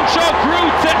Chonchok,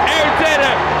 Gruta,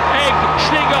 Erdeda, Egg,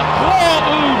 Sligeach,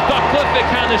 the Cliffic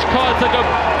Hanish, Kaltagab,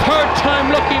 third time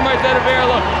looking right there,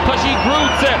 Verla, Toshi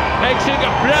Gruta, Egg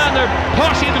Sligeach, Branner,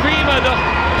 Toshi the Rima,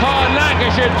 Tá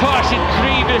Lancashire Toshi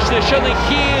Creevish the Shunning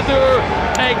Heather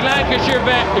Egg Lancashire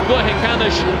vet the Gluhe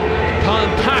Canish Tá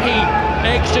Tahi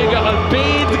Egg Sligeach a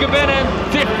Bead Gabenin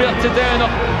difficult to down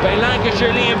up by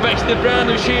Lancashire Liam Besh the brand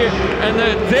new sheer and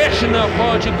the additional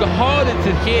project go hard into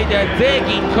the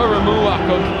Degi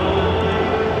Kuramuakog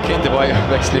Kind of why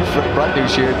actually brand new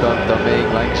sheer done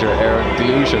main Lancashire Aaron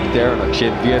Delusion Darren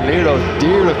Shin Bhí an Lero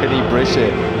Dearloch in Brishe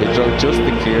it drove just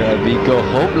the clear and we go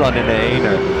Humlan in a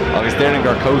Ainer agus Darren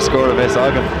got co-score of S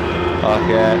Agam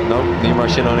no ní mar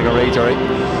sin on go rate alright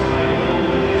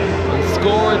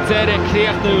score Derek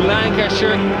Creachnu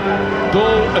Lancashire go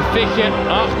a fiche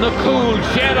ach na cool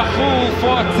Cher a cool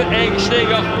fought to Egg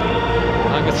Sligeach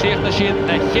agus Creachna sin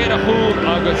a Cher a cool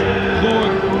agus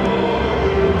cool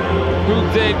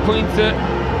Group Day pointe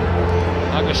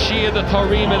agus siad a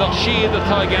Torima ach siad a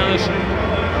Taganis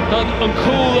Don an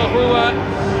cool a Rua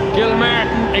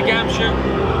Gilmartin a Gamshire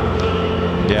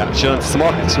Yeah,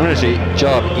 smart community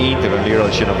job into the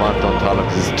Leroy Shin of Anton Talon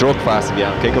because it's drug fast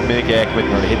again. Kick on Mick Ekman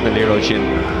or hitting the Leroy Shin.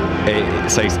 It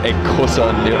says a cuss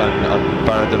on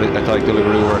Baron Attack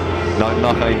Deliverer,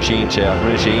 not I'm Sheen Chair. I'm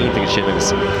really Sheen to Shin. It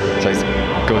says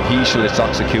go he shall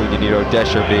toxic cool, you need a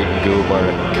dasher big go bar.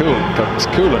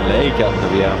 Cool and lake out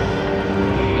of the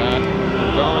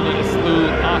Garney is slew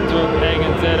after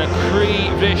Megan said a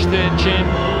Cree Vishta Chin.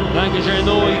 Lancashire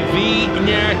Noi V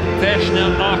Nyart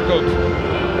Deshna Akut.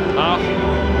 Ach,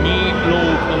 Ni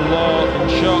Log and Law and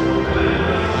Shot.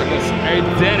 I guess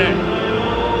Erdene.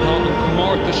 Not in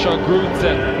Comorta Shot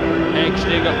Grutze. Egg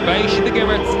Sligeach Beish the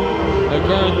Gimmerts. A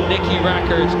girl Nicky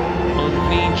Rackard on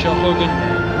Clean Shot Huggin.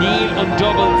 Neil on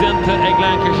double Zenta Egg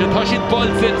Lancashire. Tashin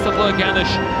Bolsit Supply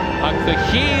Ganish. Ach the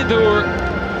Hedur.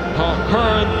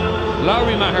 Kern.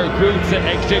 Lory Meagher Cup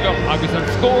ag Sligeach agus an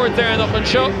scored there nach an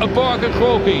seo a bark a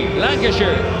croaky.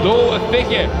 Lancashire dó a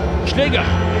fiche.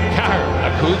 Sligeach Cahar a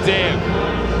Cup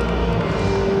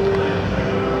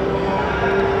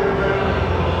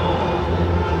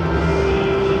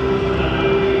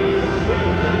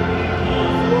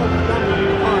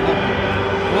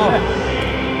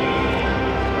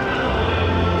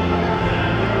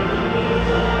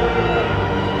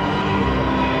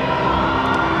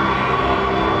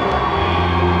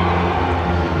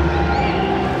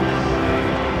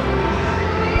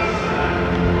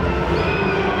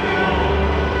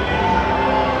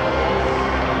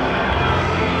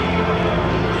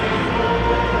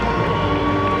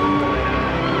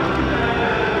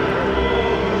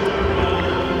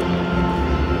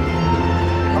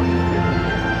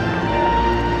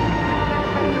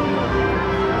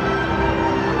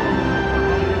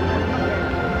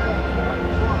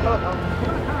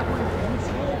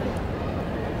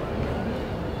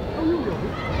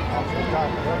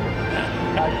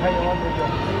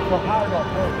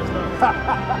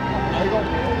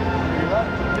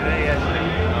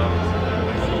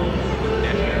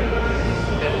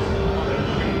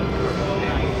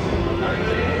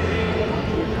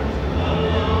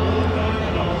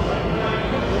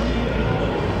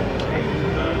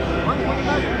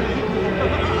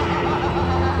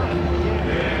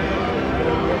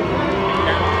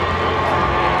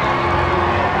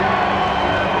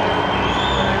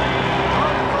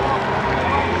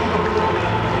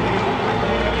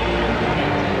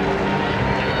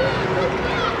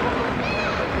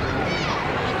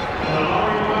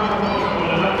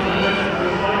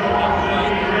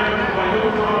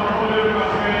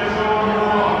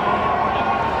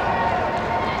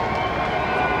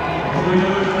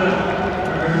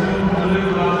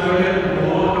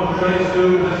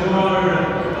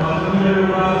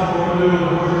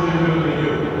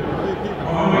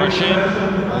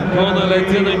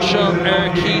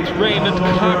Keith Raymond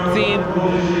Captain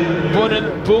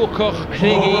Bunnen Bokoch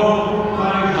Higgy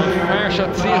and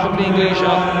Farsha Tziach Blin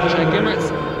Geisha Shai Gimmerts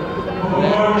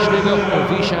Sligeach or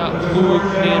Visha Hur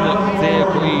Nina Zea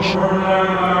Guish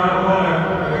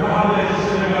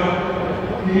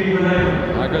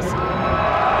Agus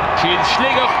She's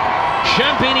Sligeach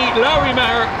Champini Lory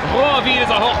Meagher Ravi is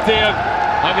a Hochdev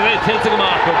Agus a Tiltig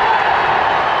Marco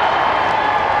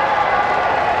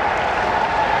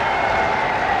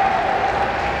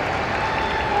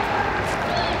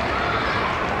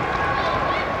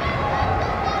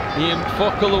Ian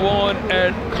Focal Awan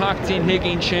Cockteen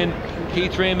Higgin Shin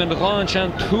Keith Raymond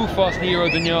Ranchan Tufos Nero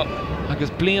Dunya agus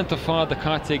bliant to fad the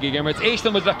Cockteen Gimmerts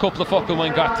Easton was a couple of Focal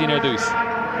when Cockteen Erdus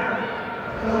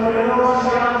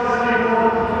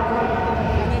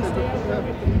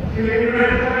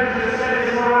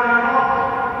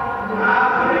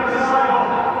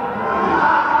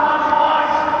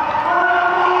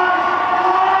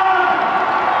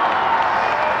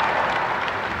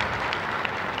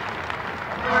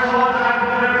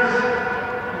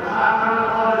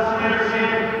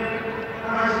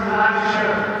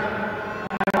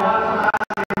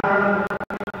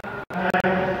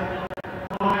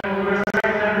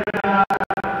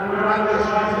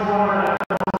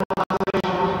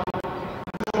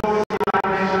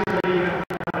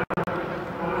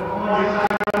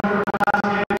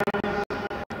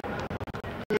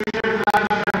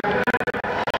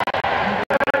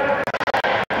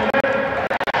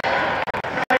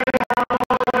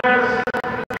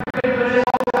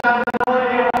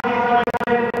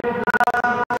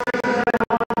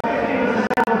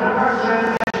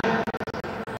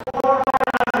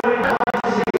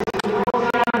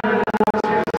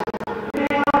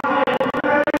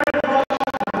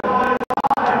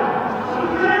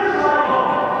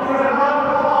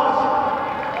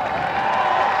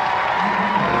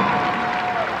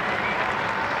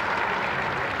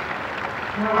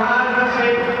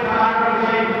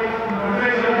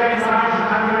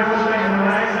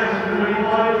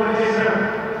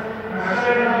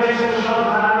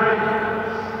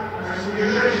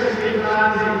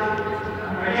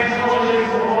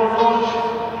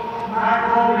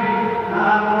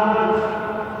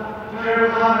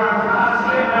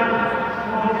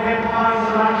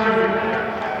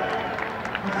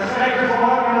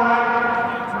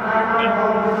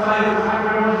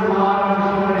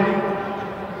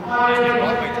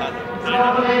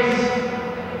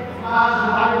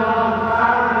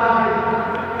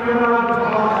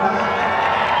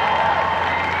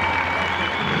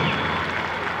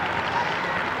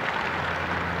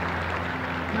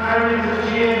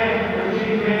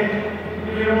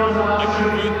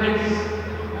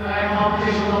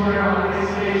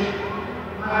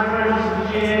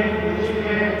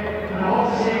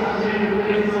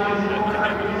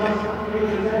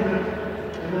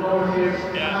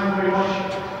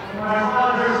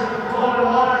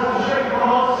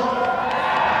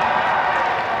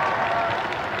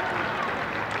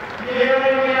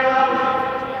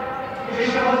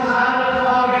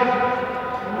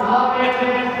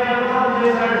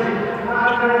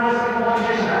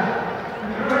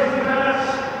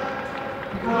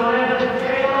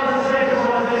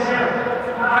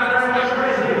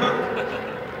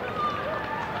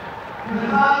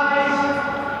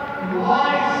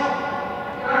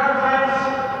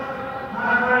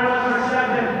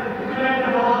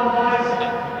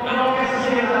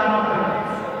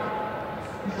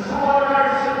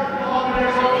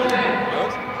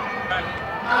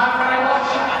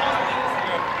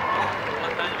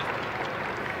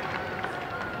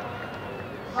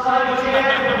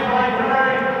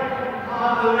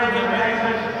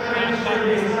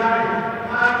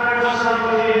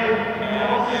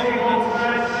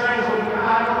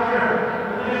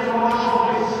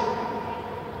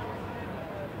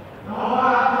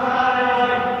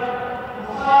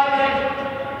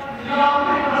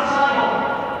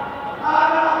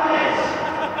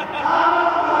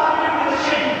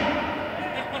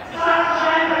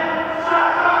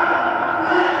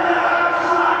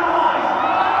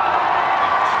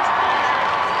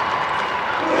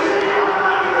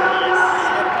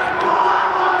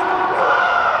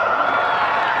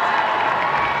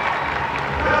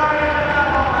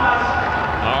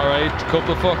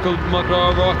Couple of focal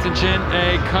McGraw Rotten Chin,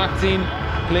 a Cockteen,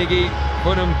 Pliggy,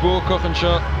 Puddin Bokach and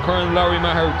Shot, Curran Lory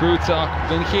Meagher Grutach,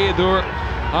 Dunheadur,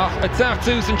 Attack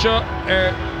Susan Shot,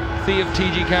 Thief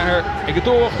TG Cahar,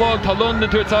 Egador Clog, Ta London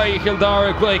Turtai,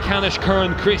 Hildara, Glay Canish,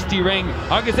 Curran, Christy Ring,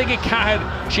 Agus Ege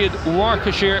Cahad, Shid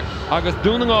Lancashire, Agus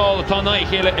Dunangal, Tanai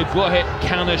Hila, Eglohe,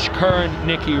 Canish, Curran,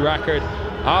 Nicky Rackard,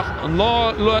 an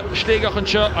Law Sligeach and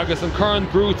Shot, Agus and Curran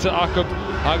Grutach, Akub,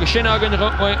 Agus Shinagan,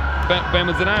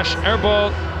 Bemazanash, Airball,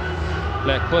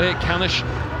 Le Clohe, Canish,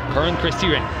 Curran, Christy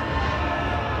Ring.